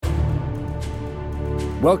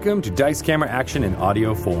Welcome to Dice Camera Action in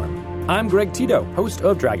audio form. I'm Greg Tito, host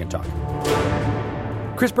of Dragon Talk.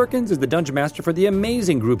 Chris Perkins is the Dungeon Master for the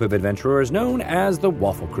amazing group of adventurers known as the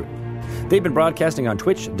Wafflecrew. They've been broadcasting on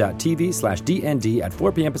twitch.tv/DND at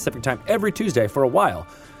 4 p.m. Pacific Time every Tuesday for a while,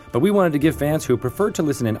 but we wanted to give fans who prefer to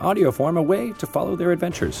listen in audio form a way to follow their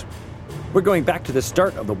adventures. We're going back to the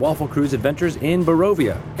start of the Wafflecrew's adventures in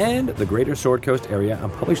Barovia and the greater Sword Coast area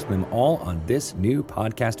and publishing them all on this new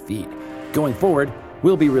podcast feed. Going forward,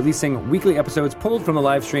 we'll be releasing weekly episodes pulled from the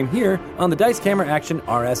live stream here on the Dice Camera Action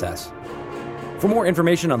RSS. For more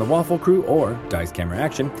information on the Wafflecrew or Dice Camera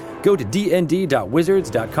Action, go to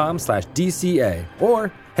dnd.wizards.com/DCA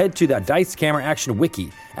or head to the Dice Camera Action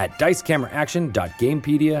wiki at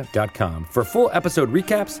dicecameraaction.gamepedia.com for full episode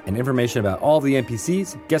recaps and information about all the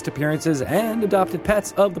NPCs, guest appearances, and adopted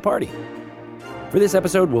pets of the party. For this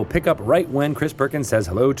episode, we'll pick up right when Chris Perkins says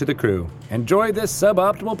hello to the crew. Enjoy this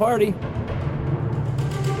suboptimal party.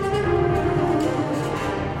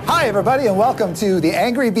 Hi, everybody, and welcome to the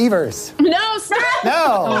Angry Beavers. No, stop! No.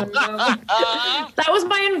 Oh, no. That was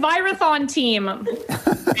my Envirothon team.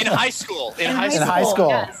 In high school. In high school.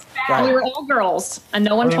 Yes. Right. We were all girls, and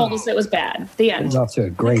no one told us it was bad. The end. It's off to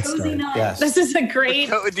a great start. Yes. This is a great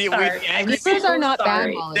start. Beavers are not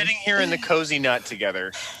bad, Molly. Sitting here in the cozy nut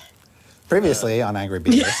together. Previously on Angry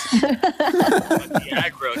Beavers. The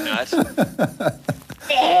aggro nut.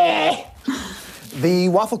 The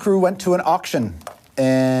Wafflecrew went to an auction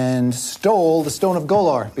and stole the Stone of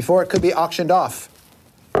Golor before it could be auctioned off.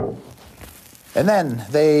 And then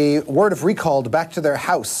they word of recalled back to their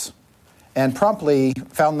house and promptly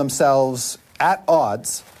found themselves at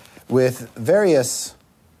odds with various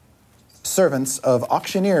servants of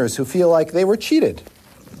auctioneers who feel like they were cheated.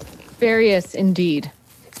 Various indeed.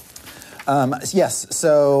 Yes,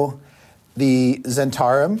 so the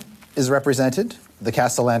Zentarum is represented, the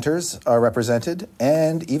Castellanters are represented,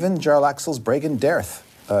 and even Jarlaxle's Bragan Dareth,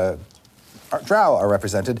 Drow are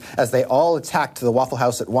represented, as they all attacked the Waffle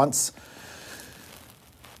House at once.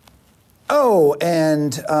 Oh,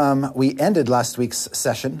 and we ended last week's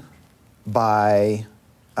session by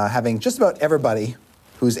having just about everybody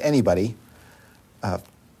who's anybody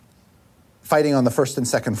fighting on the first and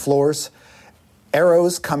second floors.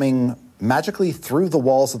 Arrows coming magically through the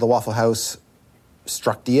walls of the Waffle House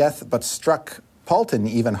struck Dieth, but struck Paulton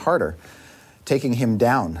even harder, taking him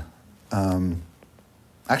down.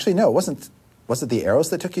 Actually, no, it wasn't. Was it the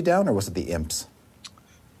arrows that took you down, or was it the imps?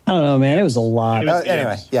 I don't know, man. It was a lot.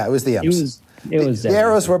 Anyway, yeah, it was the imps. The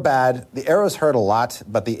arrows were bad. The arrows hurt a lot,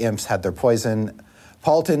 but the imps had their poison.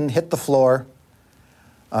 Paulton hit the floor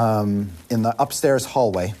in the upstairs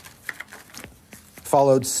hallway,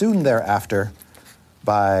 followed soon thereafter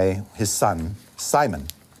by his son, Simon,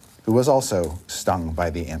 who was also stung by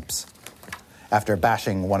the imps after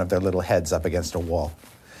bashing one of their little heads up against a wall.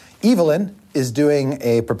 Evelyn is doing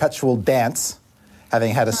a perpetual dance,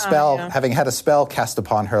 having had a spell cast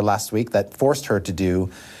upon her last week that forced her to do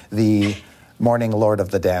the Morning Lord of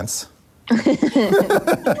the Dance.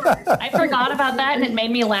 I forgot about that, and it made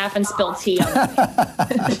me laugh and spill tea on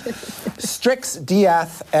it. Strix,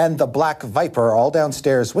 Diath, and the Black Viper are all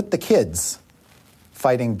downstairs with the kids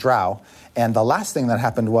fighting Drow. And the last thing that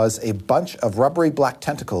happened was a bunch of rubbery black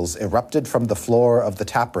tentacles erupted from the floor of the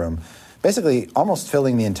tap room, basically almost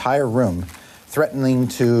filling the entire room, threatening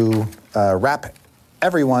to wrap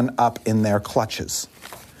everyone up in their clutches.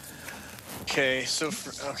 Okay,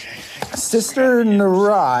 Sister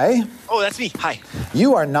Narai. Oh, that's me. Hi.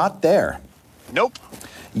 You are not there. Nope.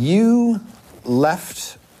 You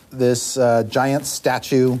left this giant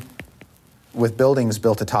statue with buildings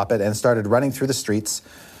built atop it and started running through the streets.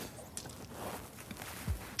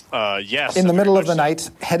 Yes. In the middle of the night,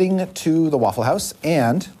 heading to the Waffle House,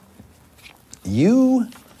 and you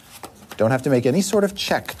don't have to make any sort of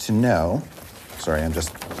check to know. Sorry, I'm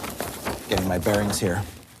just getting my bearings here.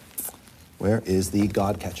 Where is the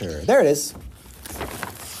Godcatcher? There it is.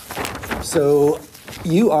 So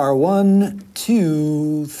you are 1,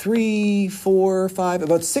 2, 3, 4, 5,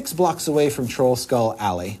 about 6 blocks away from Trollskull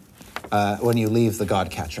Alley when you leave the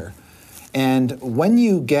Godcatcher. And when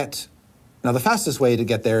you get... Now, the fastest way to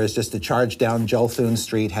get there is just to charge down Jelthun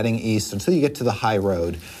Street, heading east until you get to the high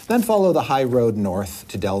road. Then follow the high road north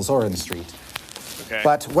to Delzorin Street. Okay.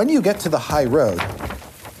 But when you get to the high road,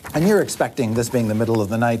 and you're expecting this being the middle of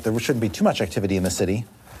the night, there shouldn't be too much activity in the city.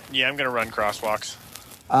 Yeah, I'm going to run crosswalks.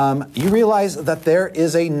 You realize that there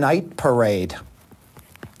is a night parade,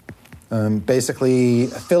 basically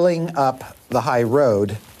filling up the high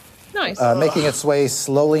road, Nice. making its way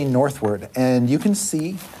slowly northward. And you can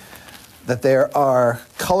see that there are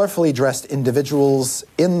colorfully dressed individuals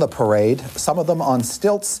in the parade, some of them on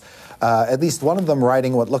stilts, at least one of them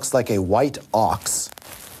riding what looks like a white ox.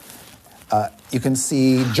 You can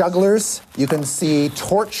see jugglers, you can see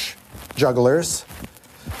torch jugglers,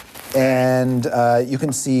 and you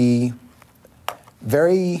can see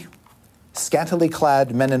very scantily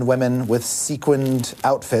clad men and women with sequined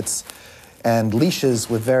outfits and leashes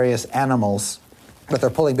with various animals that they're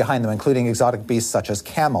pulling behind them, including exotic beasts such as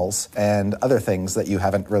camels and other things that you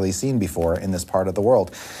haven't really seen before in this part of the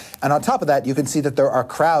world. And on top of that, you can see that there are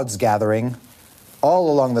crowds gathering all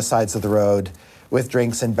along the sides of the road with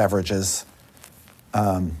drinks and beverages.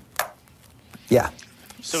 Yeah.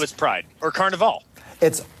 So it's Pride or Carnival.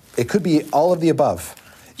 It could be all of the above.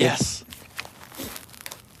 Yes.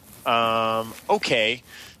 Okay.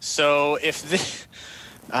 So if this...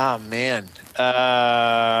 Oh, man.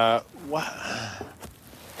 What?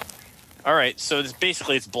 All right. So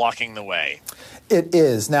it's blocking the way. It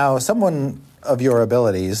is. Now, someone of your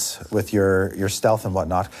abilities with your stealth and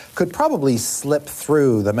whatnot could probably slip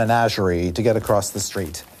through the menagerie to get across the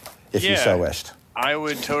street if you so wished. I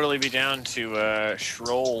would totally be down to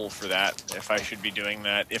shroll for that if I should be doing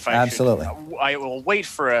that. Absolutely. I will wait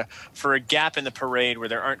for a gap in the parade where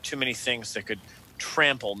there aren't too many things that could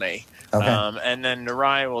trample me. Okay. And then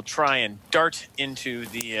Narai will try and dart into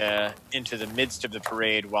the midst of the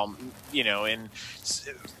parade while,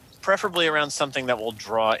 preferably around something that will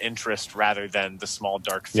draw interest rather than the small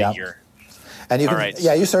dark figure. And you can,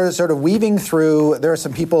 you sort of weaving through. There are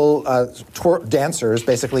some people, dancers,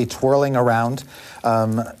 basically twirling around.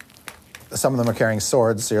 Some of them are carrying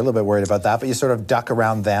swords, so you're a little bit worried about that. But you sort of duck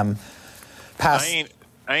around them. I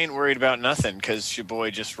ain't worried about nothing because your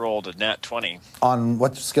boy just rolled a nat 20. On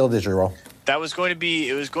what skill did you roll? That was going to be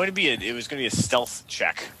a stealth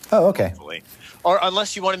check. Oh, okay. Hopefully. Or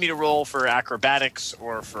unless you wanted me to roll for acrobatics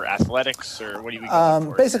or for athletics, or what do you going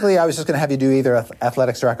for? Basically, I was just going to have you do either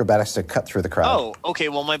athletics or acrobatics to cut through the crowd. Oh, okay.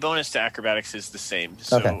 Well, my bonus to acrobatics is the same.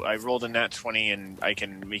 So okay. I rolled a nat 20, and we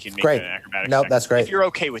can make great. an acrobatics Nope, check. that's great. If you're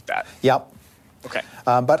okay with that. Yep. Okay.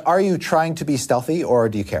 But are you trying to be stealthy, or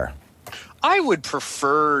do you care? I would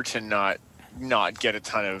prefer to not get a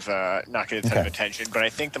ton of attention, but I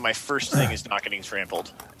think that my first thing is not getting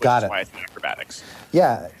trampled. Which is why it's acrobatics.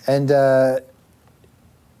 Yeah, and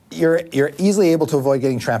you're easily able to avoid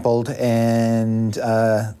getting trampled, and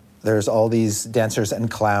there's all these dancers and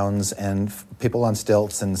clowns and people on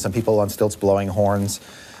stilts, and some people on stilts blowing horns,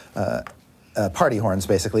 party horns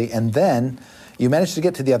basically, and then you manage to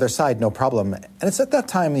get to the other side, no problem. And it's at that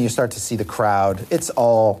time that you start to see the crowd. It's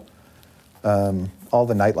all the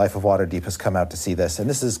nightlife of Waterdeep has come out to see this. And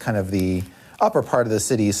this is kind of the upper part of the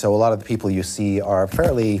city, so a lot of the people you see are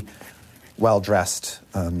fairly well-dressed.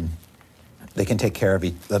 They can take care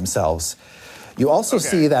of themselves. You also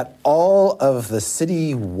see that all of the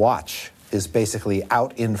city watch is basically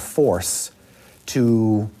out in force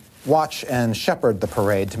to watch and shepherd the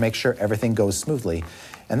parade to make sure everything goes smoothly.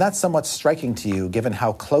 And that's somewhat striking to you, given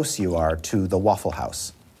how close you are to the Waffle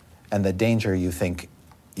House and the danger you think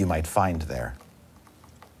you might find there.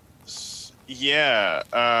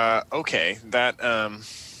 Yeah, okay. That,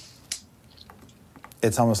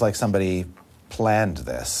 It's almost like somebody planned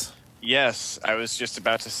this. Yes, I was just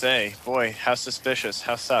about to say, boy, how suspicious,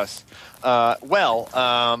 how sus.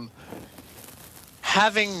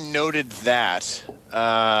 Having noted that,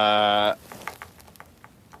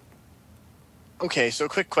 okay, so a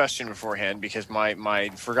quick question beforehand, because my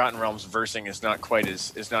Forgotten Realms versing is not quite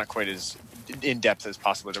as in depth as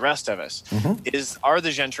possibly the rest of us. Mm-hmm. Are the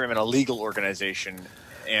Gentrymen a legal organization,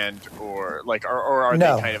 or are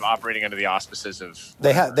no. they kind of operating under the auspices of?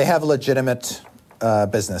 They have legitimate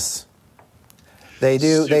business. They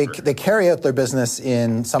do. They carry out their business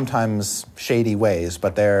in sometimes shady ways,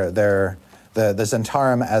 but the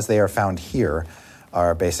Zentarum, as they are found here,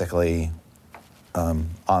 are basically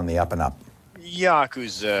on the up and up.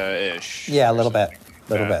 Yakuza-ish. Yeah, a little bit.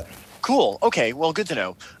 Cool. Okay. Well, good to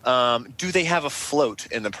know. Do they have a float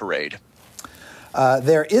in the parade?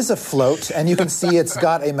 There is a float, and you can see it's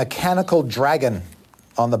got a mechanical dragon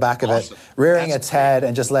on the back of it, rearing its head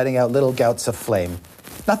and just letting out little gouts of flame.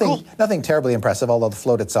 Nothing terribly impressive, although the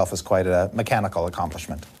float itself is quite a mechanical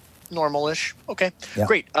accomplishment. Normal-ish. Okay. Yeah.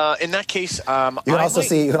 Great. In that case, you can also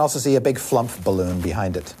see a big flump balloon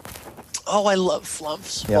behind it. Oh, I love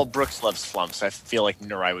flumps. Yep. Well, Brooks loves flumps. I feel like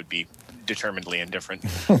Nurai would be determinedly indifferent.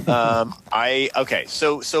 So can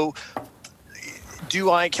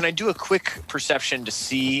I do a quick perception to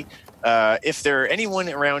see if there are anyone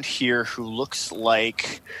around here who looks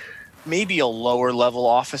like maybe a lower level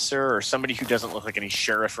officer or somebody who doesn't look like any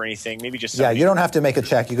sheriff or anything? Maybe just somebody. Yeah, you don't have to make a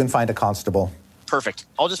check. You can find a constable. Perfect.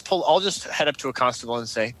 I'll just head up to a constable and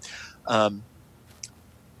say,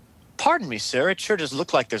 pardon me, sir. It sure does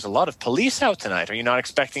look like there's a lot of police out tonight. Are you not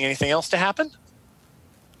expecting anything else to happen?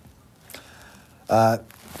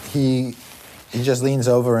 He just leans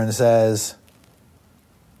over and says,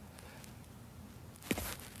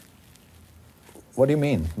 what do you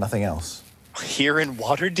mean, nothing else? Here in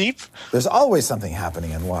Waterdeep? There's always something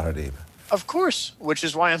happening in Waterdeep. Of course, which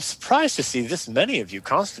is why I'm surprised to see this many of you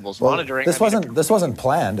constables monitoring. This wasn't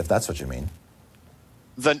planned, if that's what you mean.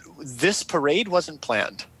 This parade wasn't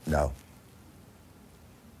planned? No.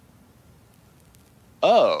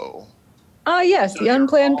 Oh. Yes, the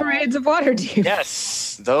unplanned parades of Waterdeep.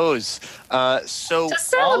 Yes, those. So to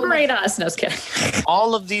celebrate us. No, I was kidding.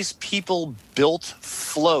 All of these people built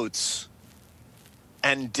floats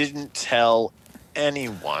and didn't tell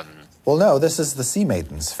anyone. Well, no, this is the Sea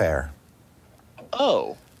Maidens Fair.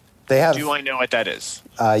 Oh. They have. Do I know what that is?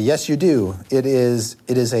 Yes, you do. It is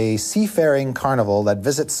a seafaring carnival that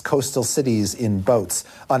visits coastal cities in boats,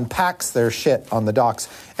 unpacks their shit on the docks,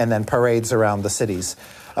 and then parades around the cities.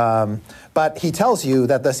 But he tells you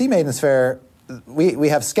that the Sea Maidens Fair, we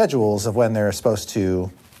have schedules of when they're supposed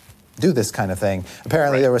to do this kind of thing.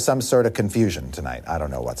 Apparently there was some sort of confusion tonight. I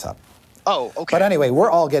don't know what's up. Oh, okay. But anyway,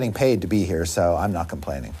 we're all getting paid to be here, so I'm not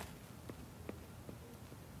complaining.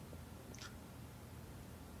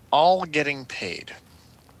 All getting paid.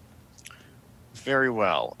 Very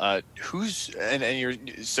well. You're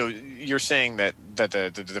saying that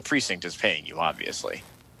the precinct is paying you, obviously.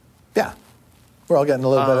 Yeah. We're all getting a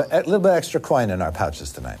little bit extra coin in our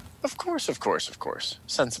pouches tonight. Of course.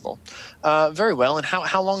 Sensible. Very well. And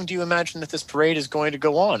how long do you imagine that this parade is going to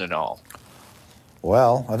go on and all?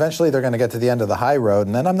 Well, eventually they're going to get to the end of the high road,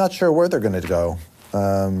 and then I'm not sure where they're going to go.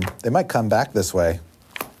 They might come back this way.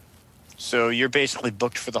 So you're basically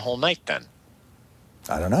booked for the whole night, then?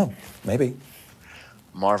 I don't know. Maybe.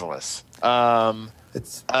 Marvelous.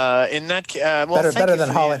 It's in that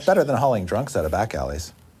better than hauling drunks out of back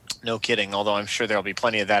alleys. No kidding. Although I'm sure there'll be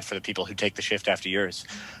plenty of that for the people who take the shift after yours.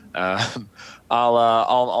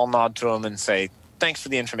 I'll nod to him and say, thanks for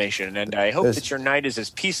the information, and I hope that your night is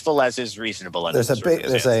as peaceful as is reasonable. There's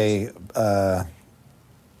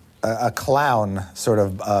a clown sort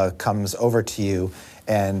of comes over to you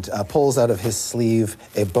and pulls out of his sleeve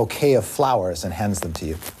a bouquet of flowers and hands them to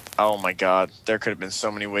you. Oh my God! There could have been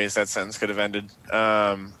so many ways that sentence could have ended.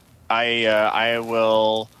 I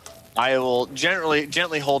will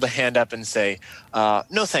gently hold a hand up and say,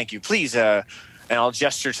 "No, thank you, please." And I'll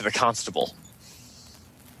gesture to the constable.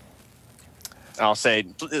 I'll say,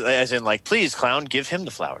 as in, like, please, clown, give him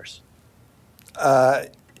the flowers. The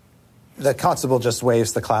constable just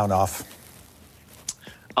waves the clown off.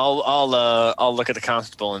 I'll look at the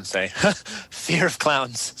constable and say, fear of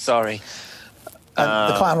clowns. Sorry.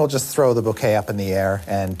 And the clown will just throw the bouquet up in the air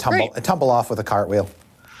and tumble off with a cartwheel.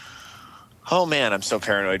 Oh man, I'm so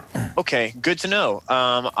paranoid. Okay, good to know.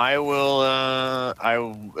 Naraya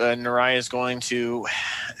is going to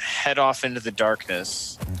head off into the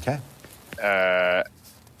darkness. Okay.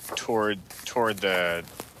 Toward the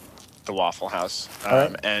Waffle House,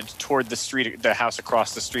 right. And toward the house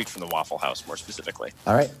across the street from the Waffle House, more specifically.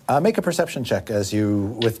 All right. Make a perception check as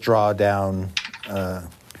you withdraw down a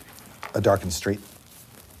darkened street.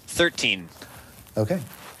 13. Okay.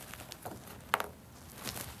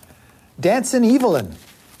 Dancin' Evelyn,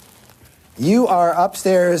 you are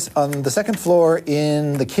upstairs on the second floor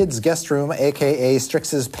in the kids' guest room, a.k.a.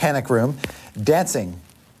 Strix's panic room, dancing.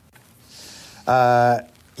 You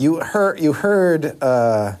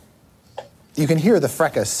can hear the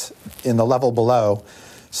fracas in the level below,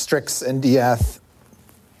 Strix and Dieth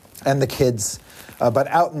and the kids. But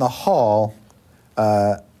out in the hall,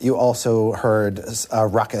 you also heard a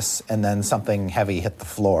ruckus and then something heavy hit the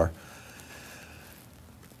floor.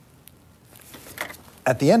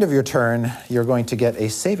 At the end of your turn, you're going to get a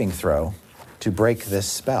saving throw to break this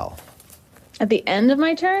spell. At the end of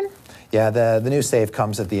my turn? Yeah, the new save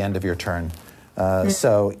comes at the end of your turn.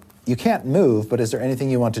 So you can't move, but is there anything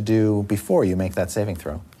you want to do before you make that saving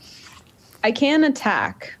throw? I can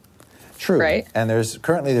attack. True. Right? And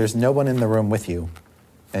there's no one in the room with you,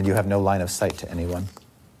 and you have no line of sight to anyone.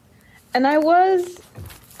 And I was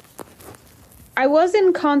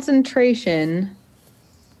in concentration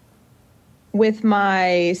with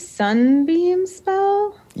my sunbeam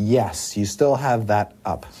spell? Yes, you still have that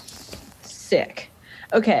up. Sick.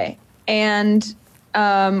 Okay. And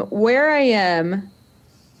where I am,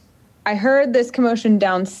 I heard this commotion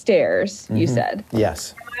downstairs, you said.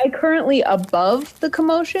 Yes. Am I currently above the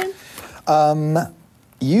commotion?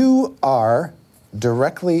 You are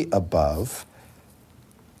directly above.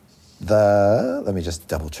 Let me just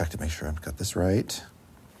double check to make sure I've got this right.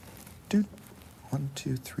 1,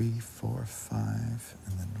 2, 3, 4, 5,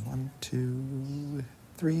 and then 1, 2,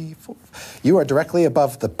 3, 4. You are directly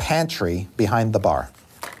above the pantry behind the bar.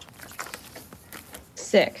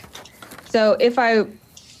 Sick. So if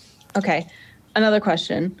okay, another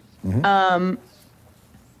question. Mm-hmm.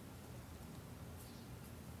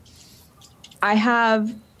 I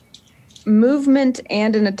have movement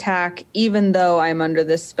and an attack even though I'm under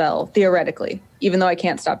this spell, theoretically, even though I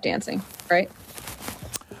can't stop dancing, right?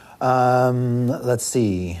 Let's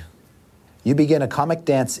see. You begin a comic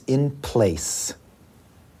dance in place.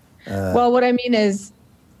 Well, what I mean is...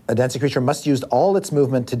 A dancing creature must use all its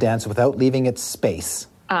movement to dance without leaving its space.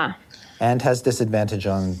 And has disadvantage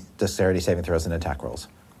on dexterity saving throws and attack rolls.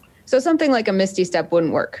 So something like a Misty Step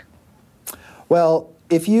wouldn't work? Well,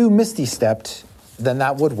 if you Misty Stepped, then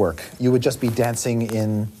that would work. You would just be dancing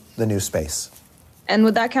in the new space. And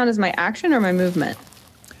would that count as my action or my movement?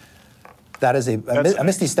 That is a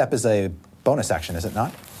Misty Step is a bonus action, is it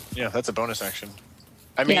not? Yeah, that's a bonus action.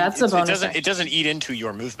 I mean, it doesn't eat into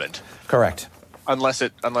your movement. Correct. Unless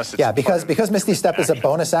it's because Misty Step is a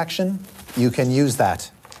bonus action, you can use that.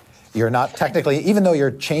 You're not technically, even though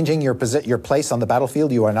you're changing your place on the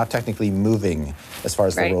battlefield, you are not technically moving as far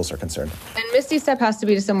as the rules are concerned. And Misty Step has to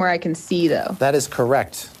be to somewhere I can see, though. That is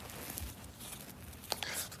correct.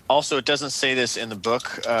 Also, it doesn't say this in the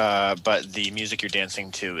book, but the music you're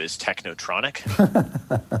dancing to is technotronic.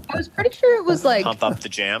 I was pretty sure it was like... Pump up the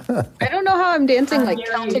jam. I don't know how I'm dancing like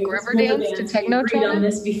Celtic River dance to technotronic. On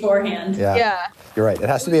this beforehand. Yeah. You're right. It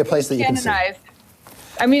has to be a place that you can see.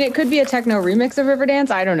 I mean, it could be a techno remix of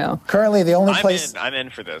Riverdance. I don't know. Currently, the only place... I'm in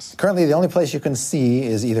for this. Currently, the only place you can see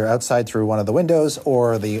is either outside through one of the windows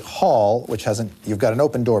or the hall, which hasn't... You've got an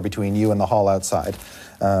open door between you and the hall outside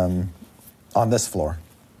on this floor.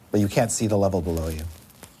 But you can't see the level below you.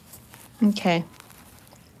 Okay.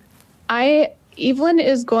 Evelyn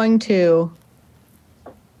is going to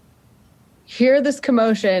hear this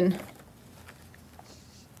commotion,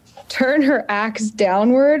 turn her axe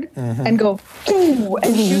downward, and go, ooh,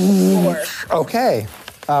 and shoot the floor. Okay.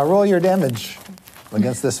 Roll your damage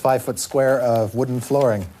against this 5-foot square of wooden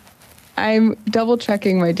flooring. I'm double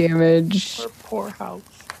checking my damage. Poor house.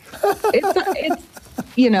 It's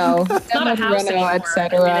It's not a house anymore.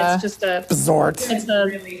 etc. I mean, it's just a Zort. It's a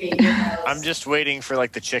really hate your house. I'm just waiting for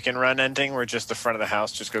like the chicken run ending where just the front of the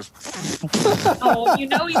house just goes. Oh, you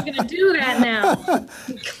know he's gonna do that now.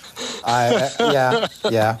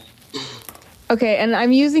 Yeah. Okay, and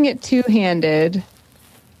I'm using it two-handed.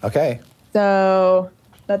 Okay. So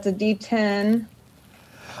that's a D10.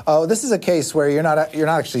 Oh, this is a case where you're not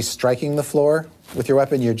actually striking the floor with your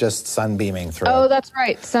weapon. You're just sunbeaming through. Oh, that's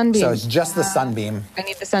right, sunbeam. So it's just the sunbeam. I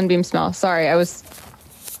need the sunbeam smell. Sorry, I was.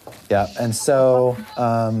 Yeah, and so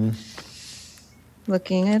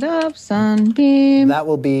looking it up. Sunbeam. That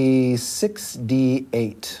will be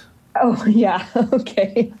 6d8. Oh yeah.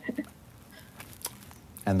 Okay.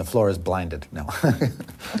 And the floor is blinded. No.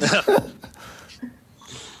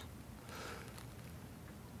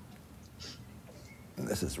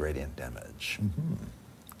 This is radiant damage.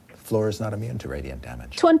 Floor is not immune to radiant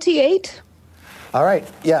damage. 28. All right.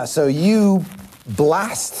 Yeah, so you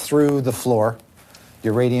blast through the floor.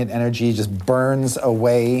 Your radiant energy just burns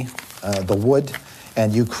away the wood,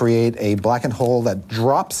 and you create a blackened hole that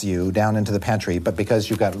drops you down into the pantry. But because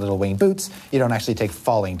you've got little winged boots, you don't actually take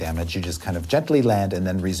falling damage. You just kind of gently land and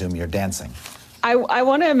then resume your dancing. I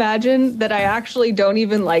want to imagine that I actually don't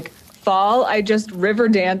even fall. I just river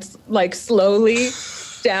dance slowly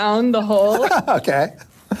down the hole. Okay.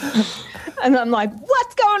 And I'm like,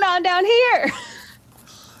 what's going on down here?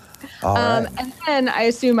 All right. And then I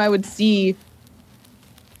assume I would see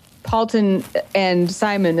Paulton and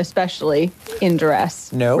Simon especially in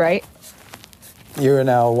duress. No. Right? You're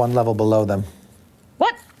now one level below them.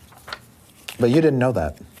 What? But you didn't know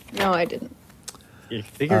that. No, I didn't. You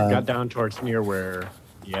figured got down towards near where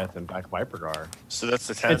Yeth and Black Viper are. So that's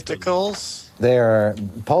the tentacles?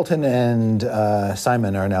 Paulton and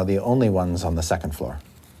Simon are now the only ones on the second floor.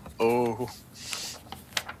 Oh.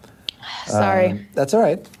 Sorry. That's all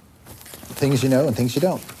right. Things you know and things you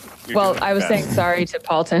don't. I was saying sorry to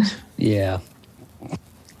Paulton. Yeah.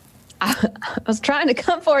 I was trying to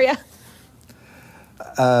come for you.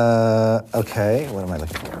 Okay, what am I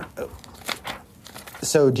looking for? Oh.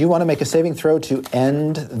 So do you want to make a saving throw to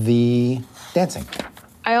end the dancing?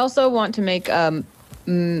 I also want to make a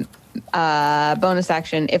bonus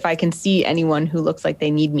action if I can see anyone who looks like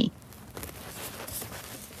they need me.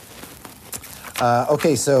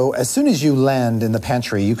 Okay, so as soon as you land in the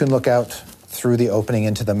pantry, you can look out through the opening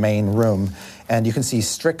into the main room, and you can see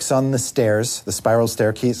Strix on the stairs, the spiral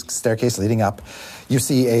staircase leading up. You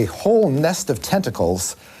see a whole nest of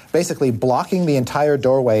tentacles basically blocking the entire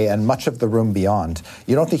doorway and much of the room beyond.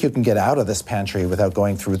 You don't think you can get out of this pantry without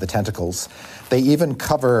going through the tentacles. They even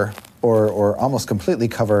cover, or almost completely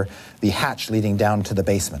cover, the hatch leading down to the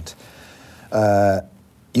basement.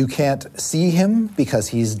 You can't see him because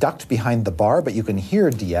he's ducked behind the bar, but you can hear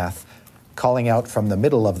Diath calling out from the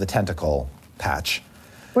middle of the tentacle patch.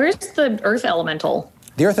 Where's the Earth Elemental?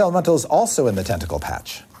 The Earth Elemental is also in the tentacle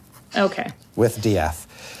patch. Okay. With Diath.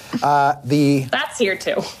 That's here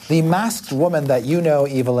too. The masked woman that you know,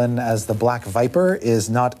 Evelyn, as the Black Viper is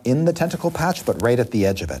not in the tentacle patch, but right at the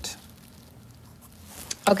edge of it.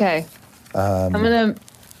 Okay. I'm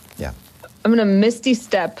gonna Misty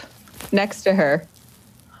Step next to her.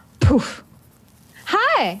 Poof.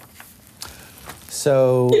 Hi.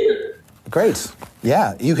 So, great.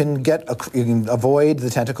 Yeah, you can avoid the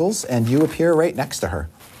tentacles, and you appear right next to her.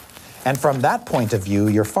 And from that point of view,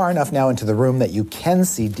 you're far enough now into the room that you can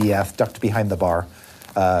see Diath ducked behind the bar.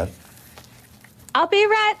 I'll be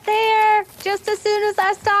right there, just as soon as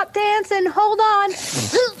I stop dancing. Hold on.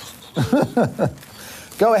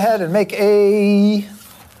 Go ahead and make a...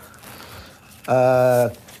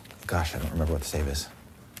 gosh, I don't remember what the save is.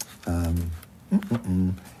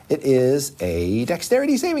 It is a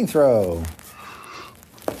dexterity saving throw.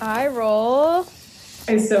 I roll.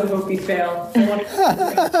 I so hope you fail.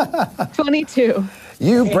 22.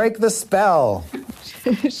 You break the spell.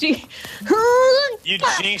 She. You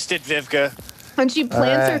jinxed it, Vivka. And she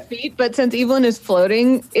plants her feet, but since Evelyn is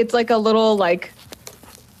floating, it's like a little like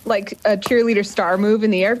a cheerleader star move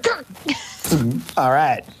in the air. All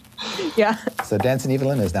right. Yeah. So Dancing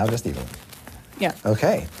Evelyn is now just Evelyn. Yeah.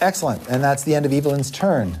 Okay, excellent. And that's the end of Evelyn's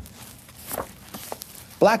turn.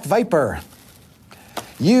 Black Viper.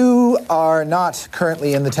 You are not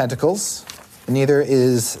currently in the tentacles. Neither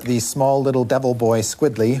is the small little devil boy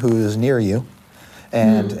Squidly, who's near you.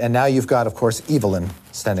 And now you've got, of course, Evelyn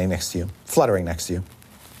standing next to you, fluttering next to you.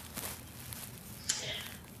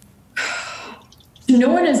 No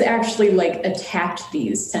one has actually, attacked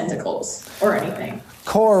these tentacles or anything.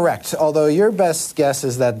 Correct. Although your best guess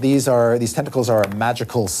is that these tentacles are a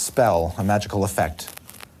magical spell, a magical effect.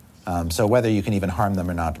 So whether you can even harm them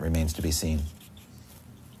or not remains to be seen.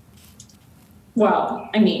 Well,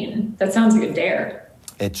 I mean, that sounds like a dare.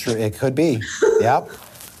 It could be. Yep.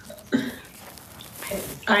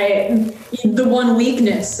 The one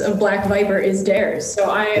weakness of Black Viper is dares, so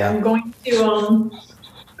I'm going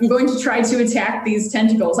to try to attack these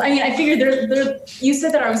tentacles. I mean, I figured they're. You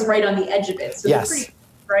said that I was right on the edge of it, so yes. They're pretty,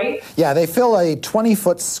 right? Yeah, they fill a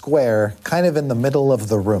 20-foot square, kind of in the middle of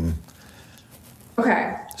the room.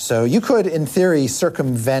 Okay. So you could, in theory,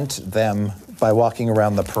 circumvent them by walking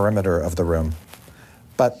around the perimeter of the room.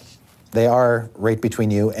 But they are right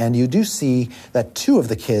between you, and you do see that two of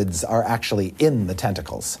the kids are actually in the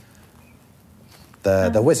tentacles.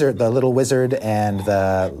 The wizard, the little wizard, and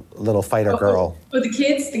the little fighter girl. Oh, the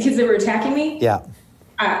kids that were attacking me? Yeah.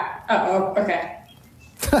 Okay.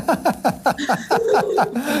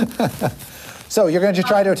 So you're going to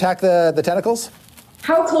try to attack the tentacles?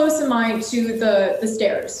 How close am I to the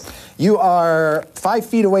stairs? You are 5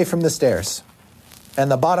 feet away from the stairs. And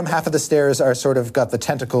the bottom half of the stairs are sort of got the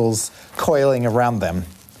tentacles coiling around them.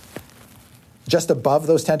 Just above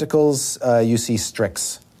those tentacles, you see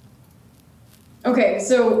Strix. Okay,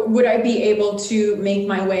 so would I be able to make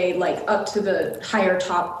my way up to the higher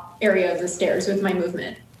top area of the stairs with my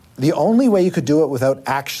movement? The only way you could do it without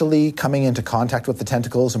actually coming into contact with the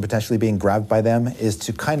tentacles and potentially being grabbed by them is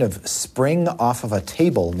to kind of spring off of a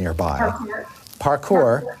table nearby.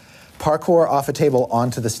 Parkour off a table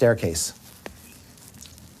onto the staircase.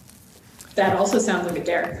 That also sounds like a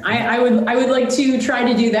dare. I would like to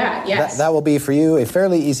try to do that, yes. That will be for you a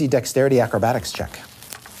fairly easy dexterity acrobatics check.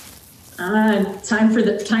 Time for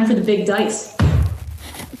the big dice.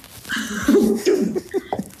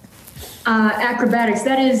 Acrobatics,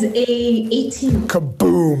 that is a 18.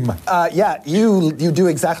 Kaboom! Yeah, you do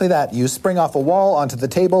exactly that. You spring off a wall, onto the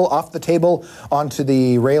table, off the table, onto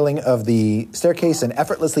the railing of the staircase, and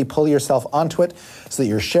effortlessly pull yourself onto it so that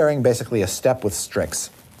you're sharing basically a step with Strix.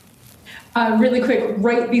 Really quick,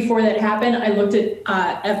 right before that happened, I looked at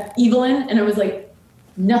Evelyn, and I was like,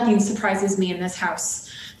 nothing surprises me in this house.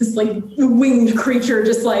 This winged creature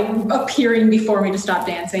just appearing before me to stop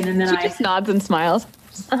dancing, and then she just nods and smiles.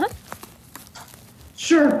 Uh-huh.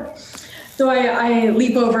 Sure. So I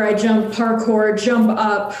leap over, I jump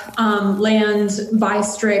up, land by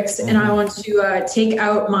Strix, and I want to take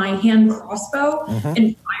out my hand crossbow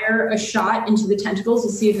and fire a shot into the tentacles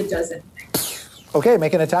to see if it does anything. Okay,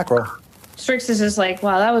 make an attack roll. Strix is just like,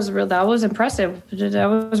 wow, that was impressive. That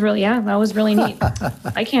was really neat.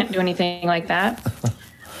 I can't do anything like that.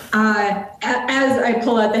 As I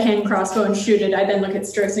pull out the hand crossbow and shoot it, I then look at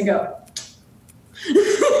Strix and go.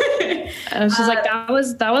 And she's like, that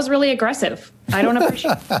was really aggressive. I don't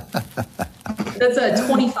appreciate it. That's a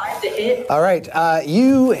 25 to hit. All right.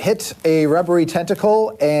 You hit a rubbery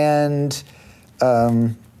tentacle, and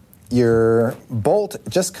your bolt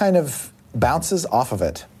just kind of bounces off of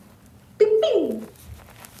it. Bing, bing.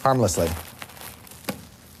 Harmlessly.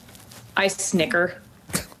 I snicker.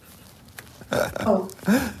 Oh.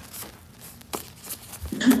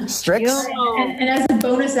 Strix? And as a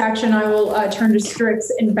bonus action, I will turn to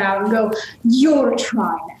Strix and bow and go, your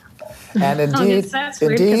turn. And indeed,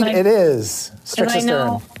 it is. Strix's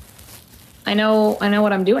turn. I know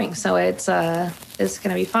what I'm doing, so it's going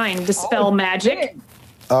to be fine. Dispel magic.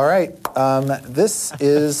 All right. This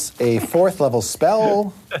is a 4th level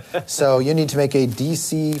spell, so you need to make a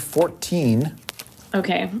DC 14.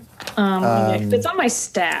 Okay. It's on my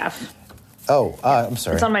staff. Oh, I'm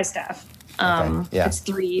sorry. It's on my staff. Okay. Yeah. It's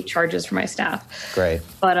 3 charges for my staff. Great.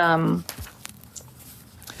 But do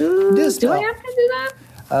I have to do that?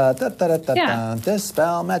 Yeah.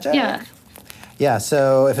 Dispel magic. Yeah. Yeah,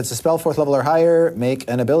 so if it's a spell 4th level or higher, make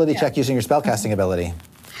an ability check using your spellcasting ability.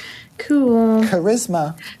 Cool.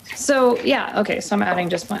 Charisma. So yeah, okay. So I'm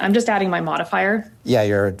just adding my modifier. Yeah,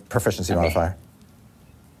 your proficiency modifier.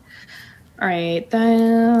 All right.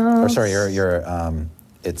 Then. Or sorry,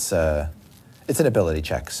 it's an ability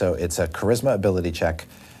check. So it's a charisma ability check,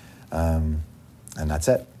 and that's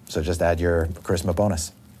it. So just add your charisma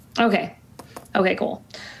bonus. Okay. Okay. Cool.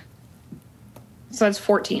 So that's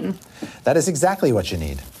 14. That is exactly what you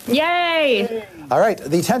need. Yay! All right,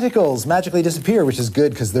 the tentacles magically disappear, which is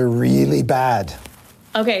good because they're really bad.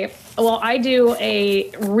 Okay, well, I do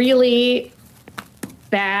a really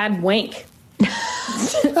bad wink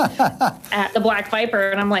at the Black Viper,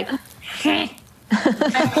 and I'm like, I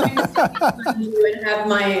would have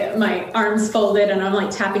my arms folded, and I'm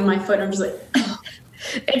like tapping my foot. I'm just like,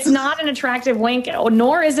 it's not an attractive wink,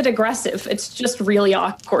 nor is it aggressive. It's just really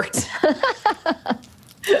awkward.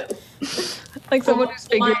 Like someone who's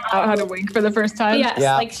figuring out how to wink for the first time? Yes,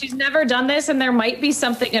 like she's never done this, and there might be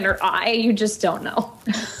something in her eye. You just don't know.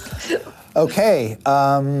 Okay,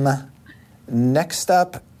 next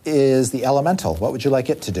up is the elemental. What would you like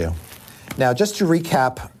it to do? Now, just to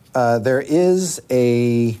recap, there is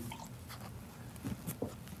a...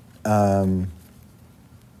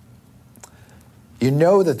 you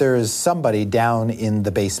know that there is somebody down in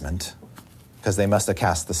the basement because they must have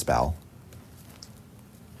cast the spell.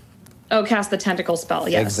 Oh, cast the tentacle spell,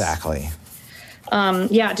 yes. Exactly.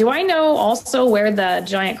 Yeah, do I know also where the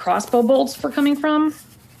giant crossbow bolts were coming from?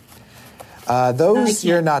 Those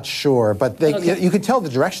you're not sure, but you could tell the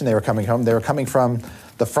direction they were coming from. They were coming from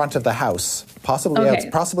the front of the house,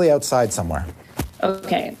 possibly outside somewhere.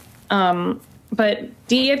 Okay. But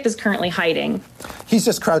Dieth is currently hiding. He's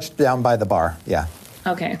just crouched down by the bar, yeah.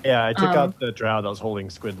 Okay. Yeah, I took out the drow that was holding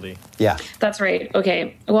Squidly. Yeah. That's right.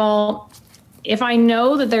 Okay. Well, if I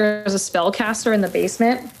know that there's a spellcaster in the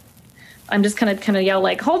basement, I'm just kind of yell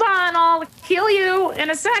like, hold on, I'll heal you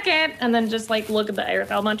in a second. And then just like look at the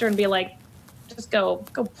elemental and be like, just go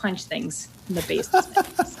punch things in the basement.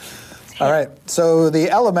 All right. So the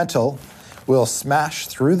elemental will smash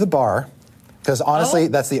through the bar because honestly,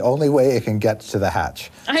 that's the only way it can get to the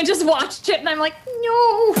hatch. I just watched it and I'm like,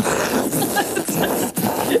 no.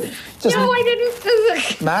 No, I didn't.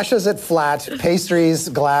 Smashes it flat, pastries,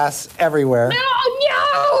 glass, everywhere.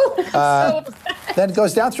 No. Then it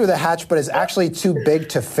goes down through the hatch, but is actually too big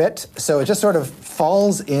to fit. So it just sort of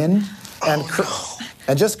falls in and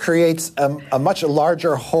just creates a much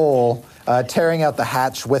larger hole, tearing out the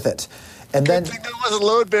hatch with it. And then that wasn't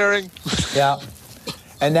load bearing. Yeah.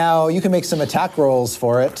 And now you can make some attack rolls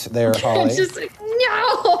for it there, Holly. Just like,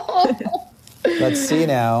 no. Let's see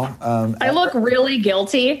now. I look really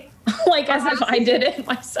guilty. Like as if I did it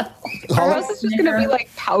myself. Our house is just going to be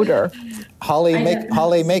like powder. Holly, make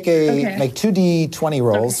 2d20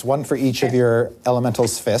 rolls, one for each of your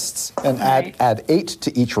elemental's fists, and add 8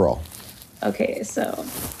 to each roll. Okay, so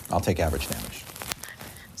I'll take average damage.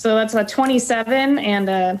 So that's a 27 and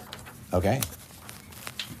a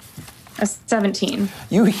 17.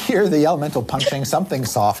 You hear the elemental punching something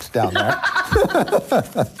soft down there.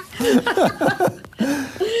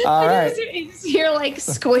 All right. You just hear like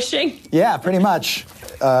squishing. Yeah, pretty much.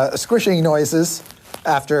 Squishing noises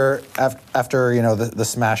after the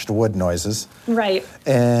smashed wood noises. Right.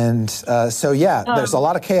 And there's a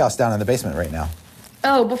lot of chaos down in the basement right now.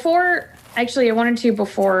 Oh, before I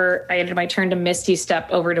ended my turn to Misty Step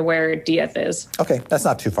over to where Dieth is. Okay, that's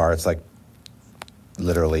not too far. It's like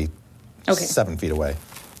literally 7 feet away.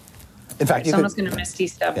 In fact, so I'm just going to Misty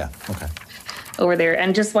Step over there.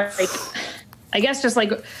 And just like, I guess just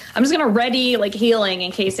like, I'm just going to ready like healing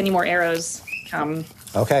in case any more arrows come.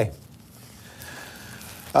 Okay.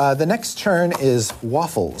 The next turn is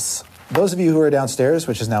Waffles. Those of you who are downstairs,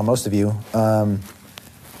 which is now most of you,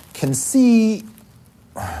 can see...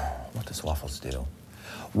 What does Waffles do?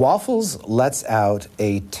 Waffles lets out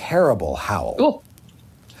a terrible howl. Ooh.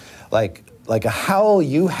 Like a howl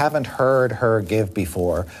you haven't heard her give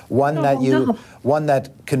before. One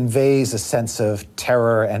that conveys a sense of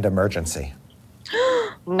terror and emergency.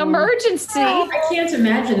 Emergency. I can't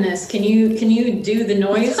imagine this. Can you do the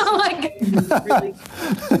noise? Oh my God. Really?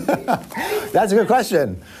 That's a good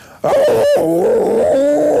question. Oh,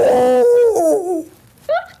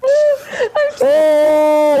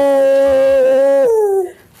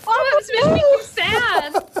 this makes me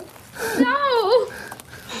sad. No.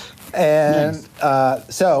 And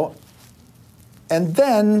and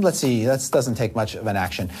then, let's see, that doesn't take much of an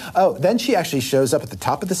action. Oh, then she actually shows up at the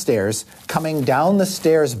top of the stairs, coming down the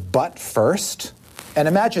stairs butt first. And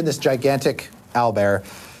imagine this gigantic owlbear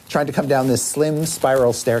trying to come down this slim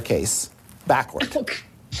spiral staircase backward.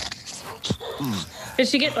 Did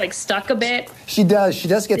she get like stuck a bit? She does. She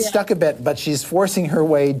does get stuck a bit, but she's forcing her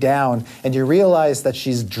way down, and you realize that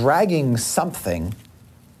she's dragging something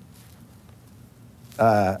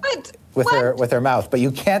with her mouth, but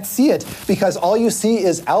you can't see it because all you see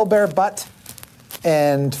is owlbear butt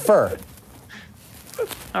and fur.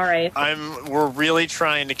 All right. We're really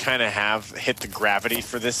trying to kind of hit the gravity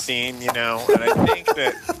for this scene, you know, and I think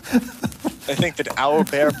that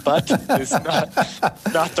owlbear butt is not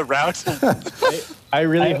the route. I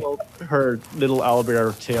really hope her little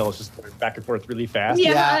owlbear tail is just going back and forth really fast.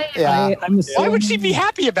 Yeah. Why would she be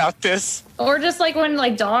happy about this? Or just like when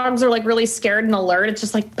like dogs are like really scared and alert, it's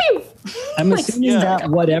just like pew. I'm assuming that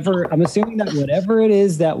whatever it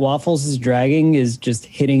is that Waffles is dragging is just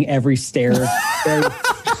hitting every stair.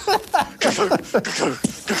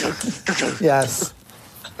 Yes.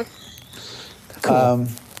 Cool.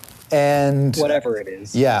 And whatever it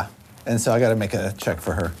is. Yeah. And so I got to make a check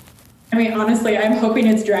for her. I mean, honestly, I'm hoping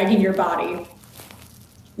it's dragging your body,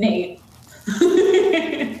 Nate.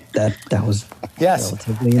 That was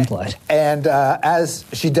relatively implied. And as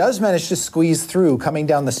she does manage to squeeze through, coming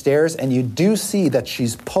down the stairs, and you do see that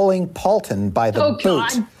she's pulling Paulton by the boot.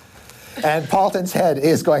 God. And Paulton's head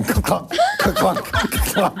is going clunk, clunk,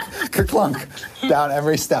 clunk, clunk down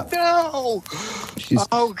every step. No! She's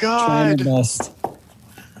God. trying her best.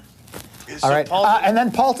 All right, and then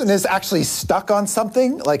Paulton is actually stuck on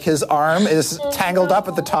something, like his arm is tangled up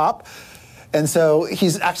at the top, and so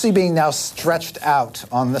he's actually being now stretched out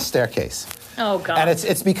on the staircase. Oh, God. And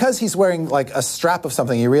it's because he's wearing like a strap of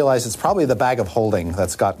something, you realize it's probably the bag of holding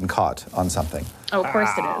that's gotten caught on something. Oh, of course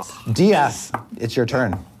it is. Diaz, it's your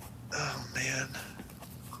turn. Oh, man.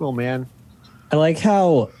 Cool, man. I like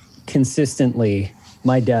how consistently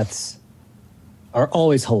my deaths are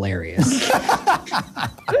always hilarious.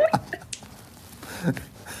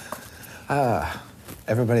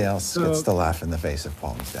 Everybody else gets to laugh in the face of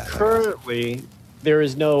Paulton's death. Currently, there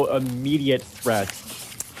is no immediate threat.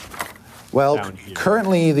 Well,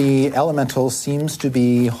 currently the elemental seems to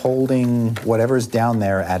be holding whatever's down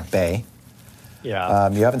there at bay. Yeah.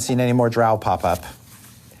 You haven't seen any more drow pop up.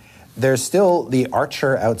 There's still the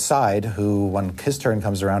archer outside who, when his turn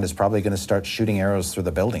comes around, is probably going to start shooting arrows through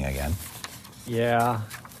the building again. Yeah.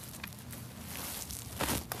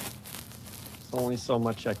 There's only so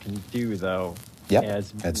much I can do, though. Yep,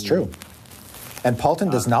 that's true. And Paulton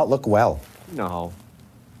does not look well. No.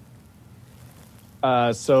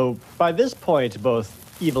 So by this point,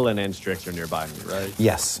 both Evelyn and Strix are nearby me, right?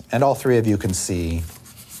 Yes, and all three of you can see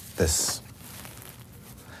this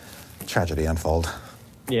tragedy unfold.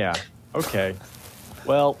 Yeah. Okay.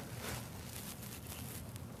 Well,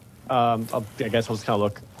 I guess I'll just kind of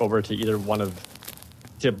look over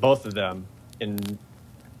to both of them and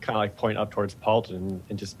kind of like point up towards Paulton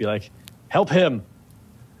and just be like, help him.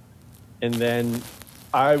 And then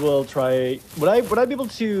I will try. Would I be able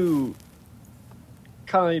to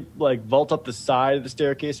kind of like vault up the side of the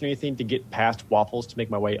staircase or anything to get past Waffles to make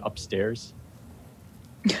my way upstairs?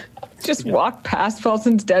 Just walk past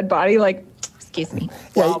Paulson's dead body, like, excuse me.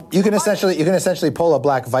 Yeah, you can essentially pull a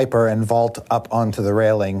black viper and vault up onto the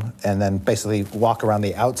railing, and then basically walk around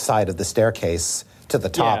the outside of the staircase to the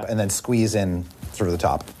top, and then squeeze in through the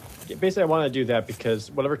top. Yeah, basically, I want to do that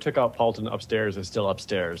because whatever took out Paulton upstairs is still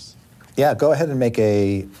upstairs. Yeah, go ahead and make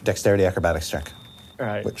a dexterity acrobatics check. All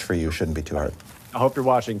right. Which for you shouldn't be too hard. I hope you're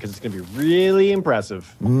watching because it's going to be really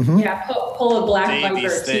impressive. Mm-hmm. Yeah, pull a black viper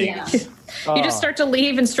TM. You just start to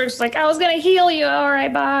leave, and Strick's like, I was going to heal you. All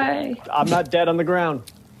right, bye. I'm not dead on the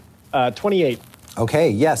ground. 28. Okay,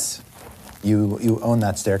 yes. You own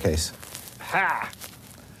that staircase. Ha!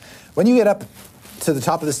 When you get up to the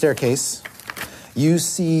top of the staircase, you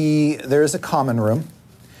see there is a common room.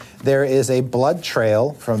 There is a blood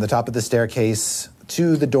trail from the top of the staircase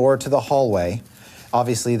to the door to the hallway.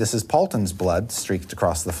 Obviously, this is Paulton's blood streaked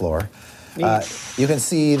across the floor. You can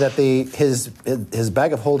see that his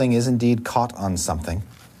bag of holding is indeed caught on something.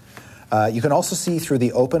 You can also see through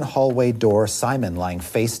the open hallway door Simon lying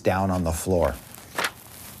face down on the floor.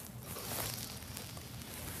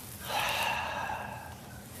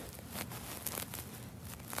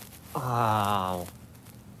 Oh.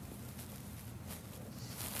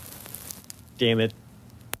 Damn it.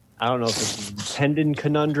 I don't know if it's a tendon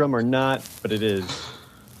conundrum or not, but it is.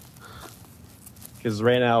 Because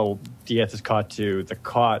right now, DF is caught to the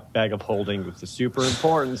caught bag of holding with the super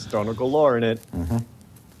important Stoner Galore in it. Mm-hmm.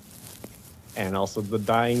 And also the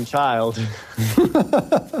dying child.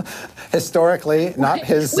 Historically, not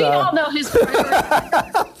his... We all know his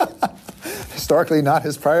priority. Historically, not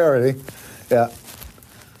his priority. Yeah.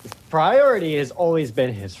 His priority has always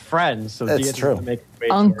been his friend, so That's DF true. has to make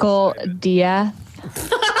Uncle Diaz.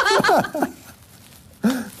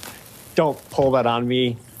 Don't pull that on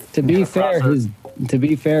me. To be fair,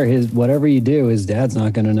 his whatever you do, his dad's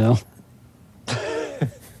not going to know.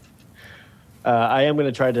 I am going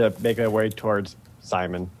to try to make my way towards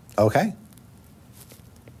Simon. Okay.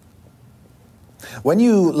 When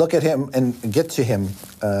you look at him and get to him,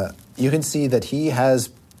 you can see that he has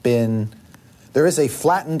been... There is a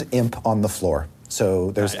flattened imp on the floor.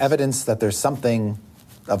 So there's evidence that there's something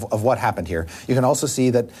of what happened here. You can also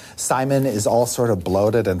see that Simon is all sort of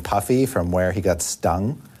bloated and puffy from where he got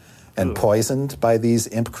stung and poisoned by these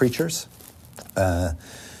imp creatures.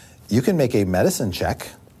 You can make a medicine check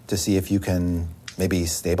to see if you can maybe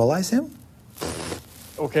stabilize him.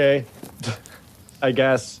 Okay. I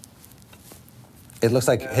guess. It looks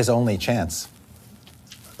like his only chance.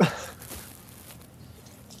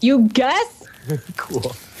 You guess?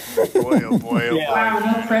 Cool. Boy, oh boy, oh Wow,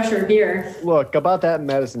 no pressure here. Look, about that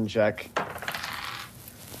medicine check.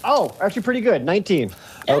 Oh, actually pretty good. 19.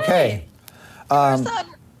 Okay.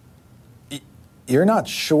 You're not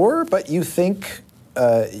sure, but you think,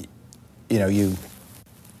 you...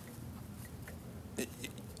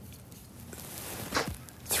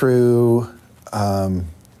 Through... well,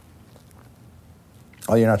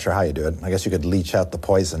 you're not sure how you do it. I guess you could leach out the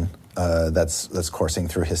poison that's coursing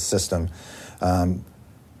through his system.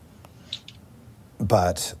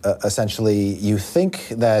 But essentially, you think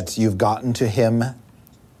that you've gotten to him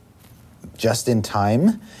just in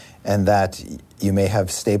time and that you may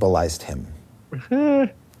have stabilized him.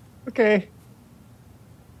 Okay.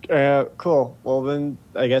 Cool. Well, then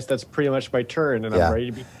I guess that's pretty much my turn, and I'm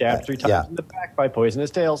ready to be stabbed 3 times in the back by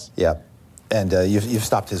poisonous tails. Yeah. And you've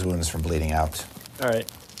stopped his wounds from bleeding out. All right.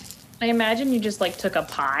 I imagine you just took a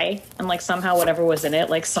pie and somehow whatever was in it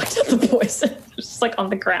sucked up the poison. Just on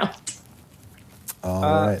the ground. All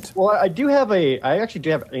right. Well, I actually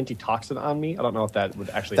do have antitoxin on me. I don't know if that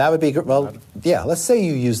would actually... That would be good. Well, yeah, let's say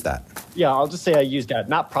you use that. Yeah, I'll just say I used that.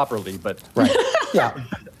 Not properly, but... Right.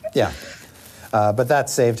 Yeah. But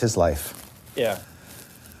that saved his life. Yeah.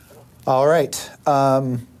 All right.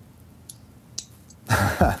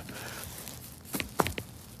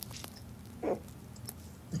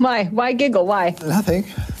 Why giggle? Why? Nothing.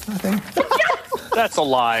 That's a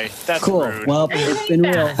lie. That's Cool. rude. Well, it's been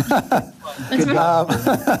real.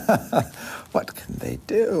 What can they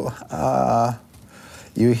do?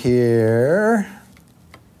 You hear...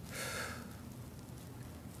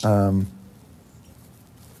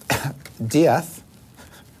 Dieth,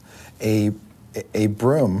 a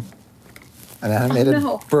broom, an animated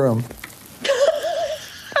broom,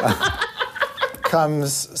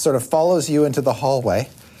 sort of follows you into the hallway,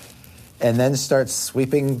 and then starts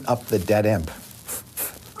sweeping up the dead imp.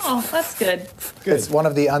 Oh, that's good. It's one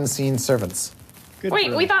of the unseen servants. Good Wait,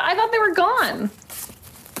 broom. I thought they were gone.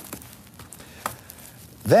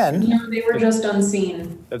 Then... No, they were just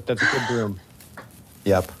unseen. That's a good broom.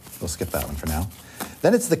 Yep, we'll skip that one for now.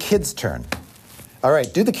 Then it's the kids' turn. All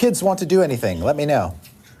right, do the kids want to do anything? Let me know.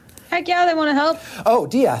 Heck yeah, they want to help. Oh,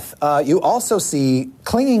 Dieth, you also see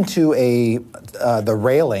clinging to the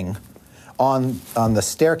railing on the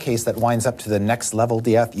staircase that winds up to the next level,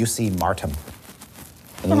 Dieth, you see Martin.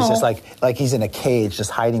 And he's just like he's in a cage, just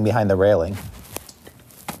hiding behind the railing.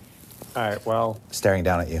 All right, well... Staring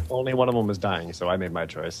down at you. Only one of them is dying, so I made my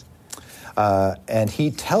choice. And he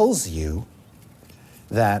tells you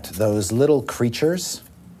that those little creatures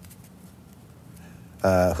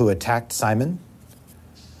who attacked Simon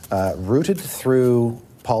rooted through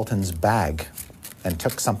Paulton's bag and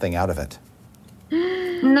took something out of it.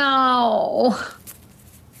 No.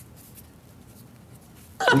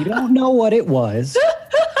 We don't know what it was.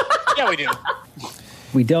 Yeah, we do.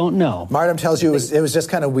 We don't know. Martum tells you it was just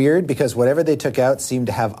kind of weird because whatever they took out seemed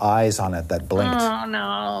to have eyes on it that blinked. Oh,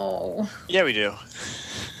 no. Yeah, we do.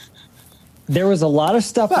 There was a lot of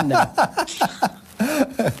stuff in there.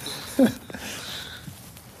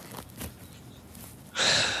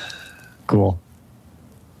 Cool.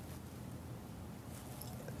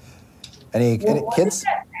 Any kids?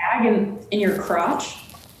 That bag in your crotch?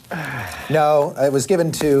 No, it was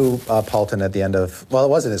given to Paulton at the end of. Well, it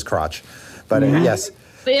wasn't his crotch, but yes.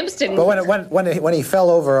 The imps didn't. But when he fell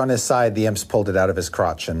over on his side, the imps pulled it out of his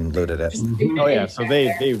crotch and looted it. Oh yeah, so they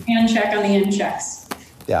hand check on the end checks.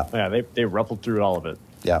 Yeah, they ruffled through all of it.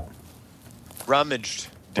 Yeah. Rummaged,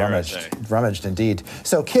 dare I say. Rummaged indeed.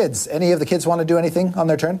 So kids, any of the kids want to do anything on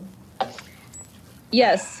their turn?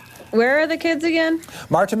 Yes. Where are the kids again?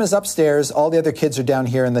 Martum is upstairs. All the other kids are down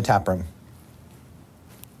here in the tap room.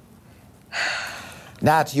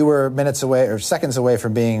 Nat, you were minutes away or seconds away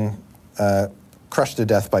from being crushed to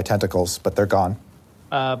death by tentacles, but they're gone.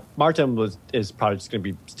 Martum is probably just going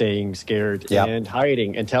to be staying scared and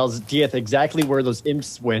hiding, and tells Dieth exactly where those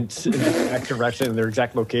imps went in the exact direction and their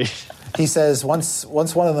exact location. He says once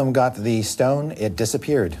one of them got the stone, it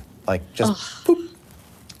disappeared, like just poop.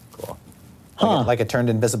 Cool. Like it turned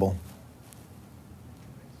invisible.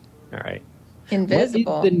 All right.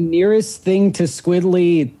 Invisible. What is the nearest thing to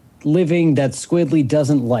Squidly living that Squidly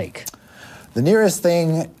doesn't like? The nearest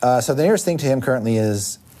thing, the nearest thing to him currently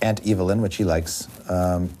is Aunt Evelyn, which he likes.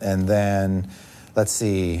 And then, let's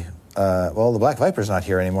see, the Black Viper's not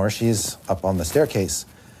here anymore. She's up on the staircase.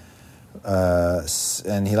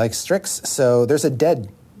 And he likes Strix. So there's a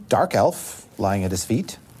dead dark elf lying at his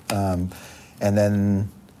feet. And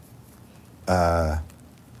then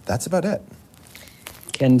that's about it.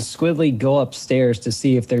 Can Squidly go upstairs to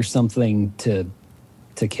see if there's something to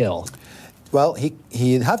kill? Well,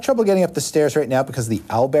 he'd have trouble getting up the stairs right now because of the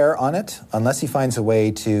owlbear on it, unless he finds a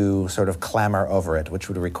way to sort of clamber over it, which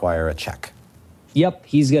would require a check. Yep,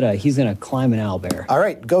 he's gonna climb an owlbear. All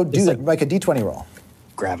right, go do that. Make a D20 roll.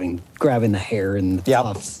 Grabbing the hair and the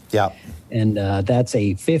puffs. Yep. And that's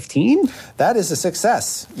a 15? That is a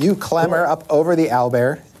success. You clamber up over the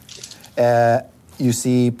owlbear. You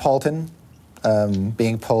see Paulton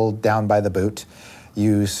being pulled down by the boot.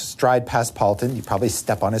 You stride past Paulton. You probably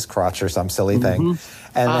step on his crotch or some silly thing.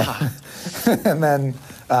 And then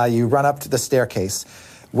you run up to the staircase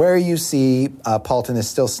where you see Paulton is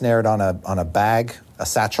still snared on a bag, a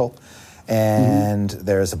satchel. And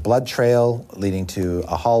there's a blood trail leading to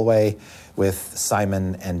a hallway with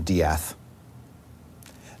Simon and Dieth.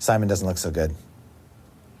 Simon doesn't look so good.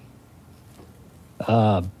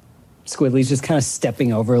 Squidly's just kind of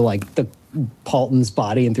stepping over like the Paulton's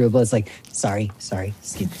body and through the blood. It's like, sorry,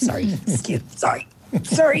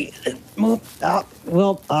 move.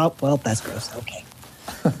 Well, that's gross. Okay.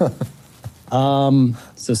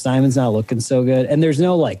 So Simon's not looking so good, and there's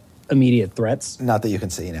no like immediate threats. Not that you can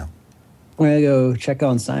see, no. We're gonna go check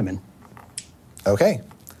on Simon. Okay.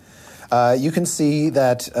 You can see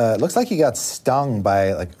that it looks like he got stung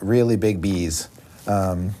by like really big bees,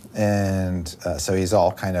 so he's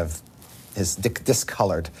all kind of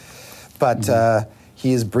discolored. But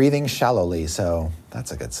he is breathing shallowly, so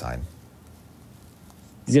that's a good sign.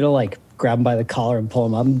 He's gonna like grab him by the collar and pull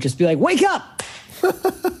him up and just be like, "Wake up!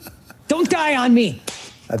 Don't die on me!"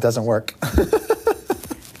 That doesn't work.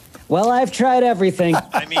 Well, I've tried everything.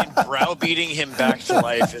 I mean, browbeating him back to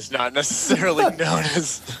life is not necessarily known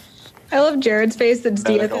as... I love Jared's face that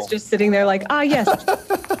Dieth is just sitting there like, yes.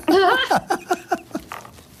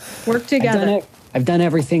 Work together. I've done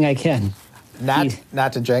everything I can. Nat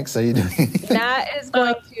and Jenks, are you doing? Nat is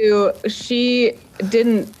going to... She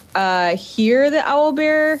didn't hear the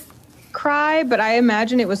owlbear cry, but I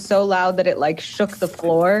imagine it was so loud that it like shook the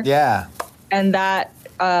floor. Yeah. And that,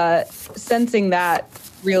 sensing that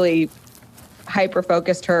really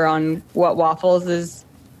hyper-focused her on what Waffles is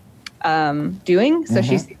doing. So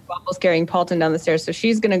she sees Waffles carrying Paulton down the stairs. So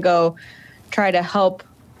she's going to go try to help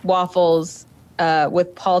Waffles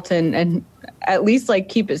with Paulton and at least like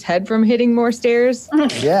keep his head from hitting more stairs.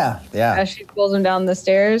 Yeah. As she pulls him down the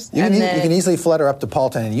stairs. You can easily flutter up to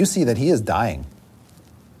Paulton and you see that he is dying.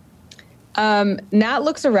 Nat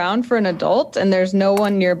looks around for an adult and there's no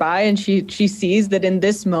one nearby, and she sees that in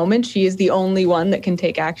this moment she is the only one that can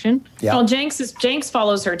take action. Yeah. Well, Jenks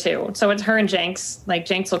follows her too, so it's her and Jenks. Like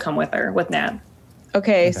Jenks will come with her with Nat.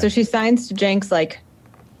 Okay, so she signs to Jenks like,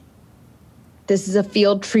 This is a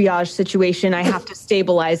field triage situation. I have to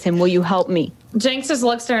stabilize him. Will you help me? Jinx just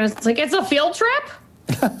looks there and it's like, it's a field trip?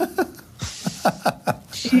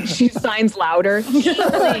 She signs louder.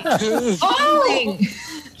 Oh!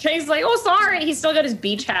 Chase like, oh, sorry. He's still got his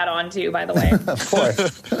beach hat on, too, by the way. Of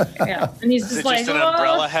course. Yeah. And he's just like, just an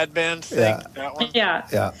umbrella headband thing? Yeah. That one? Yeah.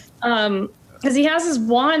 Yeah. Because he has his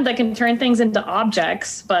wand that can turn things into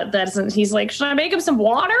objects, but that isn't. He's like, should I make him some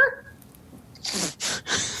water?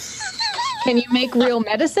 Can you make real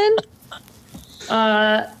medicine?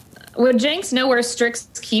 Would Jinx know where Strix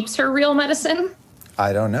keeps her real medicine?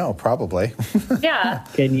 I don't know. Probably. Yeah.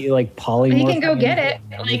 Can you like polymorph? He can go get it.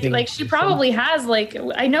 Like she probably has. Like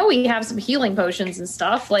I know we have some healing potions and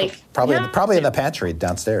stuff. Like probably in the pantry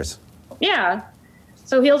downstairs. Yeah.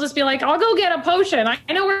 So he'll just be like, I'll go get a potion. I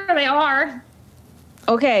know where they are.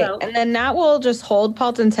 Okay, So. and then Nat will just hold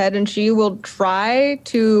Paulton's head, and she will try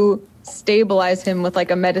to stabilize him with like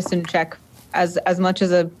a medicine check, as much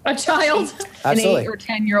as a child, an Absolutely. 8 or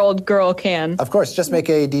 10-year-old girl can. Of course, just make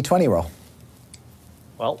a d20 roll.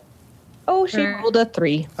 Well, Oh, she rolled a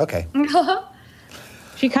 3. Okay.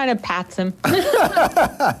 She kind of pats him.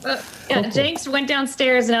 Yeah, Jinx went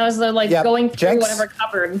downstairs and I was like Yeah, going through Jinx. whatever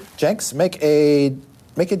cupboard. Jenks, make a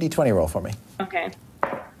d20 roll for me. Okay.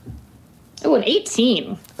 Oh, an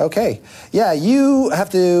 18. Okay. Yeah, you have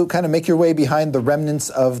to kind of make your way behind the remnants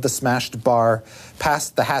of the smashed bar,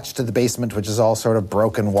 past the hatch to the basement, which is all sort of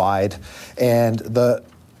broken wide. And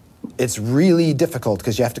it's really difficult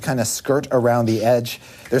because you have to kind of skirt around the edge.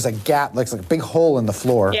 There's a gap, like a big hole in the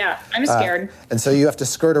floor. Yeah, I'm scared. And so you have to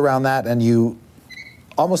skirt around that, and you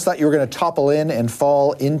almost thought you were going to topple in and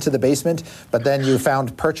fall into the basement, but then you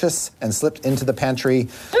found purchase and slipped into the pantry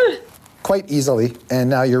quite easily,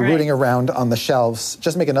 and now you're rooting around on the shelves.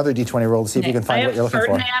 Just make another d20 roll to see if you can find what you're looking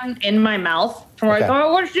for. I have Ferdinand in my mouth. I'm like, Okay.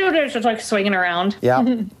 oh, let's do this. It's like swinging around. Yeah.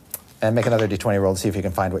 And make another d20 roll to see if you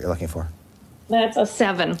can find what you're looking for. That's a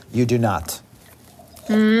 7. You do not.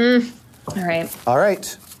 All right. All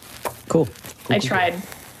right. Cool. I tried.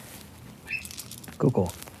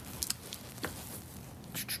 Cool.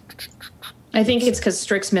 I think it's because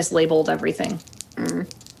Strix mislabeled everything.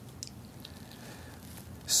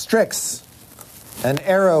 Strix, an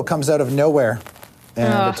arrow comes out of nowhere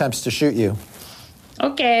and attempts to shoot you.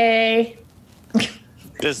 Okay.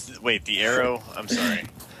 Wait, the arrow? I'm sorry.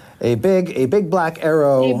 A big black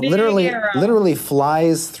arrow literally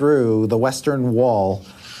flies through the western wall,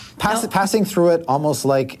 passing through it almost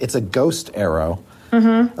like it's a ghost arrow.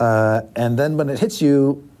 And then when it hits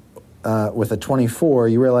you with a 24,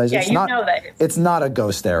 you realize it's not a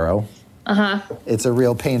ghost arrow. It's a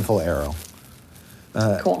real painful arrow.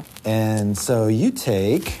 Cool. And so you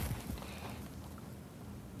take...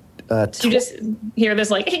 So you just hear this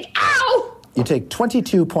like, ow! You take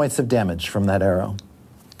 22 points of damage from that arrow.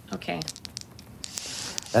 Okay.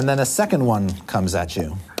 And then a second one comes at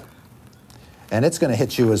you. And it's going to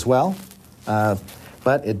hit you as well.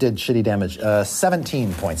 But it did shitty damage.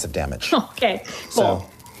 17 points of damage. Okay, cool.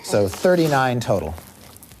 So 39 total.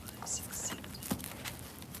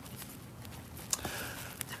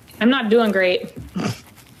 I'm not doing great.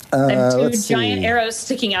 I have 2 let's giant see. arrows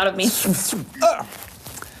sticking out of me.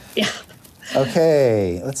 Yeah.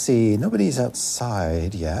 Okay, let's see. Nobody's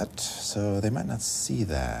outside yet, so they might not see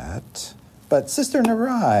that. But Sister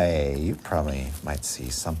Narai, you probably might see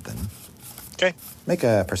something. Okay. Make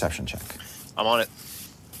a perception check. I'm on it.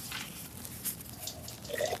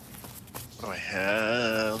 What do I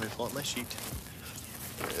have? Let me pull up my sheet.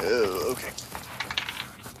 Oh, okay.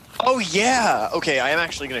 Oh, yeah. Okay, I am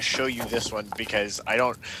actually going to show you this one because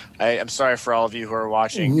I'm sorry for all of you who are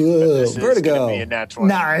watching. Whoa, but this Vertigo. is going to be a nat 20.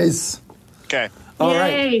 Nice. Okay. All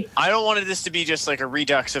right. I don't want this to be just like a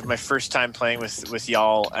redux of my first time playing with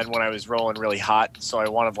y'all and when I was rolling really hot, so I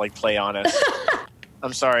want to like play honest.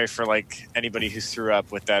 I'm sorry for like anybody who threw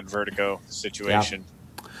up with that Vertigo situation.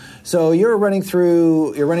 Yeah. So you're running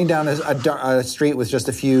down a street with just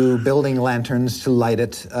a few building lanterns to light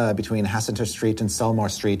it between Hassenter Street and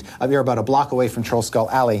Selmore Street. You're about a block away from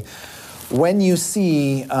Trollskull Alley. When you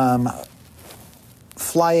see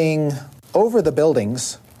flying over the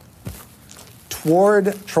buildings toward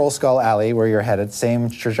Trollskull Alley, where you're headed, same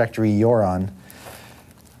trajectory you're on,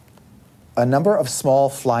 a number of small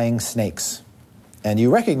flying snakes. And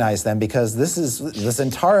you recognize them because the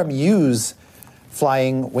Zentarum use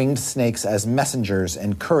flying winged snakes as messengers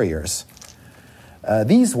and couriers.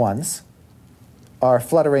 These ones are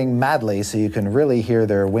fluttering madly, so you can really hear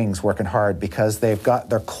their wings working hard because they're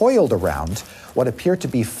coiled around what appear to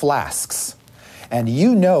be flasks. And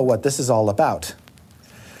you know what this is all about.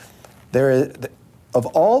 Of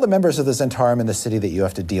all the members of the Zentarum in the city that you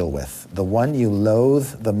have to deal with, the one you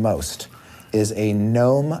loathe the most is a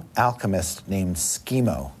gnome alchemist named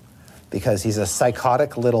Schemo, because he's a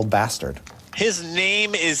psychotic little bastard. His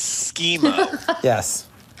name is Schemo. Yes.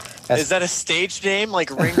 Is that a stage name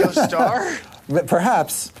like Ringo Starr?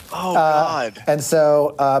 Perhaps. Oh, God. And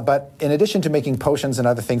so, but in addition to making potions and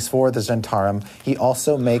other things for the Zhentarim, he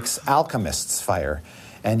also makes alchemist's fire.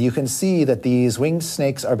 And you can see that these winged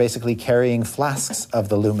snakes are basically carrying flasks of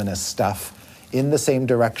the luminous stuff in the same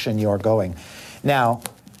direction you're going. Now,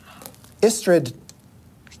 Istrid,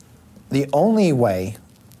 the only way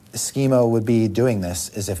Schemo would be doing this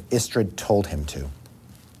is if Istrid told him to.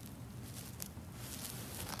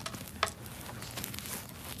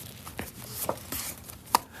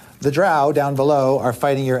 The drow down below are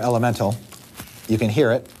fighting your elemental. You can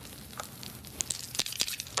hear it.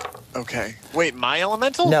 Okay. Wait, my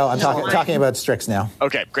elemental? No, I'm talking about Strix now.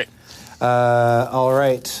 Okay, great. All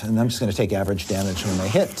right, and I'm just going to take average damage when they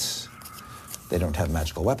hit. They don't have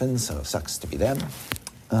magical weapons, so it sucks to be them.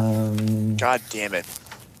 God damn it.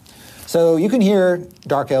 So you can hear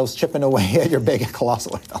dark elves chipping away at your big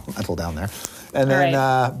colossal elemental down there. And then,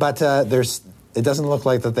 it doesn't look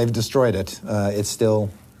like that they've destroyed it. It's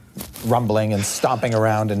still rumbling and stomping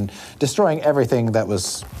around and destroying everything that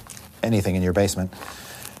was anything in your basement.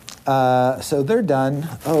 So they're done.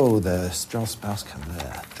 Oh, the drow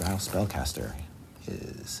spellcaster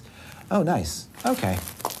is... Oh, nice. Okay.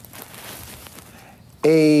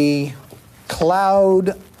 A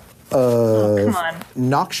cloud of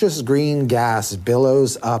noxious green gas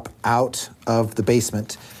billows up out of the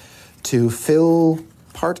basement to fill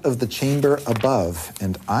part of the chamber above.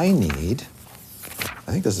 And I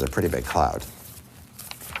think this is a pretty big cloud.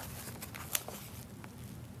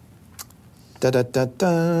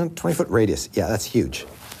 20-foot radius. Yeah, that's huge.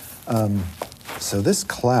 So this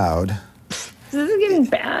cloud... This is getting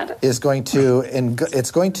bad. It's going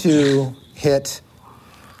to hit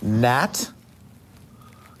Nat.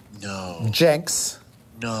 No. Jenks.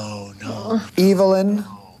 No. Evelyn.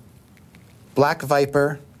 Black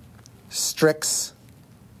Viper. Strix.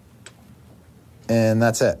 And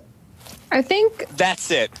that's it. I think...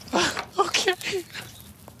 That's it. Okay.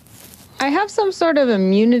 I have some sort of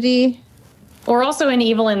immunity. Or also in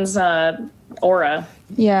Evelyn's aura.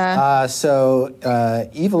 Yeah. So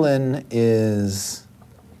Evelyn is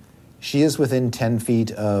within 10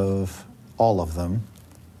 feet of all of them.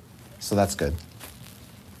 So that's good.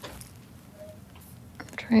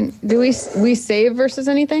 Do we save versus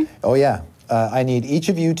anything? Oh, yeah. I need each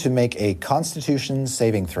of you to make a Constitution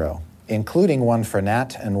saving throw, including one for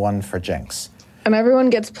Nat and one for Jenks. And everyone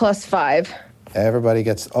gets +5. Everybody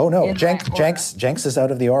gets... Oh, no. Jenks is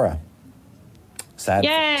out of the aura.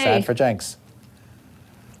 Sad for Jenks.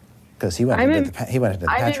 Because he went into the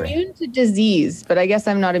pantry. I'm immune to disease, but I guess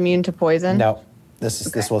I'm not immune to poison. No.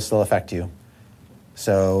 This will still affect you.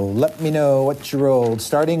 So let me know what you rolled,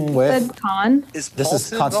 starting with... Con? This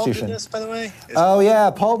is Constitution. In this, by the way?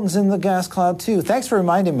 Yeah, Paulton's in the gas cloud too. Thanks for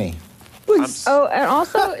reminding me. And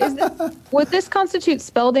also, would this constitute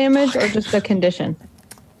spell damage or just a condition?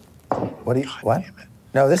 What?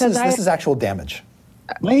 No, this is actual damage.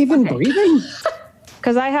 Am I even breathing?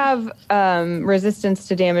 Because I have resistance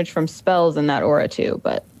to damage from spells in that aura too,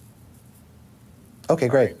 but... Okay,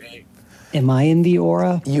 great. Am I in the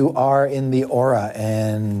aura? You are in the aura,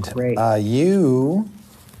 and great. But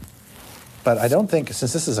I don't think,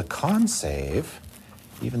 since this is a con save,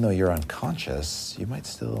 even though you're unconscious, you might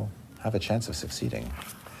still have a chance of succeeding.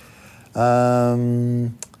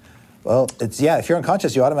 Well, if you're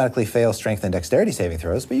unconscious, you automatically fail strength and dexterity saving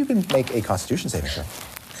throws, but you can make a Constitution saving throw.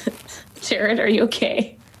 Jared, are you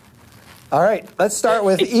okay? All right, let's start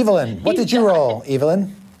with Evelyn. What did you roll,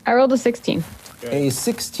 Evelyn? I rolled a 16. A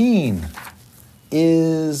 16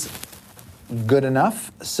 is good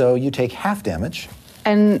enough, so you take half damage.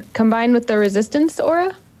 And combined with the resistance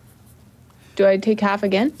aura, do I take half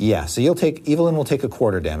again? Yeah, so Evelyn will take a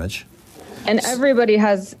quarter damage. And everybody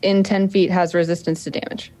in 10 feet has resistance to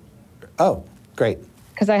damage. Oh, great.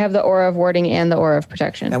 Because I have the aura of warding and the aura of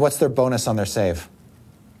protection. And what's their bonus on their save?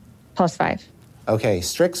 +5. Okay,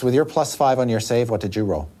 Strix, with your +5 on your save, what did you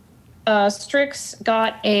roll? Strix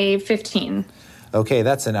got a 15. Okay,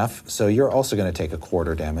 that's enough. So you're also going to take a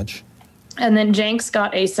quarter damage. And then Jenks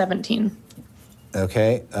got a 17.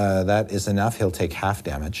 Okay, that is enough. He'll take half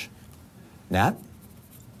damage. Nat?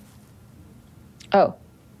 Oh.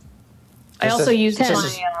 I also used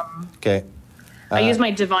my... Okay. I used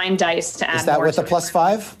my divine dice to add more. Is that with a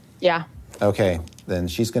 +5? Yeah. Okay, then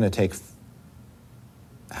she's going to take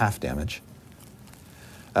half damage.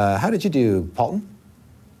 How did you do, Paulton?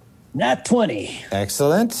 Nat 20.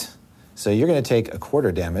 Excellent. So you're going to take a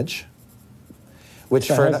quarter damage. Which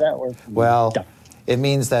so for how does that work? Well, It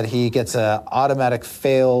means that he gets an automatic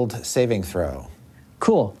failed saving throw.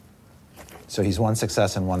 Cool. So he's 1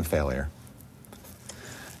 success and 1 failure.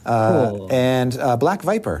 Cool. And Black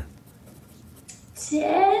Viper.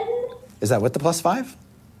 10. Is that with the +5?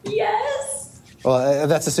 Yes. Well,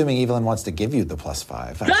 that's assuming Evelyn wants to give you the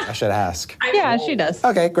 +5. I should ask. Yeah, she does.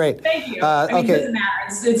 Okay, great. Thank you. It doesn't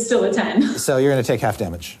matter. It's still a 10. So you're going to take half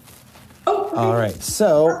damage. Oh, okay. All right.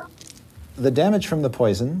 So the damage from the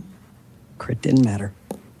poison. Crit didn't matter.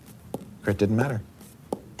 Crit didn't matter.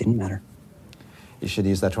 Didn't matter. You should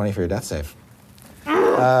use that 20 for your death save.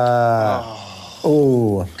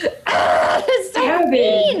 Oh. It's so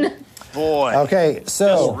mean. Boy. Okay,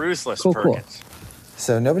 so. Just ruthless, Cool. Perkins.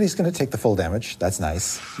 So nobody's going to take the full damage. That's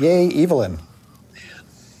nice. Yay, Evelyn.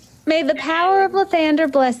 May the power of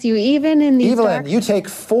Lathander bless you, even in these Evelyn, dark... you take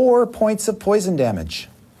 4 points of poison damage.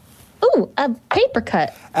 Ooh, a paper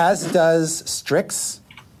cut. As does Strix.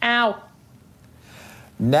 Ow.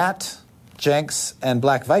 Nat, Jenks, and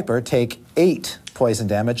Black Viper take 8 poison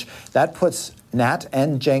damage. That puts Nat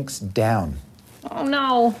and Jenks down. Oh,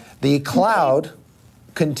 no. The cloud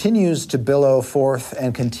continues to billow forth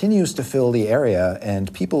and continues to fill the area,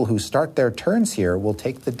 and people who start their turns here will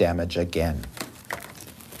take the damage again.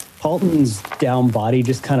 Paulton's down body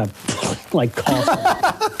just kind of like coughs.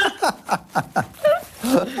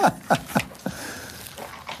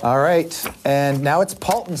 All right, and now it's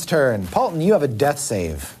Paulton's turn. Paulton, you have a death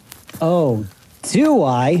save. Oh, do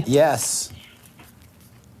I? Yes.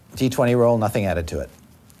 D20 roll, nothing added to it.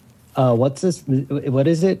 What's this? What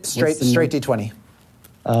is it? Straight D20.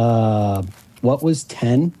 What was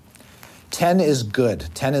 10? 10 is good.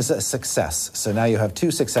 10 is a success. So now you have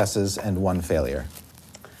 2 successes and 1 failure.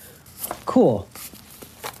 Cool.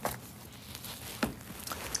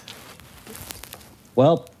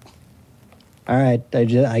 Well, all right.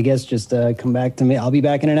 I guess just come back to me. I'll be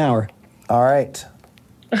back in an hour. All right.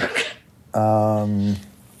 DF,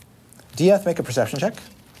 make a perception check.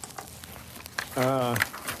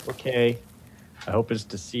 Okay. I hope it's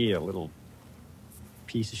to see a little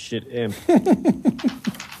piece of shit imp.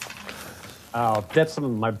 Oh, that's some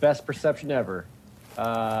of my best perception ever.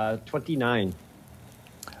 29.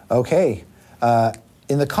 Okay.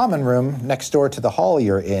 In the common room next door to the hall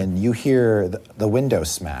you're in, you hear the window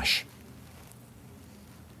smash.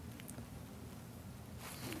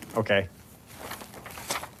 Okay.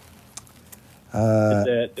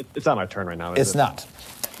 It's not my turn right now, is It's it? not.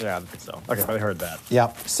 Yeah, I don't think so. Okay, I heard that.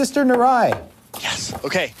 Yeah. Sister Narai. Yes.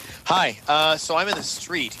 Okay. Hi. So I'm in the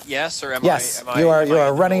street. Yes, or am Yes, I? you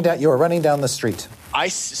are running down. You are running down the street.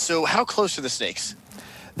 So how close are the snakes?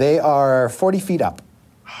 They are 40 feet up.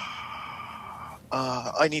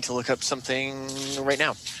 I need to look up something right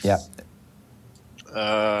now. Yeah.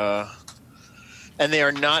 And they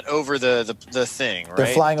are not over the thing, right? They're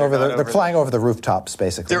flying They're flying over the rooftops,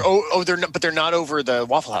 basically. But they're not over the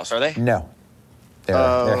Waffle House, are they? No.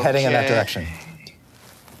 They're heading in that Okay. direction.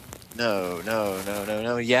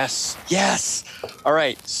 No. Yes. All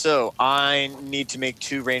right. So I need to make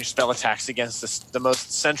 2 ranged spell attacks against the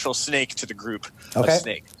most central snake to the group of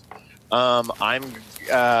snakes. Narai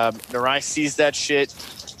sees that shit,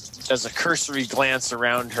 does a cursory glance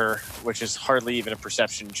around her, which is hardly even a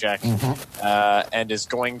perception check, and is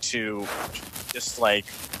going to just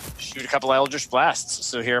shoot a couple Eldritch Blasts.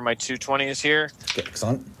 So here are my 2 20s here.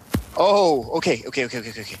 Excellent. Oh, okay.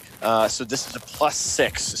 So this is a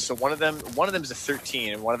 +6. So one of them is a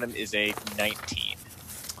 13, and one of them is a 19.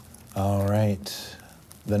 All right.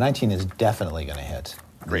 The 19 is definitely going to hit.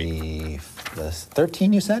 Great. The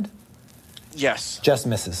 13, you said? Yes. Just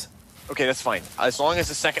misses. Okay, that's fine. As long as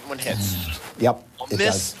the second one hits. Yep. I'll it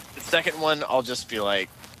miss does. the second one. I'll just be like,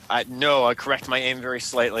 I correct my aim very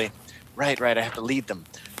slightly. Right. I have to lead them,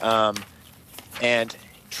 and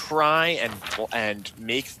try and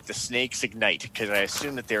make the snakes ignite, because I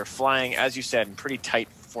assume that they're flying, as you said, in pretty tight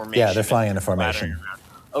formation. Yeah, they're flying in a formation.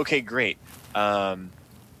 Okay, great. All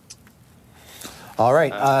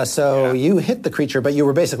right. So you hit the creature, but you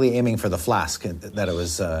were basically aiming for the flask that it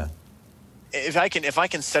was. If I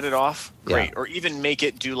can set it off, great. Yeah. Or even make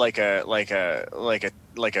it do like a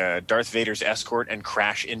Darth Vader's escort and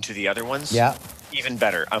crash into the other ones. Yeah. Even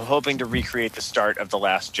better. I'm hoping to recreate the start of The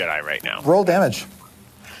Last Jedi right now. Roll damage.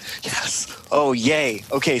 Yes. Oh, yay.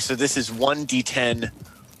 Okay, so this is 1d10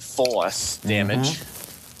 force damage.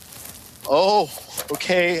 Oh,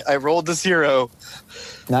 okay. I rolled the 0.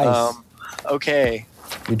 Nice. Okay.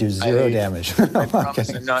 You do 0 damage. I promise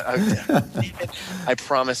I'm not. I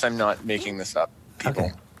promise I'm not making this up. People.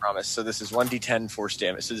 Okay. I promise. So this is 1d10 force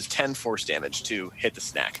damage. So there's 10 force damage to hit the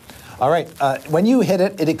snack. All right. When you hit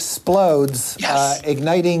it, it explodes, Yes.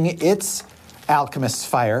 igniting its alchemist's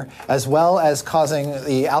fire, as well as causing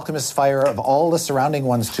the alchemist's fire of all the surrounding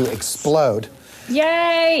ones to explode.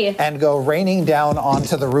 Yay! And go raining down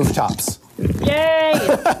onto the rooftops. Yay!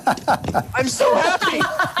 I'm so happy.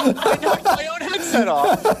 I knocked my own headset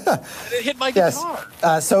off. And it hit my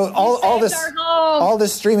guitar. So all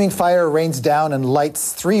this streaming fire rains down and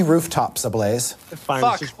lights 3 rooftops ablaze.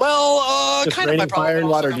 Fuck. Well, just kind of my problem. Fire and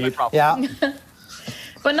water deep. Yeah.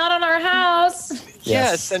 But not on our house.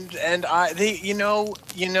 Yes, and the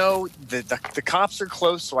cops are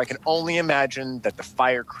close, so I can only imagine that the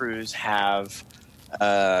fire crews have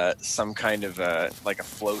some kind of like a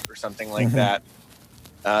float or something like that.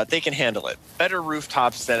 They can handle it. Better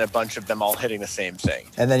rooftops than a bunch of them all hitting the same thing.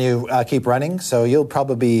 And then you keep running, so you'll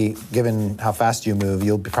probably be, given how fast you move,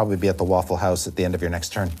 you'll probably be at the Waffle House at the end of your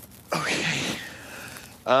next turn. Okay.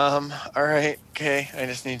 All right. Okay. I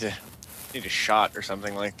just need a shot or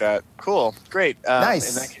something like that. Cool. Great.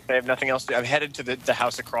 Nice. In that case, I have nothing else to do. I'm headed to the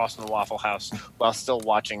house across from the Waffle House while still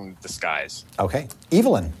watching the skies. Okay.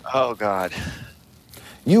 Evelyn. Oh, God.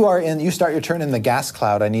 You start your turn in the gas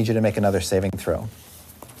cloud. I need you to make another saving throw.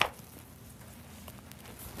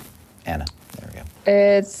 Anna. There we go.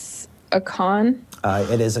 It's a con.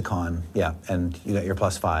 It is a con, yeah. And you got your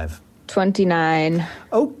 +5. 29.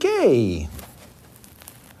 Okay.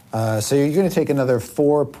 So you're going to take another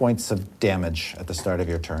 4 points of damage at the start of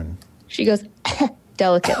your turn. She goes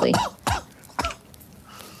delicately.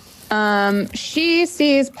 She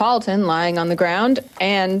sees Paulton lying on the ground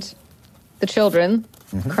and the children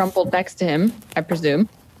crumpled next to him, I presume.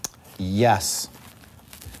 Yes.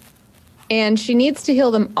 And she needs to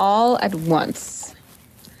heal them all at once.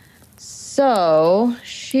 So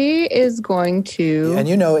she is going to... And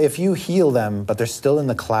if you heal them, but they're still in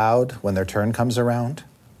the cloud when their turn comes around,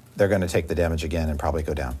 they're going to take the damage again and probably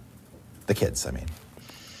go down. The kids, I mean.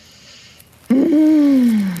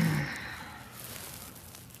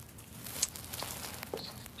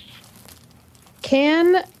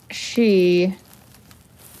 Can she...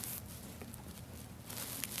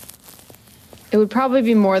 It would probably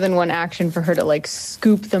be more than one action for her to,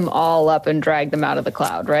 scoop them all up and drag them out of the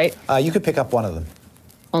cloud, right? You could pick up one of them.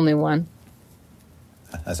 Only one.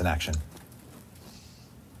 As an action.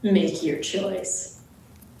 Make your choice.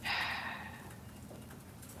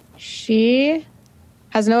 She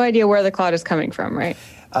has no idea where the cloud is coming from, right?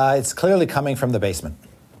 It's clearly coming from the basement.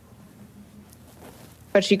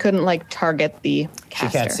 But she couldn't, target the caster.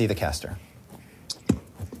 She can't see the caster.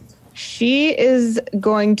 She is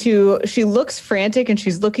going to... She looks frantic, and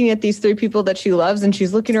she's looking at these 3 people that she loves, and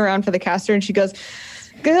she's looking around for the caster, and she goes,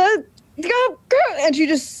 go, go, go, and she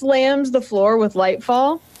just slams the floor with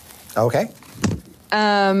Lightfall. Okay.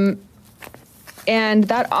 And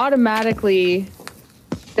that automatically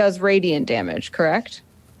does radiant damage, correct?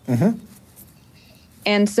 Mm-hmm.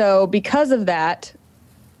 And so because of that,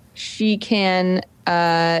 she can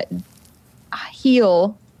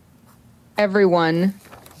heal everyone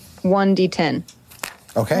 1d10.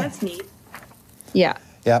 Okay. That's neat. Yeah.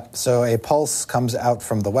 Yep. So a pulse comes out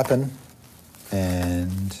from the weapon,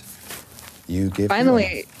 and you give...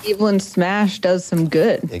 Finally, Evelyn's smash does some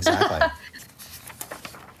good. Exactly.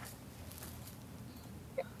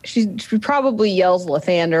 She probably yells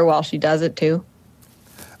Lathander while she does it, too.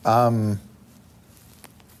 As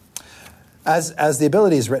the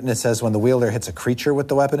ability is written, it says when the wielder hits a creature with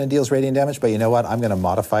the weapon and deals radiant damage, but you know what? I'm going to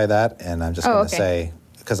modify that, and I'm just going to say,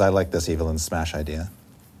 because I like this Evelyn smash idea.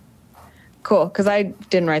 Cool, because I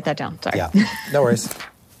didn't write that down. Sorry. Yeah, no worries.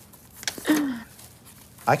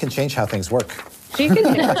 I can change how things work. She can.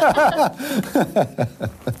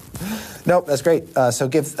 Nope, that's great. So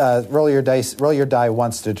roll your die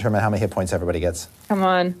once to determine how many hit points everybody gets. Come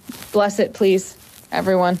on. Bless it, please.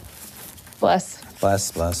 Everyone. Bless.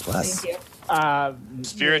 Bless, bless, bless. Thank you.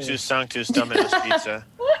 Spiritus Sanctus Dominus Pizza.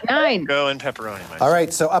 9. Go and pepperoni, my All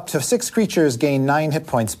right, so up to 6 creatures gain 9 hit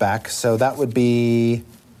points back. So that would be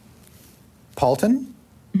Paulton,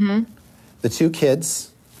 the 2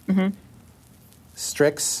 kids,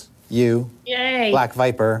 Strix, you, Yay. Black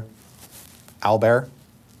Viper, Owlbear.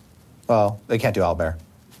 Well, they can't do Owlbear.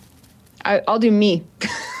 I'll do me.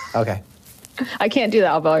 Okay. I can't do the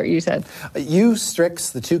Owlbear, you said. You, Strix,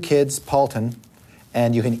 the 2 kids, Paulton,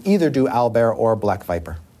 and you can either do Owlbear or Black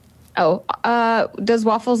Viper. Oh, does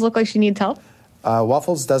Waffles look like she needs help?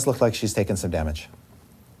 Waffles does look like she's taken some damage.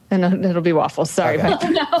 Then it'll be Waffles. Sorry. Okay.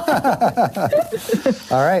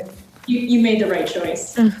 All right. You made the right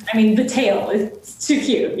choice. I mean, the tail is too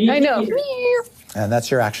cute. I know. And that's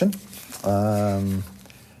your action.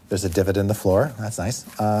 There's a divot in the floor. That's nice.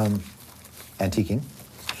 Antiquing.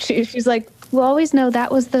 She's like, we'll always know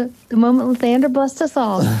that was the moment Lathander blessed us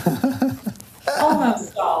all.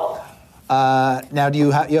 Almost all. Now, do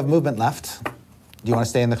you have movement left? Do you want to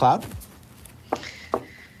stay in the cloud?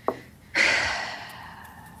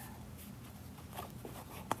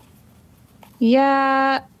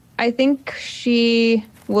 Yeah, I think she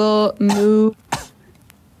will move.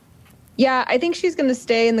 Yeah, I think she's going to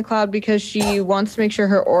stay in the cloud because she wants to make sure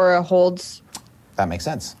her aura holds. That makes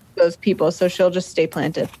sense. Those people, so she'll just stay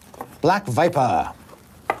planted. Black Viper.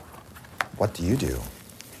 What do you do?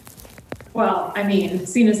 Well, I mean,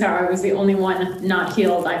 seeing as how I was the only one not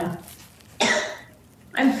healed, I'm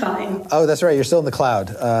fine. Oh, that's right. You're still in the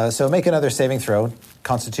cloud. So make another saving throw.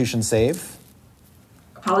 Constitution save.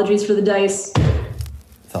 Apologies for the dice.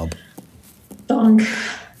 Thump. Thunk.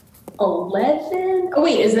 11? Oh,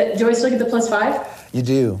 wait, do I still get the +5? You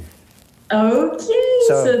do. Okay,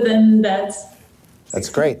 so then that's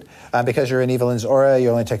great. Because you're in Evelyn's aura, you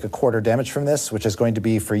only take a quarter damage from this, which is going to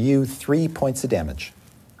be, for you, 3 points of damage.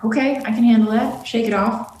 Okay, I can handle that. Shake it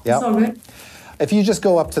off. Yep. It's all good. If you just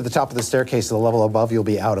go up to the top of the staircase to the level above, you'll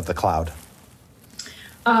be out of the cloud.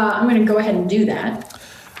 I'm going to go ahead and do that.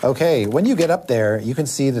 Okay, when you get up there, you can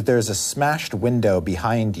see that there's a smashed window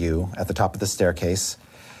behind you at the top of the staircase.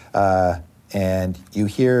 And you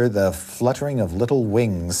hear the fluttering of little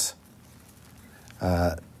wings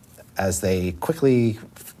as they quickly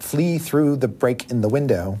flee through the break in the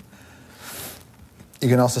window. You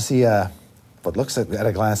can also see what looks at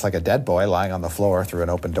a glance like a dead boy lying on the floor through an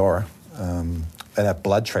open door, and a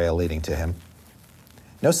blood trail leading to him.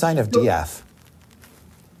 No sign of Diath.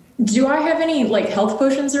 Do I have any, health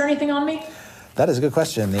potions or anything on me? That is a good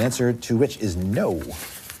question, the answer to which is no.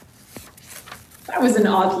 That was an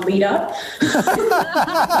odd lead-up.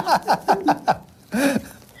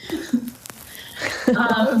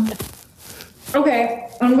 Okay,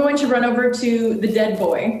 I'm going to run over to the dead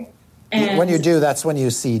boy. And when you do, that's when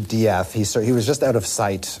you see Diath. He was just out of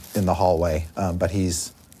sight in the hallway, but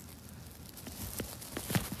he's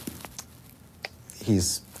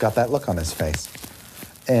got that look on his face.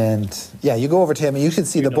 And yeah, you go over to him and you can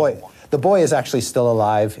see the boy. The boy is actually still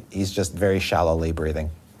alive. He's just very shallowly breathing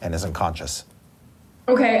and is unconscious.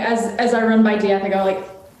 Okay, as I run by Diath, I go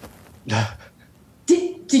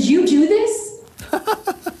did you do this?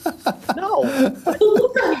 No. The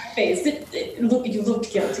look on your face, you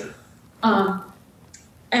looked guilty.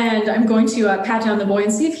 And I'm going to pat down the boy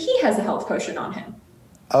and see if he has a health potion on him.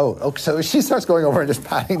 Oh, okay, so she starts going over and just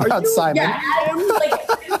patting down Simon. Yeah, I'm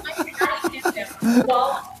patting him down.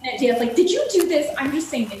 While Diath, did you do this? I'm just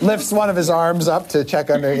saying. Lifts one of his arms up to check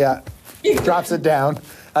under, drops it down.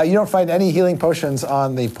 You don't find any healing potions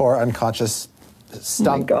on the poor unconscious,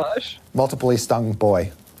 multiply stung boy.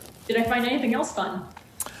 Did I find anything else fun?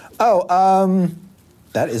 Oh,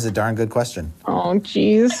 that is a darn good question. Oh,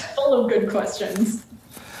 jeez. Full of good questions.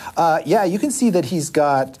 Yeah, you can see that he's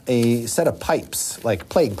got a set of pipes, like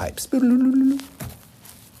plague pipes.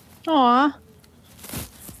 Aw.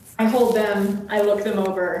 I hold them, I look them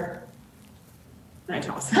over, and I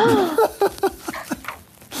toss them.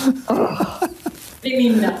 They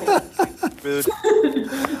mean nothing.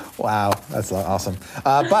 Wow, that's awesome.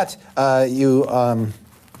 But you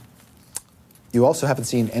also haven't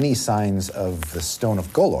seen any signs of the Stone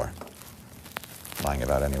of Golor lying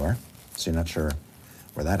about anywhere, so you're not sure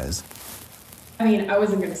where that is. I mean, I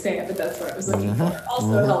wasn't going to say it, but that's what I was looking for.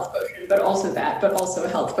 Also a health potion, but also that, but also a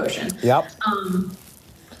health potion. Yep.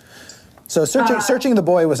 So searching the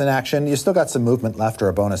boy was an action. You still got some movement left, or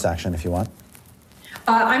a bonus action if you want.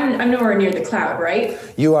 I'm nowhere near the cloud, right?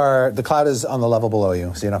 You are. The cloud is on the level below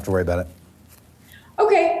you, so you don't have to worry about it.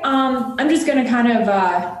 Okay. I'm just going to kind of,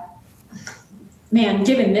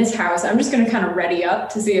 given this house, I'm just going to kind of ready up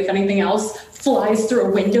to see if anything else flies through a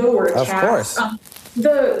window or a cat. Of course.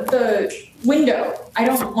 The window, I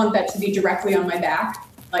don't want that to be directly on my back.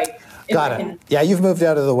 Got it. Yeah, you've moved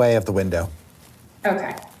out of the way of the window.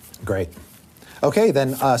 Okay. Great. Okay,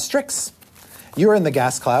 then Strix, you're in the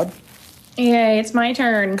gas cloud. Yay, it's my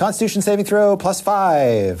turn. Constitution saving throw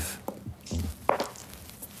 +5.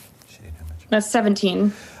 That's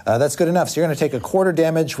 17. That's good enough. So you're going to take a quarter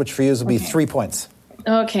damage, which for you will be 3 points.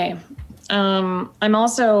 Okay. I'm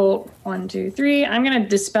also 1, 2, 3. I'm going to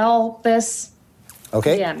dispel this.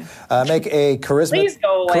 Okay. Again. Make a charisma. Please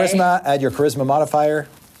go away. Charisma. Add your charisma modifier.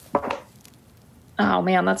 Oh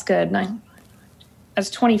man, that's good. That's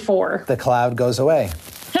 24. The cloud goes away.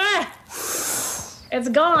 Ha! It's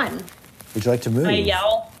gone. Would you like to move? I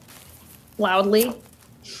yell loudly.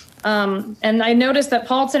 And I noticed that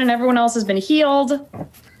Paulton and everyone else has been healed.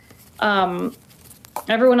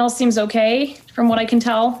 Everyone else seems okay from what I can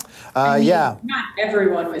tell. Yeah. Not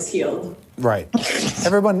everyone was healed. Right.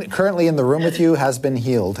 Everyone currently in the room with you has been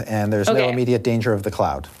healed, and there's no immediate danger of the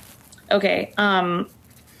cloud. Okay.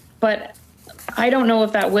 But I don't know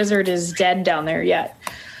if that wizard is dead down there yet.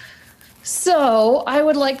 So I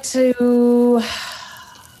would like to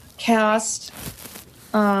cast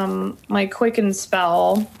my quicken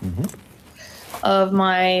spell of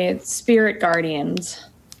my spirit guardians,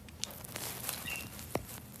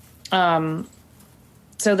 so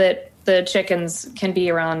that the chickens can be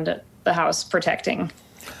around the house protecting.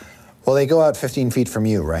 Well, they go out 15 feet from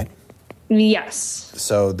you, right? Yes.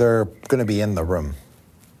 So they're going to be in the room.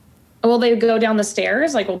 Will they go down the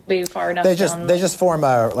stairs? Like, will they be far enough? They just form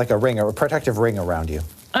a ring, a protective ring around you.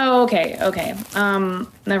 Oh, okay.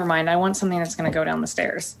 Never mind. I want something that's going to go down the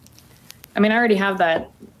stairs. I mean, I already have that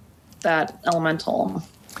elemental.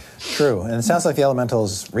 True, and it sounds like the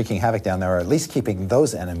elemental's wreaking havoc down there, or at least keeping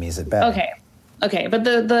those enemies at bay. Okay, but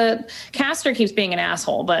the caster keeps being an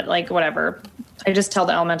asshole. But like, whatever. I just tell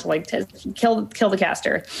the elemental like to kill the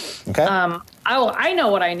caster. Okay. I know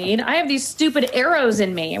what I need. I have these stupid arrows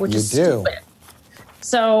in me, which is stupid.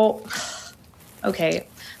 So, okay.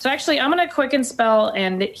 So actually, I'm going to quicken spell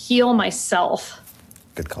and heal myself.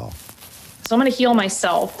 Good call. So I'm going to heal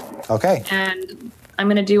myself. Okay. And I'm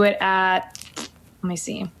going to do it at, let me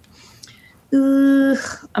see. I'm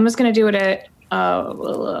just going to do it at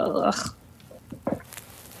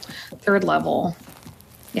 3rd level.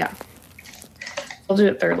 Yeah. I'll do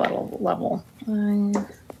it 3rd level. 5,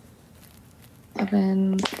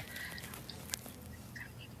 7,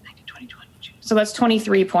 20. So that's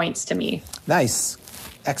 23 points to me. Nice.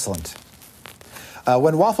 Excellent.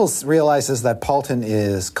 When Waffles realizes that Paulton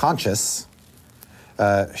is conscious,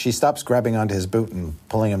 she stops grabbing onto his boot and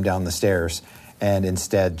pulling him down the stairs, and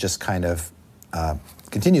instead just kind of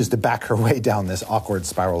continues to back her way down this awkward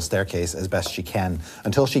spiral staircase as best she can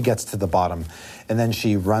until she gets to the bottom. And then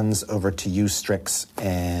she runs over to you, Strix,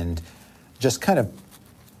 and just kind of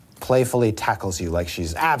playfully tackles you like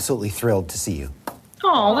she's absolutely thrilled to see you.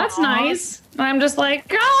 Oh, that's nice. And I'm just like,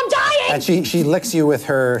 girl, I'm dying! And she licks you with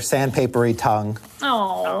her sandpapery tongue.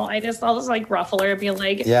 Oh, I'll just like ruffle her and be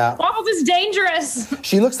like, yeah. Waffles is dangerous.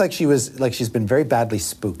 She looks like she's been very badly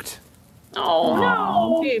spooked. Oh,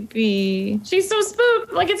 no. Baby. She's so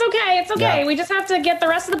spooked. Like, it's okay. It's okay. Yeah. We just have to get the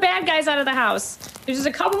rest of the bad guys out of the house. There's just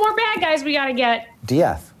a couple more bad guys we got to get.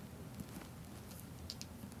 Dieth.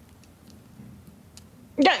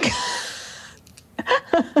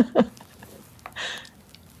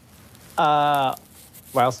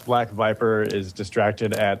 Whilst Black Viper is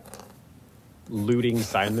distracted at looting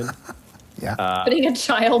Simon. Yeah. Putting a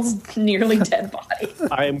child's nearly dead body.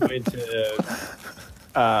 I am going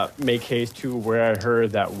to make haste to where I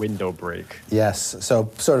heard that window break. Yes.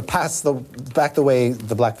 So sort of back the way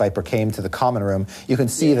the Black Viper came to the common room, you can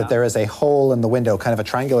see that there is a hole in the window, kind of a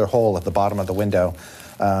triangular hole at the bottom of the window,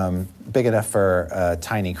 big enough for a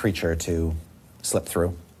tiny creature to slip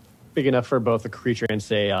through. Big enough for both a creature and,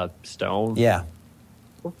 say, a stone? Yeah.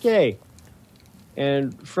 Okay.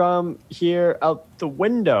 And from here out the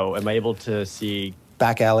window, am I able to see...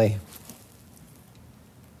 Back alley.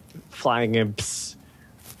 Flying imps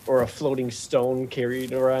or a floating stone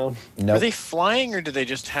carried around? Nope. Are they flying or do they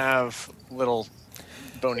just have little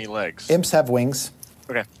bony legs? Imps have wings.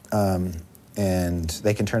 Okay. And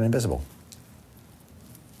they can turn invisible.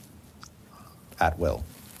 At will.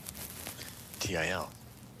 TIL.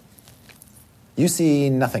 You see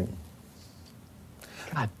nothing.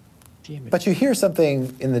 God damn it. But you hear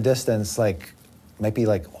something in the distance, like might be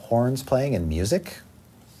like horns playing and music,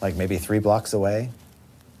 like maybe 3 blocks away.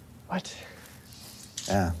 What?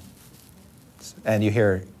 Yeah. And you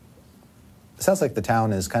hear, it sounds like the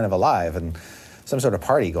town is kind of alive and some sort of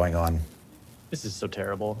party going on. This is so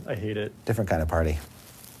terrible. I hate it. Different kind of party.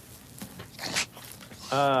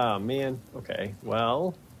 Ah, man. Okay.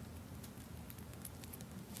 Well...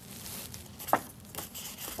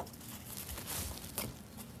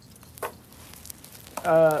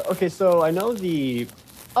 okay, so I know the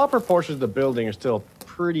upper portions of the building are still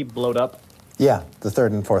pretty blowed up. Yeah, the 3rd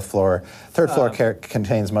and 4th floor. 3rd floor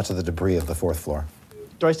contains much of the debris of the 4th floor.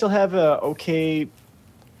 Do I still have a okay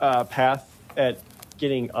path at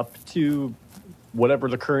getting up to whatever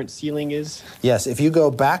the current ceiling is? Yes, if you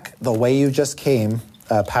go back the way you just came,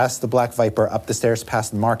 past the Black Viper, up the stairs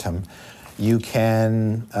past Martum, you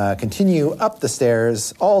can continue up the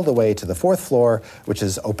stairs all the way to the 4th floor, which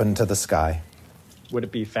is open to the sky. Would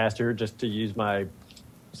it be faster just to use my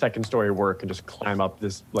 2nd story work and just climb up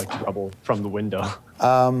this like rubble from the window?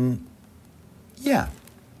 Yeah.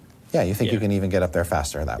 Yeah, you think you can even get up there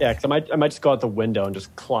faster that way? Yeah, because I might just go out the window and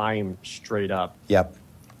just climb straight up. Yep.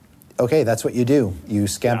 Okay, that's what you do. You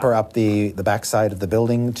scamper up the backside of the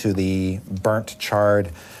building to the burnt,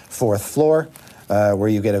 charred 4th floor, where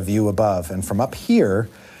you get a view above. And from up here,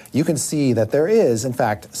 you can see that there is, in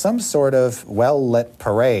fact, some sort of well-lit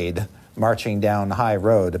parade marching down High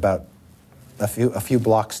Road about a few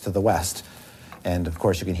blocks to the west. And, of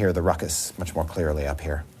course, you can hear the ruckus much more clearly up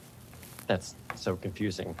here. That's so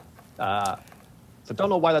confusing. So don't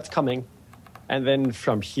know why that's coming. And then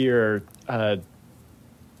from here, I'm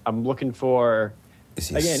looking for,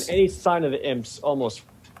 again, any sign of the imps, almost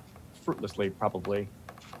fruitlessly, probably.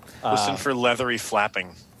 Listen for leathery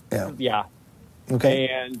flapping. Yeah. Yeah.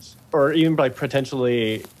 Okay. Or even like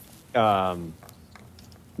potentially notable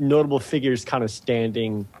figures kind of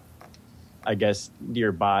standing, I guess,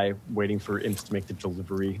 nearby, waiting for imps to make the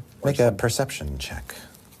delivery. Make a perception check.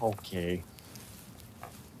 Okay.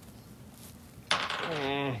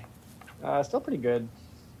 Still pretty good.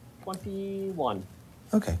 21.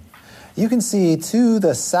 Okay. You can see to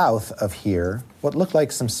the south of here what look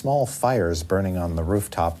like some small fires burning on the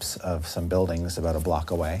rooftops of some buildings about a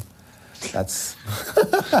block away. That's...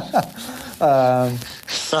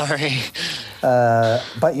 Sorry.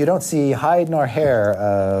 But you don't see hide nor hair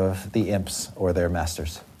of the imps or their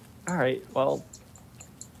masters. All right. Well,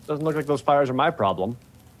 doesn't look like those fires are my problem.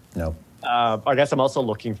 No. I guess I'm also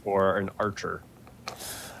looking for an archer.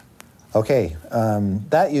 Okay,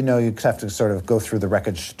 that you have to sort of go through the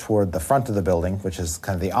wreckage toward the front of the building, which is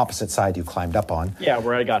kind of the opposite side you climbed up on. Yeah,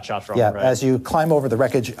 where I got shot from. Yeah, right? As you climb over the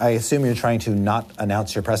wreckage, I assume you're trying to not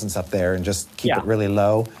announce your presence up there and just keep it really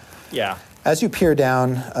low. Yeah. As you peer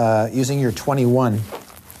down, using your 21,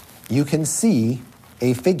 you can see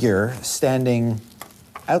a figure standing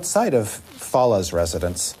outside of Fala's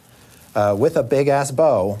residence with a big-ass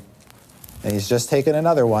bow, and he's just taken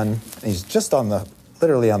another one, and he's just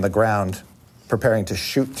literally on the ground, preparing to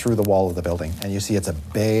shoot through the wall of the building. And you see it's a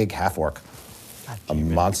big half-orc, a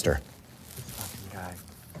monster. Guy.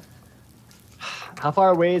 How far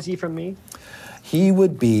away is he from me? He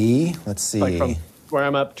would be, let's see. Like from where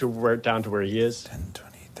I'm up to down to where he is? 10,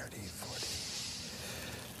 20, 30, 40.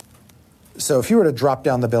 So if you were to drop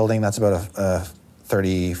down the building, that's about a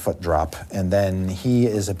 30-foot drop. And then he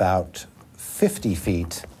is about 50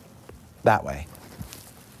 feet that way.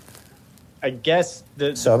 I guess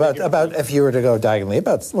so about if you were to go diagonally,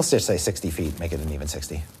 about let's just say 60 feet, make it an even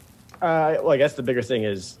 60. Well, I guess the bigger thing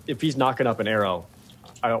is if he's knocking up an arrow,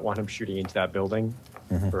 I don't want him shooting into that building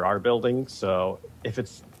for our building. So if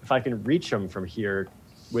I can reach him from here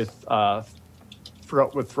with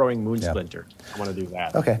throwing Moon Splinter, I want to do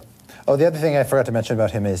that. Okay. Oh, the other thing I forgot to mention about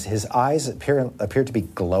him is his eyes appear to be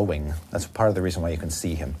glowing. That's part of the reason why you can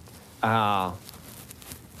see him.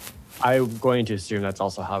 I'm going to assume that's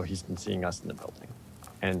also how he's been seeing us in the building,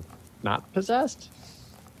 and not possessed.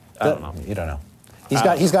 I don't know. You don't know.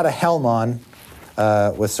 He's got a helm on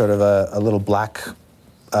with sort of a little black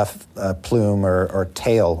plume or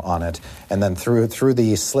tail on it, and then through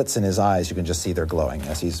the slits in his eyes, you can just see they're glowing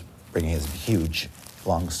as he's bringing his huge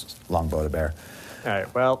long bow to bear. All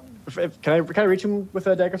right. Well, can I reach him with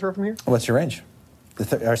a dagger throw from here? What's your range?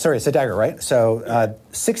 Sorry, it's a dagger, right? So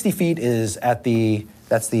 60 feet is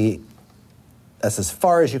that's as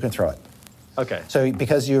far as you can throw it. Okay. So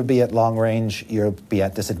because you would be at long range, you'll be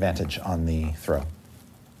at disadvantage on the throw.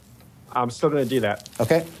 I'm still going to do that.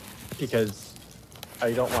 Okay. Because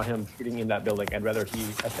I don't want him shooting in that building. I'd rather he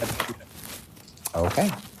attempt to shoot it. Okay.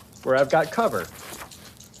 Where I've got cover.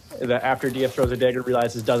 That after DF throws a dagger,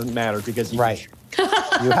 realizes doesn't matter because he can shoot.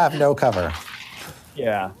 You have no cover.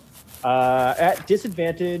 Yeah. At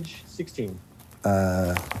disadvantage, 16.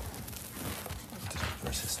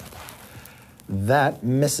 That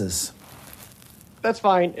misses. That's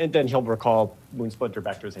fine, and then he'll recall Moon Splinter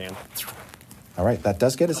back to his hand. All right, that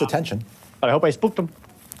does get his attention. But I hope I spooked him.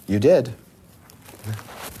 You did.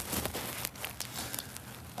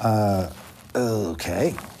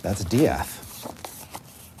 Okay, that's Diath.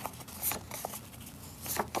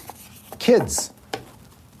 Kids.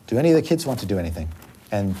 Do any of the kids want to do anything?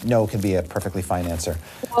 And no can be a perfectly fine answer.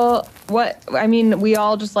 Well, we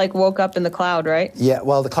all just woke up in the cloud, right? Yeah,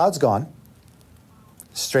 well, the cloud's gone.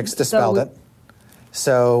 Strix dispelled it.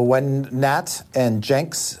 So when Nat and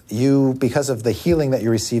Jenks, because of the healing that you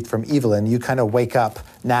received from Evelyn, you kind of wake up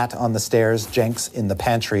Nat on the stairs, Jenks in the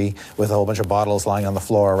pantry with a whole bunch of bottles lying on the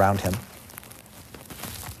floor around him.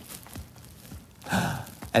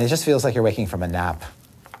 And it just feels like you're waking from a nap.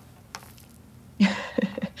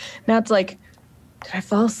 Nat's like, did I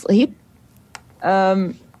fall asleep?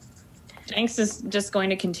 Jenks is just going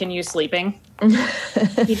to continue sleeping. He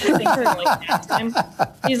doesn't think for nap time.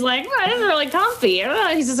 He's like, well, this is really comfy.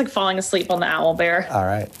 He's just falling asleep on the owl bear. All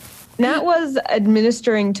right. Nat was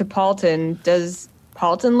administering to Paulton. Does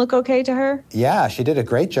Paulton look okay to her? Yeah, she did a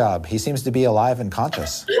great job. He seems to be alive and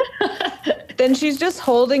conscious. then she's just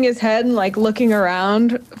holding his head and like looking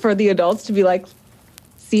around for the adults to be like,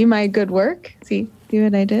 see my good work? See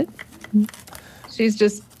what I did? She's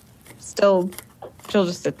just she'll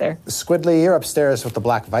just sit there. Squidly, you're upstairs with the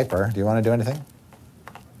Black Viper. Do you want to do anything?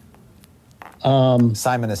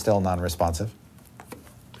 Simon is still non-responsive.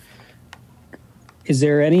 Is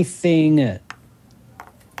there anything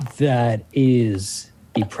that is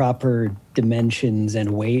the proper dimensions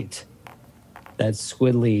and weight that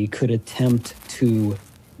Squidly could attempt to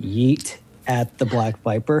yeet at the Black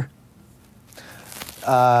Viper?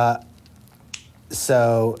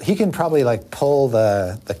 So he can probably like pull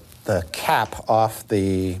the cap off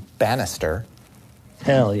the banister.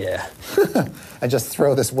 Hell yeah. And just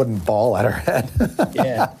throw this wooden ball at her head.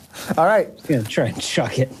 Yeah. All right. I'm gonna try and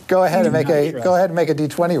chuck it. Go ahead and make a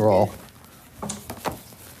D20 roll.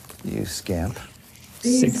 You scamp.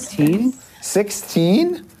 16?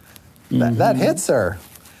 16? That hits her.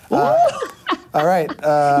 All right.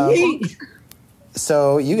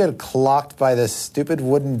 So you get clocked by this stupid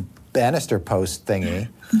wooden banister post thingy.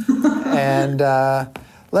 And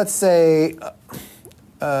let's say,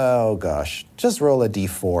 oh gosh, just roll a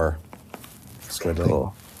D4, Squidly.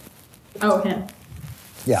 Cool. Oh, him.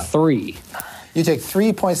 Yeah. 3. You take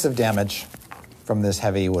 3 points of damage from this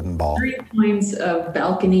heavy wooden ball. 3 points of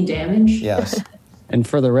balcony damage. Yes. And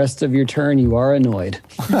for the rest of your turn, you are annoyed.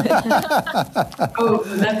 Oh,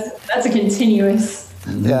 that's a continuous.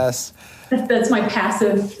 Yes. That's my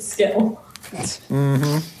passive skill.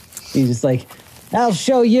 He's just like, I'll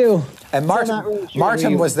show you. And not really sure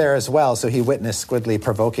Martin you- was there as well, so he witnessed Squidly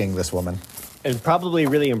provoking this woman. And probably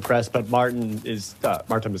really impressed, but Martin is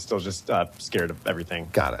still just scared of everything.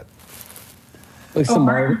 Got it. Looks to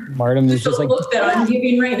Martin is just The like, look that I'm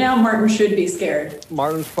giving right now, Martin should be scared.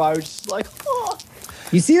 Martin's probably just like, oh.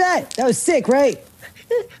 you see that? That was sick, right?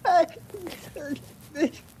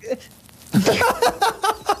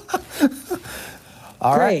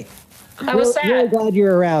 All right. Great. I was Really sad. glad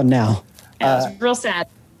you're around now. Yeah, I was real sad.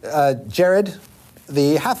 Jared,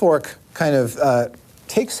 the half-orc kind of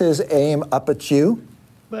takes his aim up at you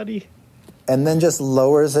Buddy. and then just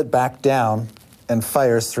lowers it back down and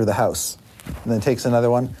fires through the house. And then takes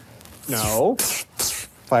another one, No.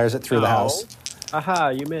 fires it through the house. Aha,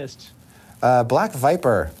 you missed. Black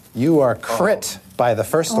Viper, you are crit by the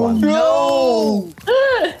first one. No!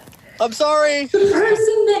 I'm sorry. The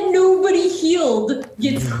person that nobody healed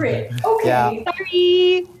gets crit. Okay. Yeah.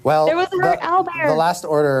 Sorry. Well, There was a hurt owlbear. the last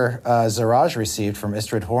order Zaraj received from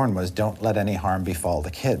Istrid Horn was don't let any harm befall the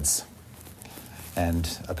kids. And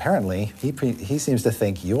apparently, he seems to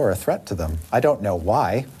think you're a threat to them. I don't know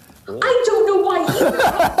why. I don't know why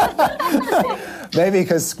either. Maybe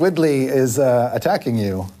because Squidly is attacking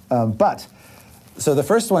you. So the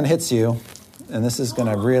first one hits you, and this is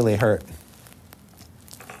going to really hurt.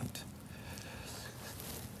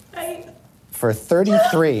 For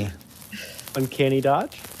 33. Uncanny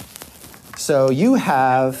dodge? So you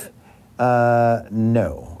have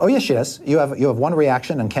no. Oh yes, she does. You have one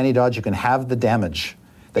reaction, uncanny dodge. You can have the damage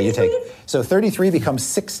that you take. So 33 becomes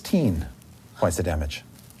 16 points of damage.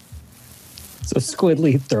 So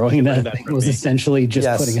Squidly throwing that thing was essentially just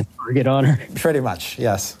putting a target on her. Pretty much,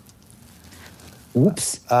 yes.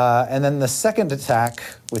 Whoops. And then the second attack,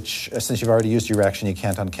 which since you've already used your reaction, you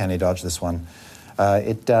can't uncanny dodge this one.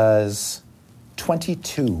 It does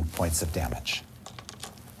 22 points of damage.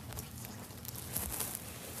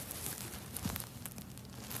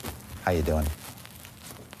 How you doing?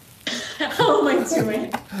 How am I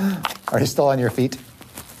doing? Are you still on your feet?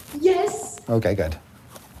 Yes. Okay, good.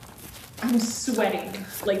 I'm sweating,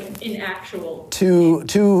 like in actual.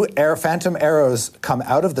 Two phantom arrows come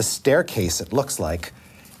out of the staircase, it looks like,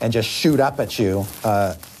 and just shoot up at you,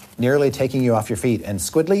 nearly taking you off your feet. And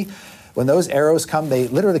Squidly, when those arrows come, they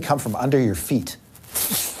literally come from under your feet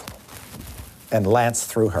and lance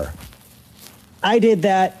through her. I did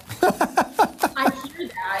that. I hear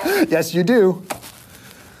that. Yes, you do.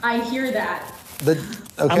 I hear that.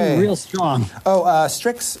 Okay. I'm real strong. Oh,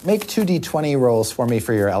 Strix, make 2d20 rolls for me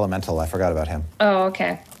for your elemental. I forgot about him. Oh,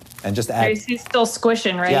 okay. And just add. He's still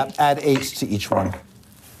squishing, right? Yeah, add 8 to each one.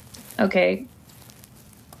 Okay.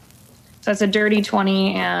 So that's a dirty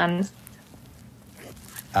 20 and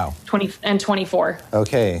Ow. 20 and 24.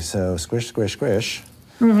 Okay, so squish, squish, squish.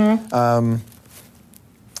 Mm-hmm.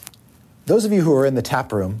 Those of you who are in the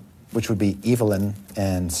tap room, which would be Evelyn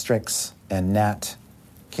and Strix and Nat,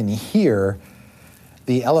 can hear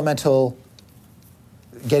the elemental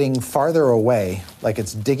getting farther away, like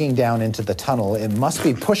it's digging down into the tunnel. It must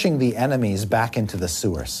be pushing the enemies back into the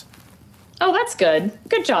sewers. Oh, that's good.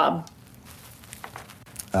 Good job.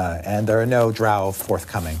 And there are no drow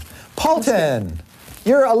forthcoming. Paulton,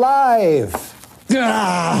 you're alive.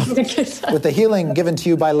 With the healing given to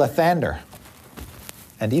you by Lathander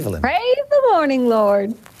and Evelyn. Praise the morning,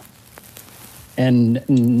 Lord. And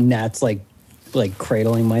Nat's like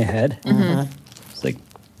cradling my head. Mm-hmm. It's like,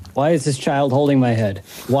 why is this child holding my head?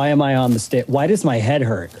 Why am I on the stairs? Why does my head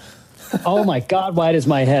hurt? Oh my God, why does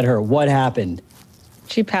my head hurt? What happened?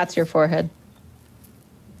 She pats your forehead.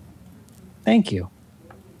 Thank you.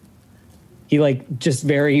 He like just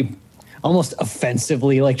very almost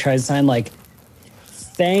offensively like tries to sign like,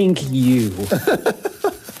 thank you.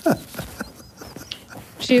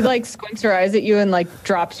 She like squints her eyes at you and like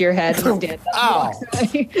drops your head and stands up. Ow.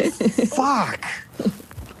 Fuck.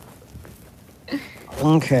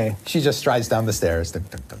 Okay. She just strides down the stairs.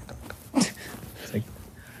 It's like,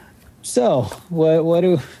 so what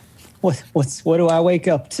do I wake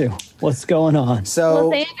up to? What's going on? So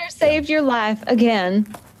Lathander saved your life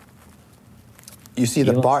again. You see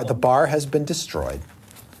the bar has been destroyed.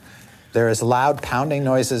 There is loud pounding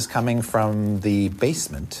noises coming from the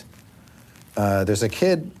basement. There's a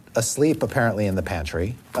kid asleep apparently in the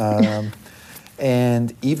pantry.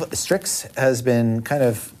 And Strix has been kind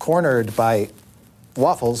of cornered by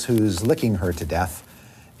Waffles, who's licking her to death.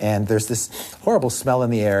 And there's this horrible smell in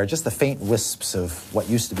the air, just the faint wisps of what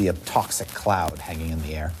used to be a toxic cloud hanging in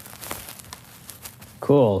the air.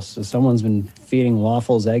 Cool. So someone's been feeding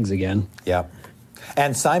Waffles eggs again. Yep.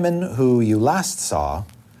 And Simon, who you last saw,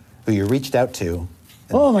 who you reached out to,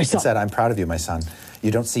 my son. And said, I'm proud of you, my son.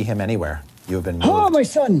 You don't see him anywhere. You have been moved. Oh, my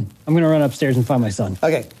son. I'm going to run upstairs and find my son.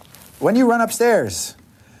 Okay. When you run upstairs,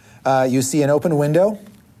 you see an open window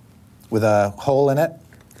with a hole in it.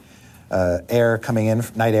 Air coming in,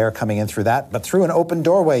 night air coming in through that. But through an open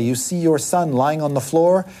doorway, you see your son lying on the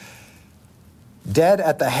floor, dead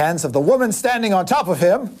at the hands of the woman standing on top of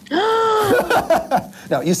him.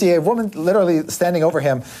 No, you see a woman literally standing over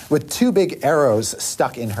him with two big arrows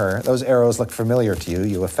stuck in her. Those arrows look familiar to you.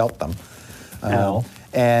 You have felt them. Ow.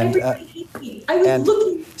 And I was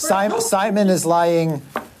looking for Simon is lying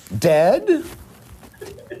dead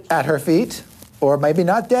at her feet, or maybe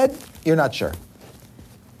not dead. You're not sure.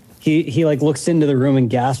 He like looks into the room and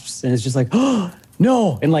gasps and is just like, oh,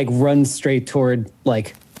 no, and like runs straight toward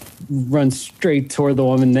the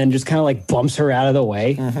woman, and then just kind of like bumps her out of the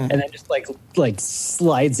way, and then just like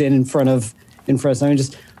slides in front of Simon.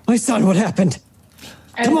 Just, my son, what happened?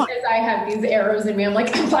 Come on. As I have these arrows in me, I'm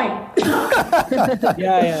like, I'm fine.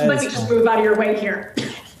 Yeah. Let me just move out of your way here.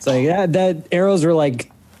 It's like that arrows were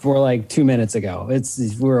like 2 minutes ago.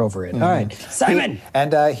 We're over it. All right, Simon.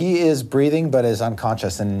 He is breathing, but is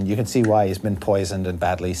unconscious, and you can see why. He's been poisoned and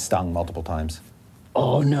badly stung multiple times.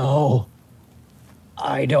 Oh no.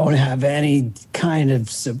 I don't have any kind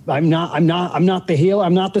of. I'm not the healer.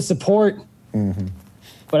 I'm not the support. Mm-hmm.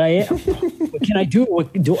 But I am. What can I do?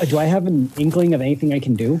 Do I have an inkling of anything I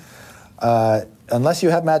can do? Unless you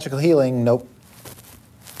have magical healing, nope.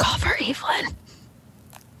 Call for Evelyn.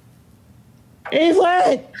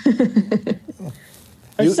 Evelyn!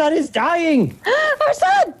 Our son is dying. Our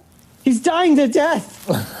son! He's dying to death.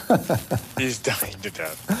 He's dying to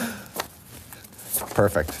death.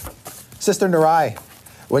 Perfect. Sister Narai,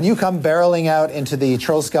 when you come barreling out into the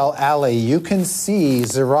Trollskull Alley, you can see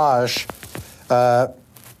Ziraj,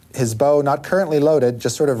 his bow not currently loaded,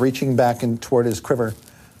 just sort of reaching back and toward his quiver.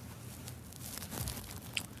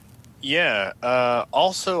 Yeah.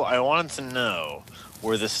 Also, I wanted to know,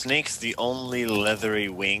 were the snakes the only leathery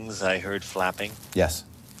wings I heard flapping? Yes.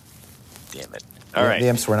 Damn it. All right. The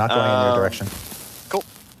imps were not going in your direction. Cool.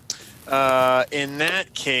 In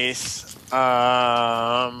that case,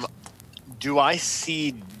 do I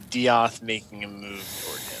see Diath making a move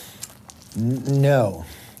toward him? No.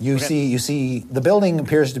 You see the building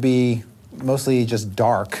appears to be mostly just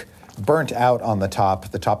dark, burnt out on the top.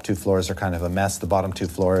 The top two floors are kind of a mess. The bottom two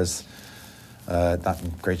floors, not in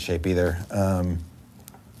great shape either.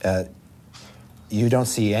 You don't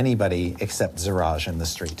see anybody except Ziraj in the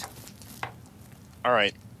street. All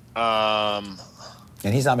right.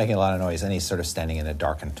 And he's not making a lot of noise, and he's sort of standing in a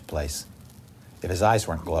darkened place. If his eyes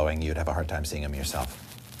weren't glowing, you'd have a hard time seeing him yourself.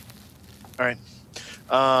 All right.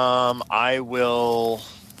 I will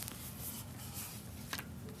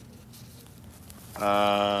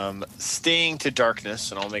staying to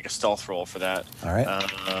darkness, and I'll make a stealth roll for that. All right.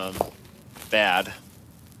 Bad.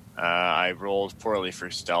 I rolled poorly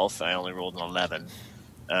for stealth. I only rolled an 11.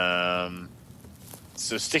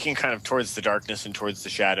 So sticking kind of towards the darkness and towards the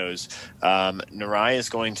shadows, Narai is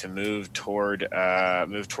going to move towards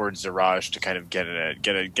Ziraj to kind of get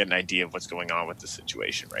an idea of what's going on with the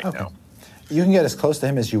situation now. You can get as close to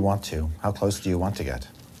him as you want to. How close do you want to get?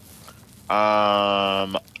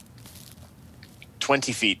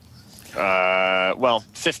 20 feet. Well,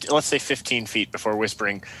 50, let's say 15 feet before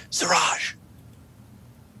whispering, Siraj.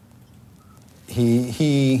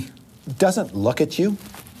 He doesn't look at you.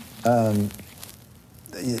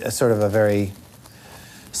 Sort of a very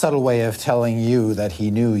subtle way of telling you that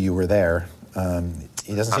he knew you were there.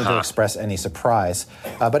 He doesn't seem to express any surprise,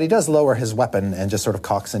 but he does lower his weapon and just sort of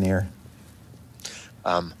cocks an ear.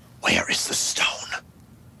 Where is the stone?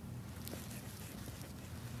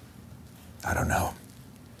 I don't know.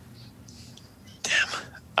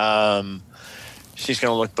 Damn. She's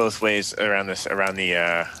going to look both ways around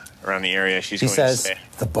the area. He says,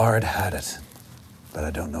 the bard had it, but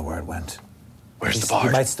I don't know where it went. Where's the bard?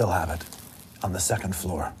 He might still have it on the second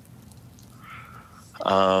floor.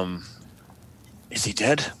 Is he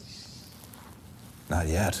dead? Not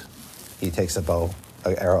yet. He takes an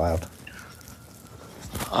arrow out.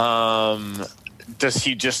 Does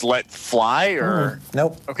he just let fly, or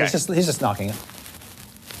nope? Okay, he's just knocking it.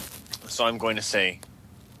 So I'm going to say,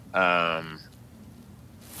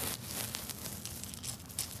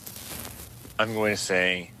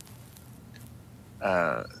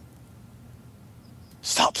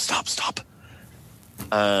 stop.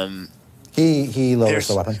 He lowers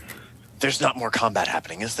the weapon. There's not more combat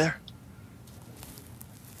happening, is there?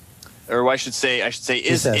 Or I should say,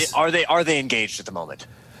 are they engaged at the moment?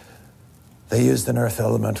 They used an earth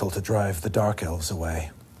elemental to drive the dark elves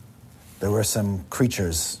away. There were some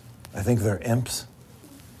creatures, I think they're imps,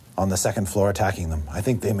 on the second floor attacking them. I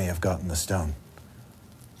think they may have gotten the stone.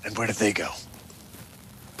 And where did they go?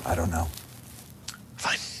 I don't know.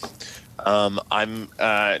 Fine.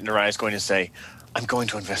 Narai is going to say, I'm going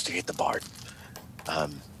to investigate the bard.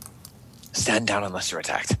 Stand down unless you're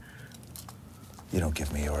attacked. You don't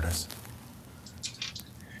give me orders.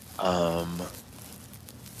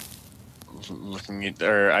 Looking at,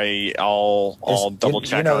 I'll double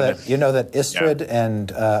check. You know that Istrid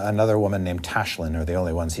and another woman named Tashlin are the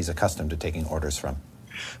only ones he's accustomed to taking orders from.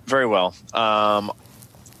 Very well.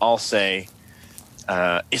 I'll say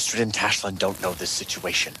Istrid and Tashlin don't know this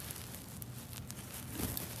situation.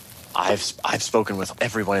 I've spoken with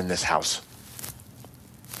everyone in this house,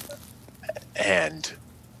 and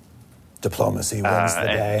diplomacy wins the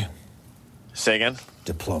day. Say again?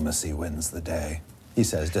 Diplomacy wins the day, he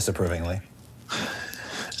says disapprovingly.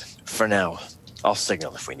 For now, I'll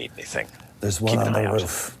signal if we need anything. There's one on the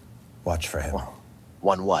roof. Watch for him.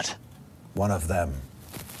 One what? One of them.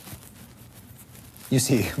 You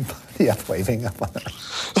see Yeth waving up on her.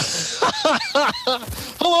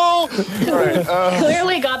 Hello! All right,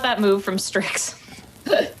 Clearly got that move from Strix.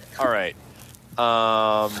 All right.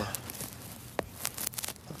 I'll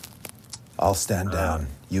stand down.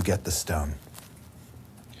 You get the stone.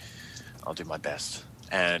 I'll do my best.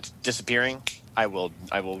 And disappearing, I will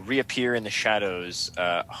reappear in the shadows,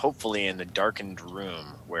 hopefully in the darkened room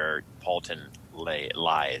where Paulton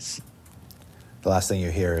lies. The last thing you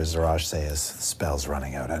hear is Zaraj say is, the spell's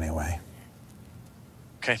running out anyway.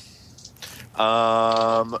 Okay.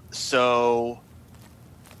 So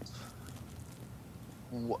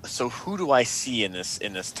who do I see in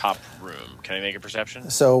this top room? Can I make a perception?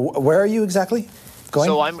 So where are you exactly going?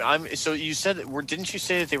 So so you said that, didn't you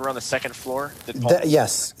say that they were on the second floor?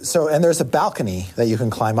 Yes. So, and there's a balcony that you can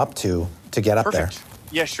climb up to get up there.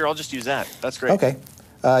 Yeah, sure. I'll just use that. That's great. Okay.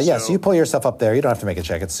 So you pull yourself up there. You don't have to make a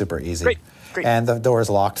check. It's super easy. Great. And the door is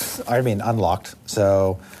unlocked.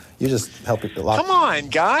 So you just help it lock. Come on,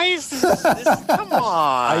 guys. Come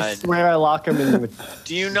on. I swear I lock him in with...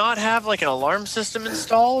 Do you not have like an alarm system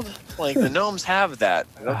installed? Like the gnomes have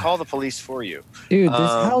that. They'll call the police for you. Dude, this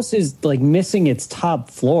house is like missing its top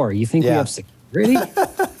floor. You think we have security?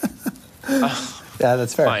 Yeah,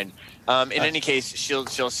 that's fair. Fine. In any case, she'll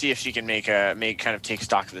see if she can take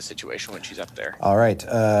stock of the situation when she's up there. All right.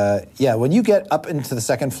 When you get up into the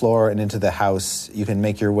second floor and into the house, you can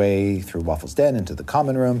make your way through Waffle's den into the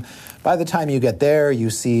common room. By the time you get there, you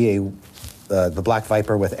see the Black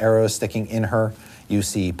Viper with arrows sticking in her. You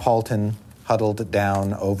see Paulton huddled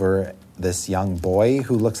down over this young boy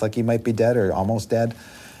who looks like he might be dead or almost dead,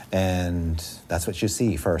 and that's what you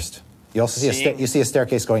see first. You also see a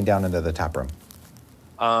staircase going down into the tap room.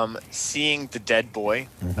 Seeing the dead boy,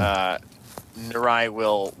 Narai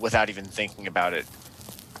will, without even thinking about it,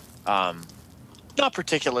 not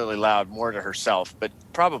particularly loud, more to herself, but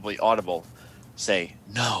probably audible, say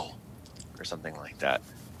no, or something like that.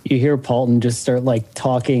 You hear Paulton just start like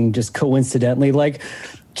talking just coincidentally, like,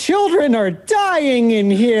 children are dying in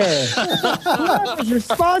here. Whoever's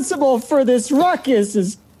responsible for this ruckus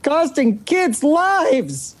is costing kids'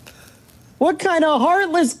 lives. What kind of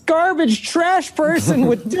heartless garbage trash person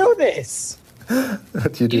would do this? Do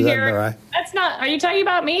you do that, Narai? That's not... Are you talking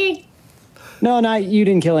about me? No, you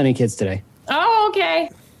didn't kill any kids today. Oh, okay.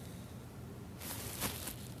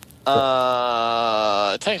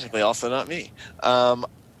 Technically, also not me.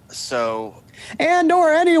 So. And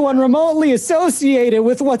or anyone remotely associated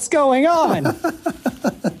with what's going on.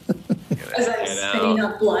 As I'm spitting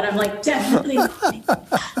up blood, I'm like, definitely.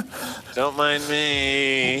 Don't mind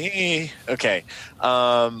me. Okay.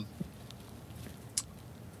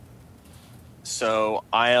 So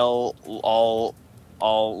I'll look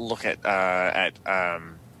at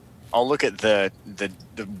I'll look at the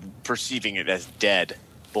perceiving it as dead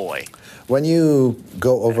boy. When you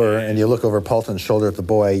go over and you look over Paulton's shoulder at the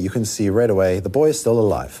boy, you can see right away the boy is still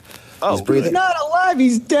alive. Oh, he's breathing. He's not alive.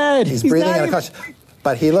 He's dead. He's breathing in a conscious.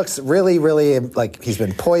 But he looks really, really like he's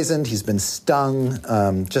been poisoned. He's been stung.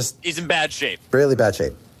 He's in bad shape. Really bad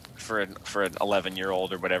shape for an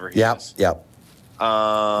 11-year-old or whatever he is. Yep.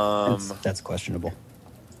 That's questionable.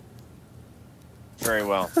 Very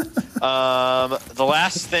well. The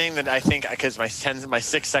last thing that I think, because my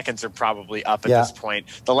 6 seconds are probably up at this point,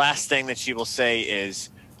 the last thing that she will say is,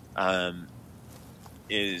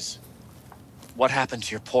 what happened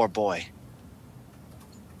to your poor boy?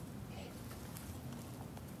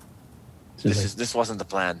 This wasn't the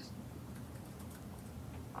plan.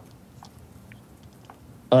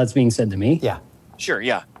 Oh, that's being said to me? Yeah. Sure,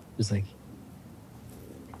 yeah. It's like,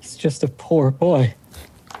 he's just a poor boy.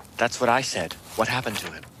 That's what I said. What happened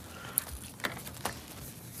to him?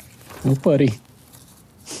 Nobody.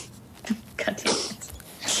 God damn it.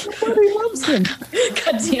 Nobody loves him.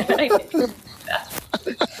 God damn it.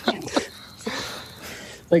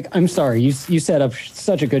 Like, I'm sorry, you set up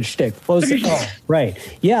such a good shtick. Right.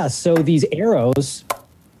 Yeah, so these arrows...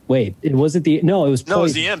 Wait, was it the... No, it was poison. No, it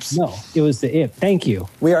was the imps. No, it was the imp. Thank you.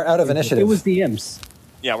 We are out of initiative. It was the imps.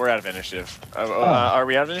 Yeah, we're out of initiative. Are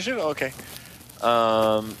we out of initiative? Okay.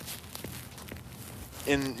 The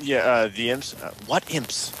imps. What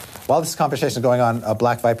imps? While this conversation is going on,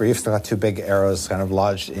 Black Viper, you've still got 2 big arrows kind of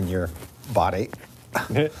lodged in your body.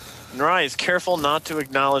 Narai is careful not to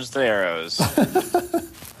acknowledge the arrows.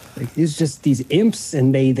 Like, it's just these imps,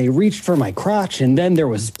 and they reached for my crotch, and then there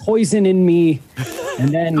was poison in me, and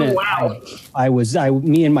then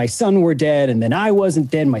me and my son were dead, and then I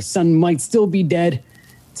wasn't dead. My son might still be dead.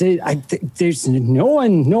 There's no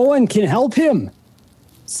one can help him.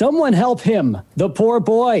 Someone help him, the poor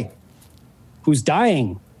boy who's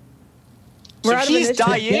dying. So he's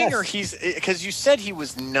dying, or he's because you said he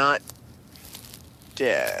was not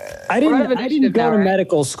dead. I didn't go to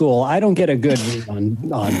medical school. I don't get a good read on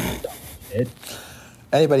it.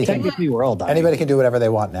 Technically, we're all dying. Anybody can do whatever they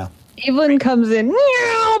want now. Evelyn comes in.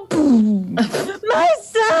 My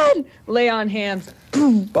son! Lay on hands.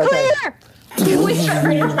 Clear! We start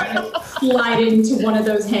trying to slide into one of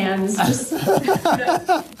those hands. Just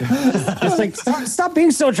like, stop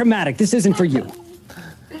being so dramatic. This isn't for you.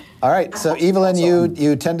 All right, so Evelyn,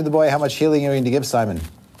 you tend to the boy. How much healing are you going to give Simon?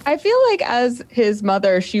 I feel like as his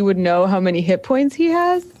mother, she would know how many hit points he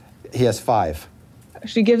has. He has 5.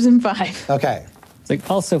 She gives him 5. Okay. It's like,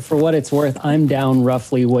 also, for what it's worth, I'm down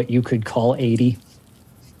roughly what you could call 80.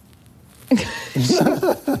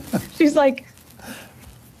 She's like,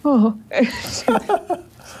 oh.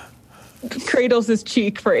 Cradles his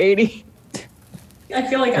cheek for 80. I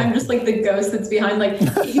feel like I'm just like the ghost that's behind, like,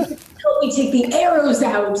 help me take the arrows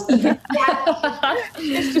out.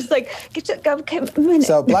 It's just like, okay, a minute.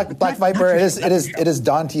 So Black Viper, it is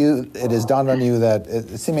dawned on you that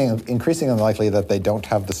it's seeming increasingly unlikely that they don't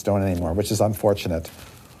have the stone anymore, which is unfortunate.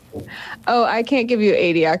 Oh, I can't give you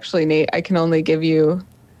 80, actually, Nate. I can only give you...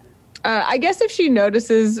 I guess if she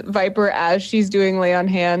notices Viper as she's doing lay on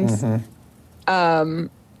hands... Mm-hmm.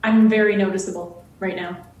 I'm very noticeable right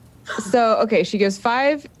now. So, okay, she gives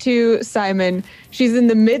 5 to Simon. She's in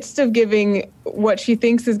the midst of giving what she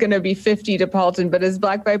thinks is going to be 50 to Paulton, but as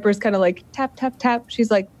Black Viper's kind of like, tap, tap, tap, she's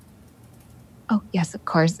like, oh, yes, of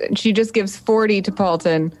course. And she just gives 40 to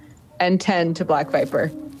Paulton and 10 to Black Viper.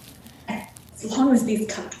 As long as these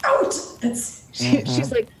come out, that's...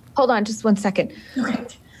 She's like, hold on, just 1 second. Okay.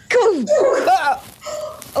 Go!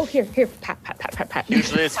 Oh, here, pat, pat, pat, pat, pat.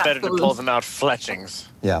 Usually it's better to pull them out fletchings.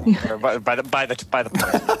 Yeah. Or by the points.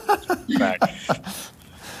 Back.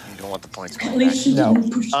 You don't want the points going At least she didn't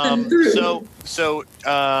push them through.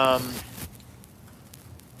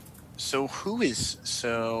 So who is If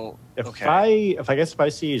I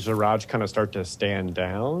see Zaraj kind of start to stand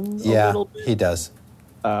down a little bit. He does.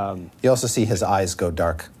 You also see his eyes go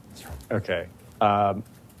dark. Okay.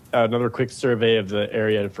 Another quick survey of the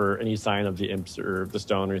area for any sign of the imps or the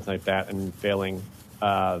stone or anything like that, and failing,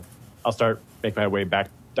 I'll make my way back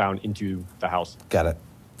down into the house. Got it.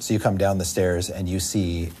 So you come down the stairs and you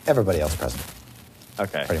see everybody else present.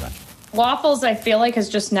 Okay. Pretty much. Waffles, I feel like, has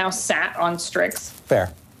just now sat on Strix.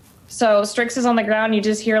 Fair. So Strix is on the ground. You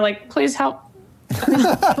just hear, like, please help. She's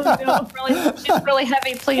really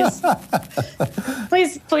heavy. Please.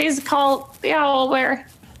 Please call the owl. Where?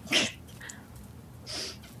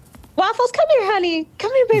 Waffles, come here, honey.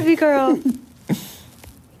 Come here, baby girl.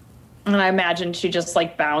 And I imagine she just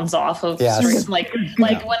like bounds off of Yes. Strix, like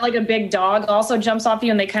when like a big dog also jumps off you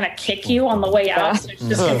and they kind of kick you on the way out. So it's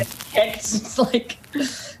just gonna kick. It's like,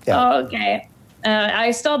 oh, okay. I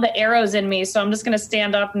still have the arrows in me, so I'm just gonna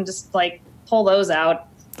stand up and just like pull those out.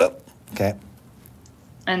 Okay.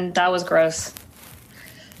 And that was gross.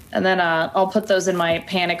 And then I'll put those in my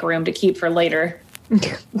panic room to keep for later.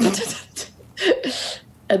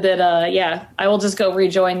 And then I will just go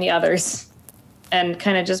rejoin the others. And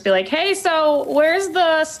kind of just be like, hey, so where's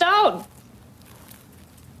the stone?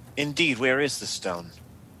 Indeed, where is the stone?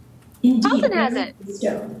 Paulton has it.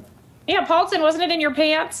 Yeah, Paulton, wasn't it in your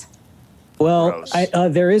pants? Well,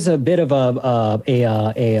 there is a bit of a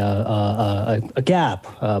gap,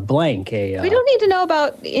 blank. We don't need to know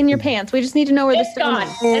about in your pants. We just need to know where the stone is.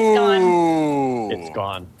 It's gone. It's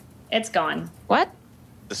gone. It's gone. What?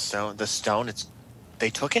 The stone. They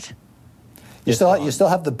took it. You still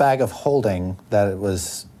have the bag of holding that it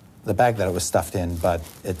was the bag that it was stuffed in, but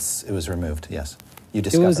it was removed. Yes, you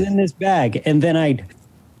discovered it was in this bag, and then I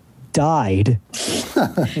died.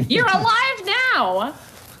 You're alive now.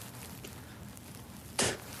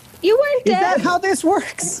 You weren't dead. Is that how this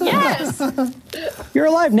works? Yes. You're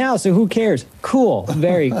alive now, so who cares? Cool.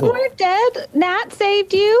 Very cool. You weren't dead. Nat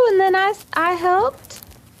saved you, and then I helped.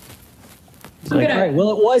 Like, all right,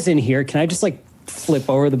 well, it was in here. Can I just like flip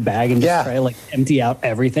over the bag and just try to like empty out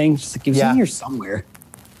everything? Just like it was in here somewhere.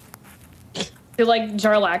 Do like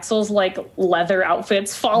Jarlaxle's like leather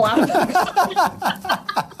outfits fall out?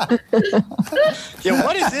 Yeah,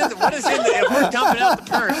 what is in the? If we're dumping out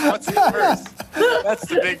the purse, what's in the purse? That's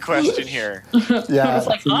the big question here. Yeah, it's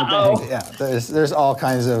like, uh-oh. Yeah, there's all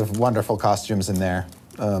kinds of wonderful costumes in there,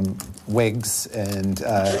 wigs and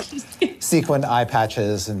sequined eye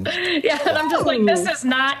patches and. Yeah, and I'm just like, this is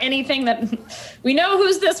not anything that we know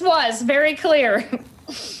whose this was. Very clear.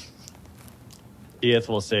 Edith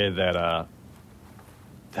will say that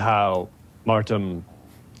how Martum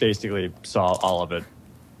basically saw all of it,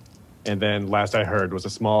 and then last I heard was a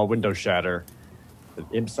small window shatter, an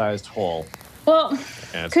imp-sized hole. Well,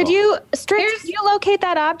 could you locate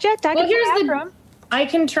that object? I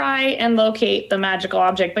can try and locate the magical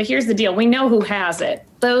object, but here's the deal. We know who has it.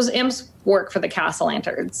 Those imps work for the Castle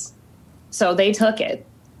Lanterns. So they took it.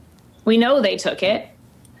 We know they took it.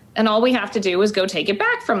 And all we have to do is go take it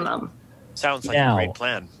back from them. Sounds like a great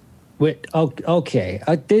plan. Wait, okay.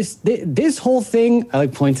 This whole thing, I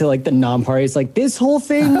like point to like the non-party. It's like this whole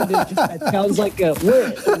thing. That sounds like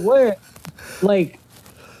where, like.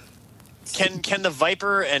 Can the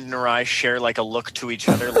Viper and Narai share like a look to each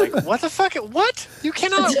other? Like, what the fuck? What? You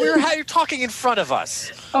cannot. You're talking in front of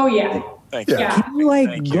us. Oh yeah. Thank you. Yeah. Can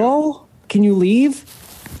you go? Can you leave?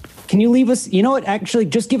 Can you leave us? You know what? Actually,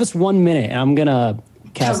 just give us 1 minute, and I'm gonna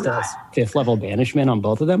cast a 5th level banishment on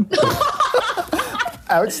both of them.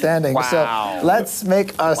 Outstanding. Wow. So let's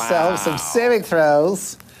make ourselves some saving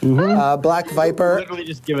throws. Mm-hmm. Black Viper. Literally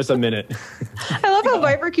just give us a minute. I love how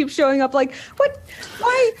Viper keeps showing up like, what?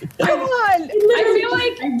 Why? Come on. I feel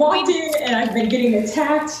like I walked in and I've been getting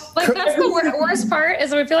attacked. Like that's the worst part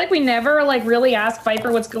is I feel like we never like really ask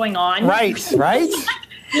Viper what's going on. Right. She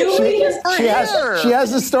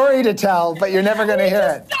has a story to tell, but you're never going to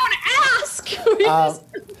hear it. Don't ask.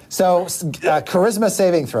 So charisma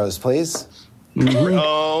saving throws, please.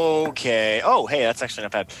 Okay. Oh, hey, that's actually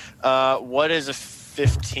not bad. What does a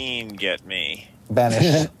 15 get me?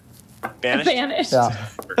 Banished. Banished? Yeah.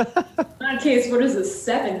 In that case, what does a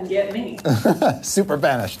 7 get me? Super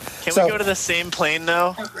banished. Can we go to the same plane,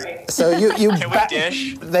 though? So you Can we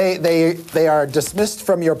dish? They are dismissed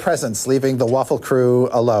from your presence, leaving the Wafflecrew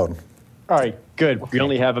alone. All right, good. We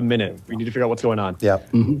only have a minute. We need to figure out what's going on.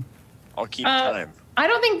 Yep. Mm-hmm. I'll keep time. I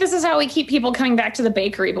don't think this is how we keep people coming back to the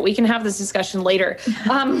bakery, but we can have this discussion later.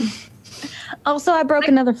 Also, I broke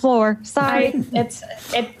another floor. Sorry.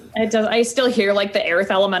 It does. I still hear like the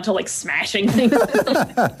earth elemental like smashing things.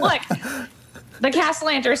 Look, the Castle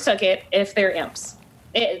Lanterns took it. If they're imps,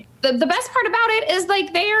 the best part about it is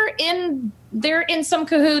like they're in some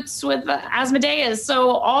cahoots with Asmodeus.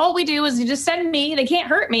 So all we do is you just send me. They can't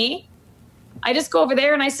hurt me. I just go over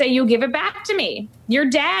there and I say, you give it back to me. Your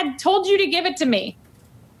dad told you to give it to me.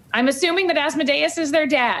 I'm assuming that Asmodeus is their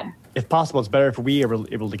dad. If possible, it's better if we are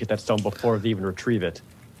able to get that stone before they even retrieve it.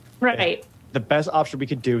 Right. The best option we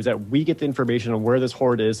could do is that we get the information on where this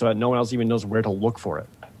hoard is so that no one else even knows where to look for it.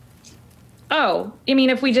 Oh, you mean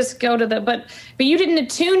if we just go to the... But you didn't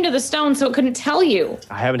attune to the stone, so it couldn't tell you.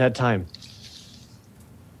 I haven't had time.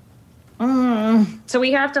 So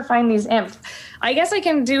we have to find these imps. I guess I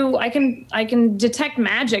can detect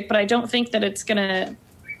magic, but I don't think that it's gonna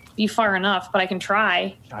be far enough, but I can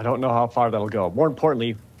try. I don't know how far that'll go. More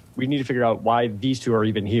importantly, we need to figure out why these two are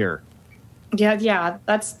even here. Yeah,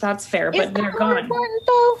 that's fair, but they're gone. Important,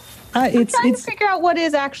 though? I'm trying to figure out what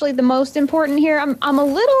is actually the most important here. I'm a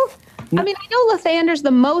little... I mean, I know Lathander's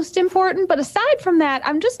the most important, but aside from that,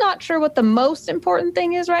 I'm just not sure what the most important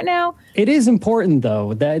thing is right now. It is important,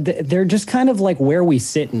 though. That they're just kind of like where we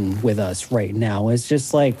sitting with us right now. It's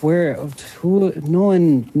just like I just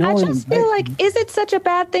feel like, is it such a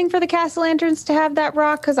bad thing for the castle lanterns to have that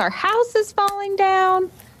rock because our house is falling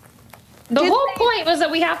down? The whole point was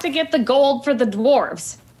that we have to get the gold for the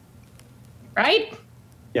dwarves, right?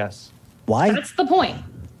 Yes. Why? That's the point.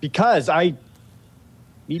 Because I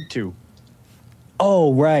need to.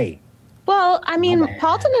 Oh, right. Well, I mean,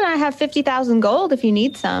 Paulton and I have 50,000 gold if you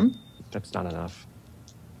need some. That's not enough.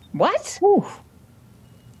 What? Whew.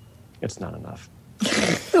 It's not enough.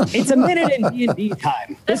 It's a minute in D&D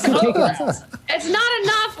time. This can take us. It's not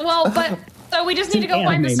enough. Well, but so we just need to go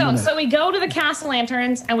find the stone. So we go to the castle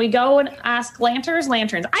lanterns and we go and ask lanterns.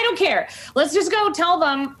 I don't care. Let's just go tell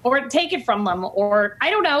them or take it from them, or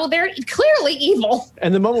I don't know. They're clearly evil.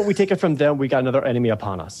 And the moment we take it from them, we got another enemy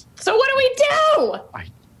upon us. So what do we do?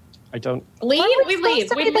 I don't... Leave? We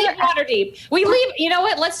leave. We leave Waterdeep. We leave. You know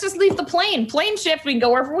what? Let's just leave the plane. Plane shift. We can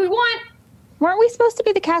go wherever we want. Weren't we supposed to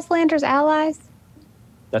be the castle lanterns' allies?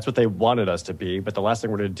 That's what they wanted us to be, but the last thing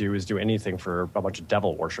we're going to do is do anything for a bunch of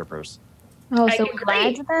devil worshippers. Oh, so we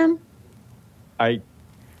lied to them? I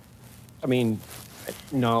mean,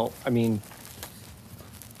 no, I mean...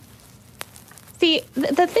 See,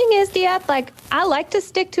 the thing is, Diath, like, I like to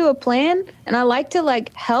stick to a plan, and I like to,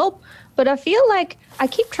 like, help, but I feel like I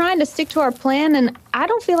keep trying to stick to our plan, and I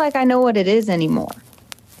don't feel like I know what it is anymore.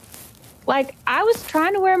 Like, I was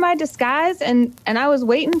trying to wear my disguise, and I was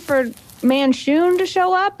waiting for Manshoon to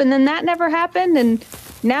show up, and then that never happened, and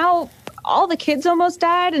now all the kids almost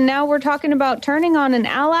died, and now we're talking about turning on an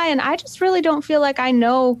ally, and I just really don't feel like I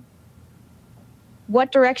know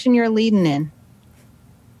what direction you're leading in.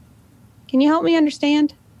 Can you help me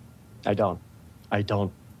understand? I don't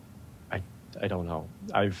know.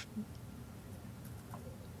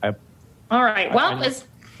 All right. Well,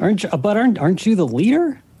 aren't you the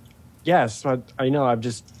leader? Yes, but I know.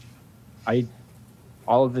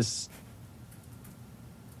 All of this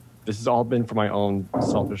has all been for my own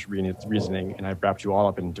selfish reasoning, and I've wrapped you all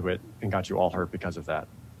up into it and got you all hurt because of that.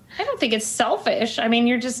 I don't think it's selfish. I mean,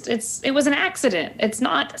 it was an accident. It's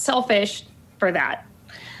not selfish for that.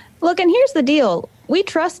 Look, and here's the deal. We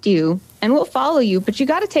trust you, and we'll follow you, but you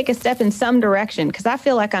got to take a step in some direction, because I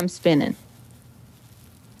feel like I'm spinning.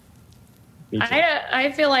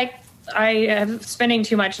 I feel like I am spinning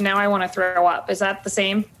too much, and now I want to throw up. Is that the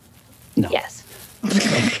same? No. Yes.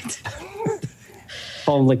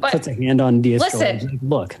 Paul puts a hand on Dia's shoulder.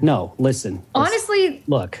 Listen. Listen. Honestly.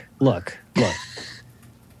 Look.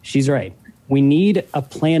 She's right. We need a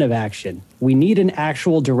plan of action. We need an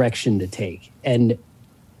actual direction to take. And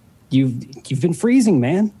you've been freezing,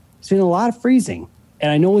 man. It's been a lot of freezing.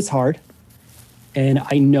 And I know it's hard. And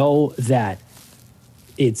I know that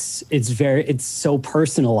it's so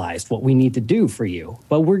personalized what we need to do for you.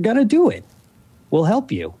 But we're going to do it. We'll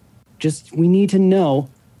help you. Just, we need to know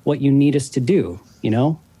what you need us to do, you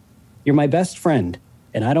know? You're my best friend,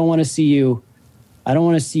 and I don't want to see you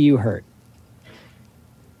hurt.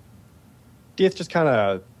 Diath just kind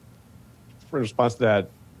of, in response to that,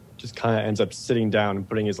 just kind of ends up sitting down and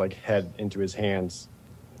putting his head into his hands,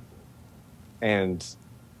 and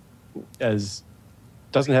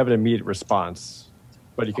doesn't have an immediate response,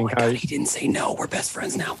 but he can kind of... He didn't say no. We're best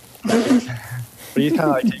friends now. But he's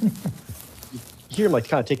kind of you hear him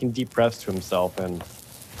kind of taking deep breaths to himself, and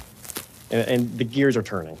the gears are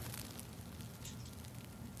turning.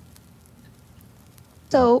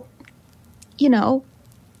 So,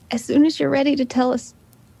 as soon as you're ready to tell us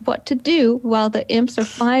what to do while the imps are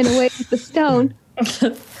flying away with the stone.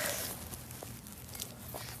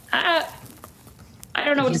 I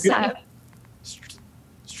don't know what to say.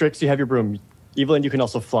 Strix, you have your broom. Evelyn, you can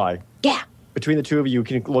also fly. Yeah. Between the two of you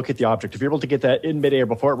can look at the object. If you're able to get that in midair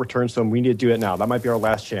before it returns to him, we need to do it now. That might be our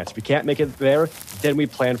last chance. If we can't make it there, then we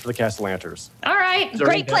plan for the castle lanterns. All right.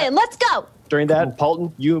 Great plan. Let's go. During that,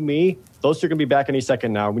 Paulton, you, me, those two are going to be back any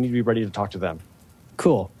second now. We need to be ready to talk to them.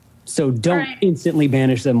 Cool. So don't instantly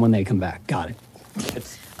banish them when they come back. Got it.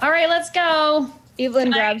 All right, let's go.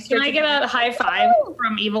 Evelyn grabs... Can I get a high five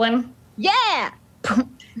from Evelyn? Yeah!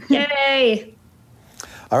 Yay!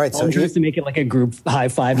 All right, so tries to make it like a group high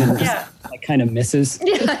five and just like kind of misses.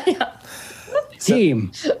 Yeah.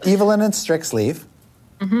 Team. Evelyn and Strix leave.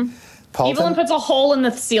 Mm-hmm. Evelyn puts a hole in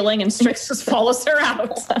the ceiling and Strix just follows her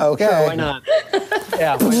out. Okay. Sure, why not?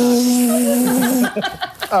 Yeah, why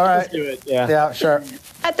not? All right. Let's do it. Yeah. Yeah, sure.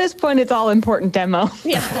 At this point, it's all important demo.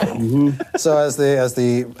 Yeah. Mm-hmm. So as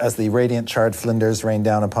the radiant charred flinders rain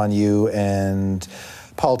down upon you and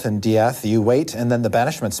Paulton Dieth, you wait, and then the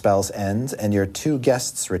banishment spells end, and your 2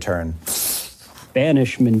 guests return.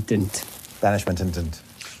 Banishment-ent. Banishment-ent.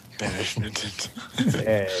 Banishment-ent.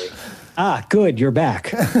 Hey. Ah, good, you're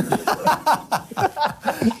back.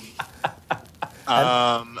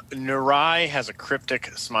 Nurai has a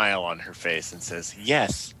cryptic smile on her face and says,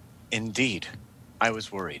 "Yes, indeed. I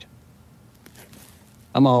was worried."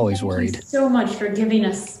 I'm always worried. Thank you so much for giving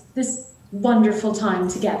us this wonderful time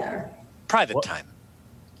together. Private time.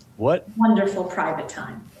 What? Wonderful private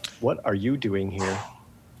time. What are you doing here?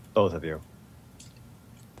 Both of you.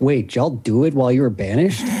 Wait, y'all do it while you were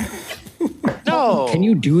banished? No. Can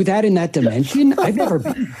you do that in that dimension? I've never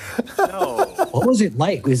been. No. What was it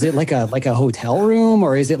like? Is it like a hotel room,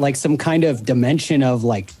 or is it like some kind of dimension of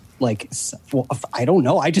like well, I don't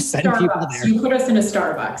know. I just sent people there. You put us in a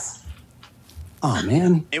Starbucks. Oh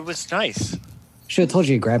man, it was nice. Should have told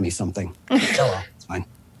you to grab me something. Oh well, it's fine.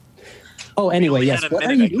 Oh, anyway, yes. What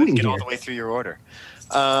are you doing get here? all the way through your order.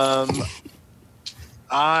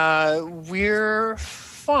 We're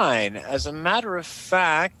fine. As a matter of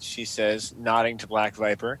fact, she says, nodding to Black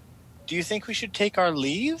Viper, do you think we should take our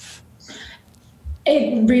leave?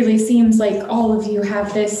 It really seems like all of you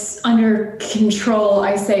have this under control,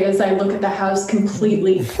 I say, as I look at the house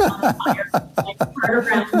completely on fire, like part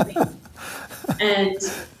around me, and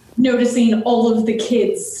noticing all of the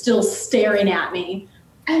kids still staring at me.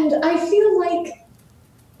 And I feel like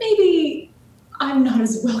maybe I'm not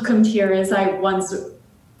as welcomed here as I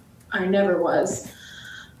never was.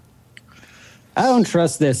 I don't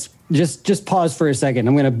trust this. Just pause for a second.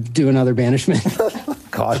 I'm going to do another banishment.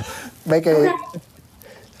 God. Make a... Okay.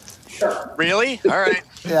 Sure. Really? All right.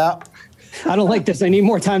 Yeah. I don't like this. I need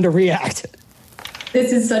more time to react.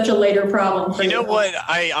 This is such a later problem for you. You know what?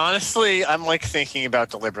 I'm like thinking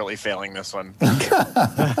about deliberately failing this one.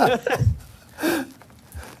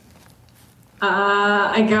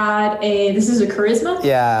 I got this is a charisma?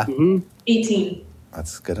 Yeah. 18.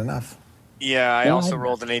 That's good enough. Yeah, I also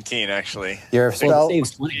rolled an 18, actually. Your spell... the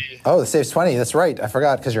save's 20. Oh, the save's 20. That's right. I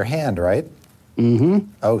forgot, because your hand, right?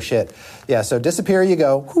 Mm-hmm. Oh, shit. Yeah, so disappear you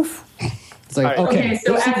go. Woof. It's like, right. Okay,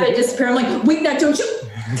 so as I disappear, I'm like, wait, that don't you?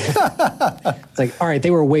 It's like, all right, they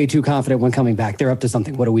were way too confident when coming back. They're up to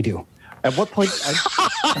something. What do we do? At what point...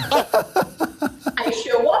 I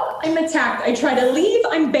show up, I'm attacked. I try to leave,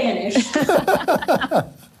 I'm banished.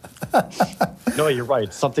 No, you're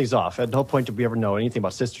right. Something's off. At no point did we ever know anything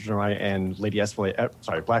about Sister Nurai and Lady Espelay,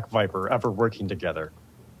 Black Viper, ever working together.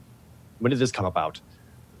 When did this come about?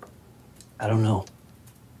 I don't know.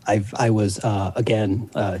 I was, again,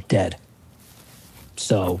 dead.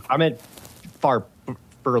 So... I meant far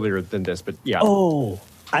earlier than this, but yeah. Oh,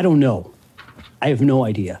 I don't know. I have no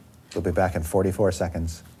idea. We'll be back in 44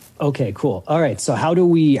 seconds. Okay, cool. All right, so how do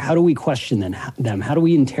we question them? How do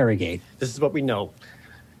we interrogate? This is what we know.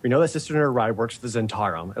 We know that Sister Nurai works for the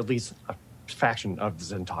Zentarum, at least a faction of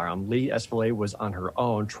the Zentarum. Lady Espelay was on her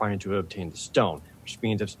own trying to obtain the stone, which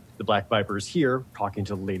means if the Black Viper is here talking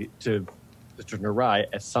to Sister Nurai,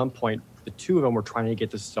 at some point the two of them were trying to get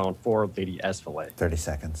the stone for Lady Espelay. 30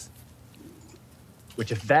 seconds.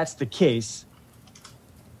 Which, if that's the case,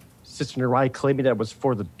 Sister Nurai claiming that it was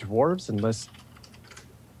for the dwarves, unless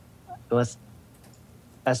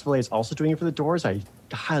Espelay is also doing it for the dwarves, I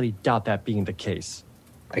highly doubt that being the case.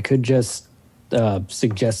 I could just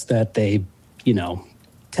suggest that they,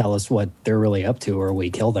 tell us what they're really up to, or we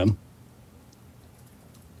kill them.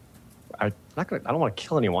 I don't want to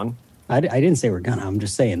kill anyone. I didn't say we're gonna. I'm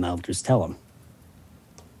just saying I'll just tell them.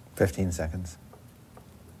 15 seconds.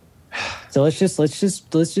 So let's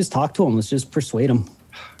just talk to them. Let's just persuade them.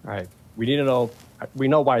 All right. We need to know. We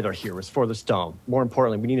know why they're here. It's for the stone. More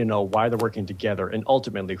importantly, we need to know why they're working together and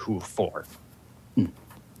ultimately who for.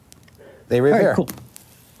 They reappear. Right, cool.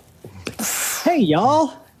 Hey,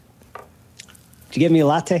 y'all. Did you give me a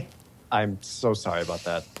latte? I'm so sorry about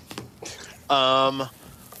that.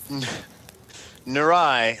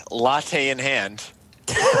 Nurai, latte in hand.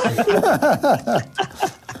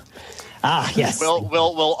 Ah, yes.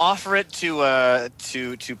 We'll offer it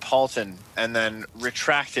to Paulton and then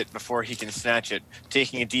retract it before he can snatch it,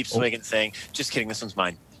 taking a deep swig and saying, "Just kidding, this one's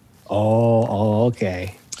mine." Oh,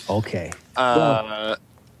 okay. Well,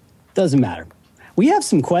 doesn't matter. We have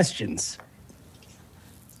some questions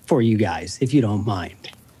for you guys, if you don't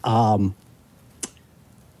mind. What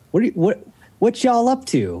y'all up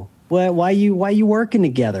to? Why you working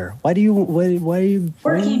together? Why are you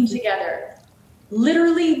working together?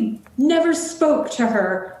 Literally never spoke to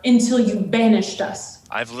her until you banished us.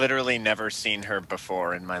 I've literally never seen her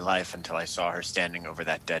before in my life until I saw her standing over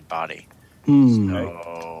that dead body.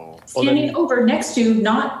 So, standing over next to,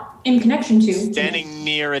 not in connection to. Standing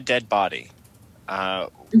near a dead body.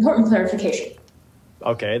 Important clarification.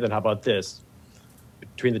 Okay, then how about this?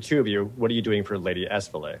 Between the two of you, what are you doing for Lady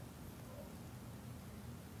Espelay?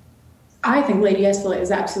 I think Lady Espelay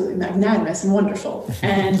is absolutely magnanimous and wonderful,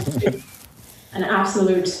 and an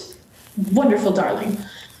absolute wonderful darling.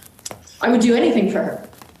 I would do anything for her.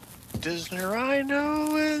 Does Narai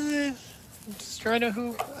know? Does Narai know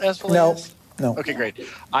who Espelay is? No. Okay, great.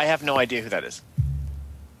 I have no idea who that is.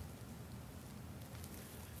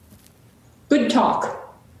 Good talk.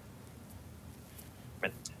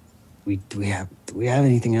 Do we have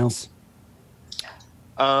anything else?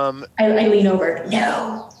 I lean over.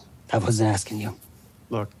 No. I wasn't asking you.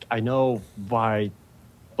 Look, I know why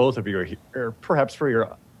both of you are here, or perhaps for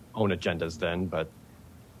your own agendas then, but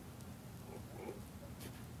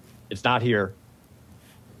it's not here.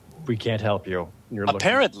 We can't help you. You're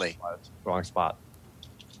apparently wrong spot.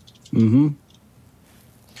 Mm-hmm.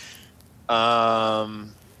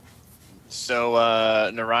 So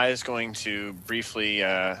Narai is going to briefly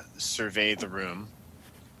survey the room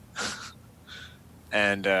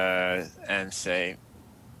and say,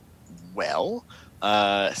 well,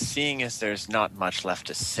 seeing as there's not much left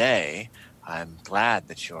to say, I'm glad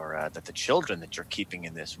that that the children that you're keeping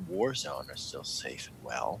in this war zone are still safe and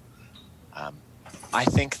well. I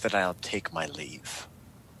think that I'll take my leave.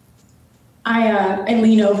 I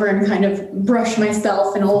lean over and kind of brush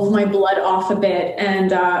myself and all of my blood off a bit,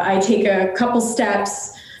 and I take a couple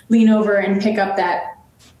steps, lean over and pick up that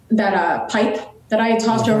pipe that I had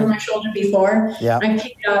tossed over my shoulder before. Yeah. I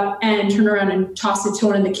pick it up and turn around and toss it to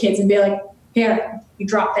one of the kids and be like, here, you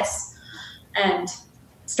drop this. And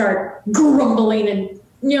start grumbling and,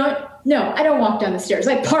 no, I don't walk down the stairs.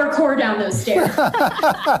 I parkour down those stairs.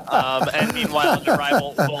 And meanwhile,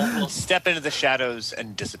 Narai will step into the shadows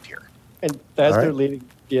and disappear. And as they're leaving,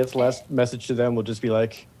 Gia's last message to them will just be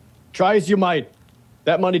like, try as you might,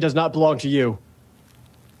 that money does not belong to you.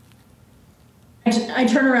 I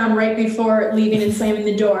turn around right before leaving and slamming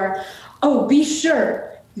the door. Oh, be sure.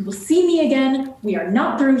 You will see me again. We are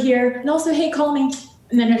not through here. And also, hey, call me.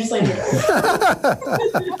 And then I just slam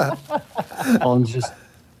the door. I'm just...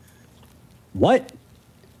 What?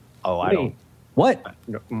 Oh, I don't... What? I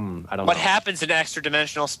don't know. What happens in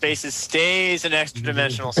extra-dimensional spaces stays in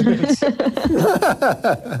extra-dimensional space.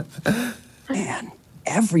 Man,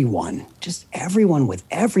 everyone with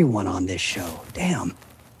everyone on this show. Damn.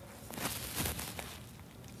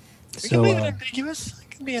 It can be ambiguous. It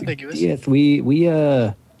can be ambiguous. Yeah, do we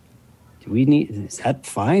need, is that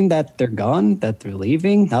fine that they're gone, that they're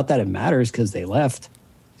leaving? Not that it matters because they left.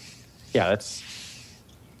 Yeah, that's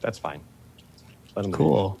fine. Let them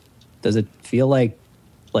cool. leave. Does it feel like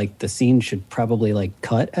the scene should probably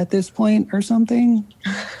cut at this point or something?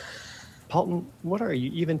 Paulton, what are you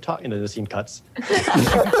even talking to? The scene cuts.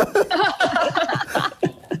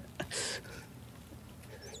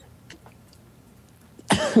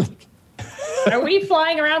 Are we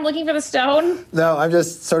flying around looking for the stone? No, I'm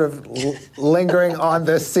just sort of lingering on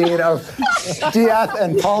this scene of Diath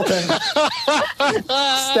and Paulton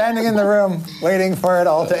standing in the room waiting for it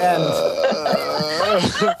all to end.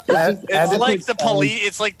 It's like the police.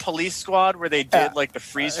 It's like Police Squad where they did the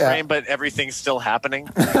freeze frame, but everything's still happening.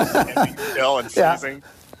 Everything's still and freezing.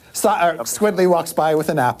 Squidly walks by with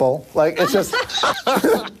an apple. It's just,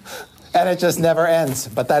 and it just never ends.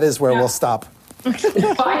 But that is where we'll stop.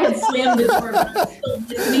 If I had slammed the door, but I'm still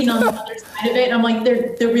listening on the other side of it, and I'm like,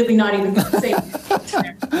 they're really not even saying.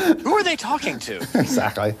 Who are they talking to?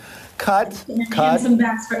 Exactly. Cut. Handsome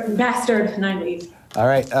bastard, and I leave. All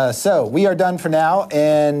right, so we are done for now,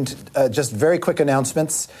 and just very quick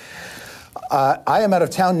announcements. I am out of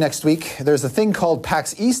town next week. There's a thing called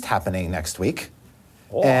PAX East happening next week.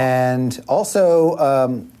 Oh. And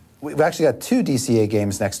also, we've actually got 2 DCA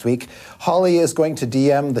games next week. Holly is going to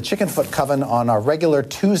DM the Chickenfoot Coven on our regular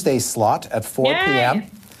Tuesday slot at 4 p.m.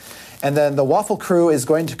 And then the Wafflecrew is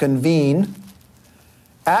going to convene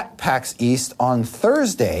at PAX East on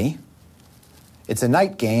Thursday. It's a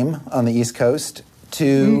night game on the East Coast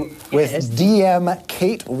with DM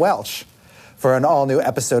Kate Welch for an all-new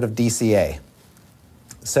episode of DCA.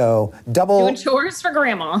 So doing chores for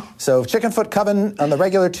Grandma. So Chickenfoot Coven on the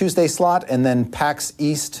regular Tuesday slot, and then PAX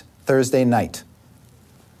East Thursday night.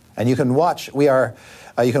 And you can watch. You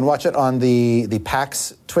can watch it on the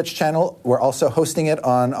PAX Twitch channel. We're also hosting it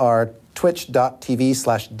on our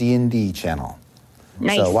twitch.tv/DND channel.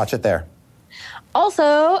 Nice. So watch it there.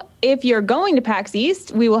 Also, if you're going to PAX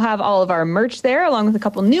East, we will have all of our merch there, along with a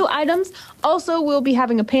couple new items. Also, we'll be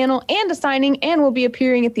having a panel and a signing, and we'll be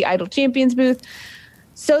appearing at the Idle Champions booth.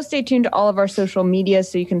 So stay tuned to all of our social media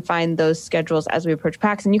so you can find those schedules as we approach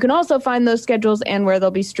PAX. And you can also find those schedules and where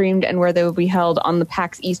they'll be streamed and where they will be held on the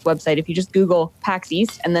PAX East website. If you just Google PAX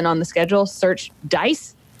East and then on the schedule, search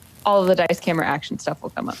DICE, all of the Dice Camera Action stuff will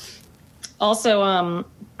come up. Also,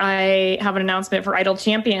 I have an announcement for Idle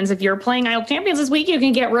Champions. If you're playing Idle Champions this week, you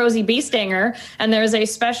can get Rosie Beestanger. And there's a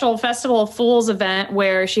special Festival of Fools event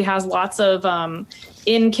where she has lots of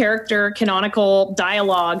in-character canonical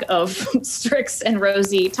dialogue of Strix and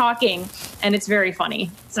Rosie talking. And it's very funny.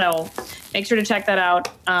 So make sure to check that out.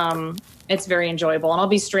 It's very enjoyable. And I'll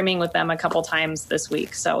be streaming with them a couple times this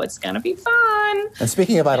week. So it's going to be fun. And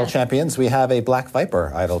speaking of Idle Champions, we have a Black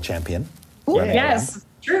Viper Idle Champion. Ooh, yes.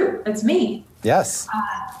 True. That's me. Yes.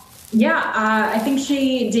 I think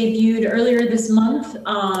she debuted earlier this month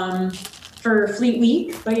for Fleet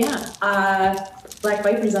Week. But Black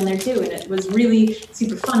Viper's on there too. And it was really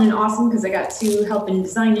super fun and awesome because I got to help and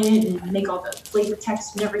design it and make all the flavor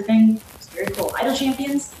text and everything. It's very cool. Idle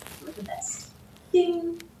Champions, we're the best.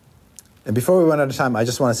 Ding. And before we run out of time, I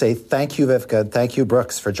just want to say thank you, Vivka. Thank you,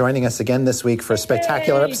 Brooks, for joining us again this week for a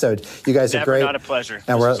spectacular episode. You guys are great. Not a pleasure.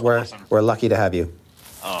 And we're lucky to have you.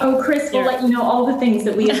 Oh, Chris will let you know all the things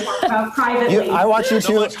that we have talked about privately. I want you to.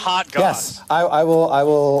 So much hot goss. Yes, I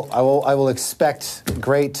will expect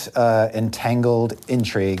great entangled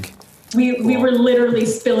intrigue. We were literally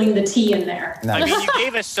spilling the tea in there. Nice. I mean, you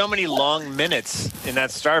gave us so many long minutes in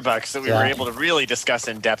that Starbucks that we were able to really discuss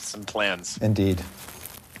in depth some plans. Indeed.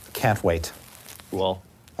 Can't wait. Cool.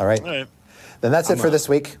 All right. Then that's it for this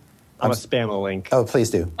week. I'm going to spam a link. Oh, please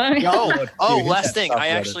do. Last thing.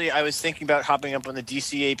 I was thinking about hopping up on the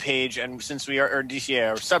DCA page, and since we are, or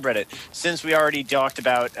DCA, or subreddit, since we already talked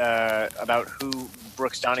about who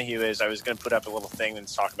Brooks Donohue is, I was going to put up a little thing and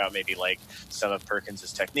talk about maybe like some of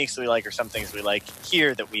Perkins' techniques that we like, or some things we like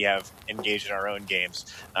here that we have engaged in our own games.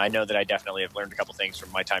 I know that I definitely have learned a couple things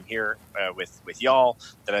from my time here with y'all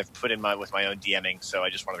that I've put in with my own DMing, so I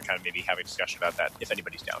just wanted to kind of maybe have a discussion about that, if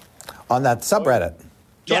anybody's down. On that subreddit.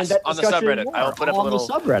 Yes, on the subreddit. I will put up a little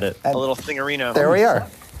thingarino. There we are.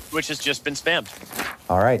 Which has just been spammed.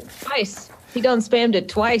 All right. Twice. He done spammed it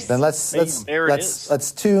twice. Then let's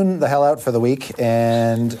tune the hell out for the week,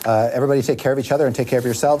 and everybody take care of each other and take care of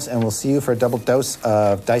yourselves, and we'll see you for a double dose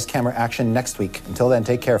of Dice Camera Action next week. Until then,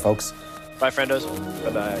 take care, folks. Bye, friendos.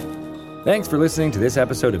 Bye-bye. Thanks for listening to this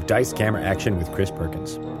episode of Dice Camera Action with Chris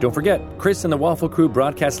Perkins. Don't forget, Chris and the Wafflecrew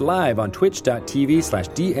broadcast live on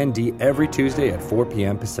twitch.tv/DND every Tuesday at 4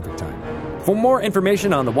 p.m. Pacific Time. For more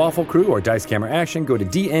information on the Wafflecrew or Dice Camera Action, go to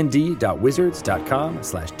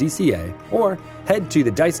dnd.wizards.com/DCA or head to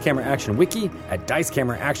the Dice Camera Action wiki at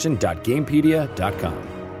dicecameraaction.gamepedia.com.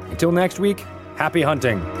 Until next week, happy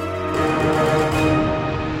hunting!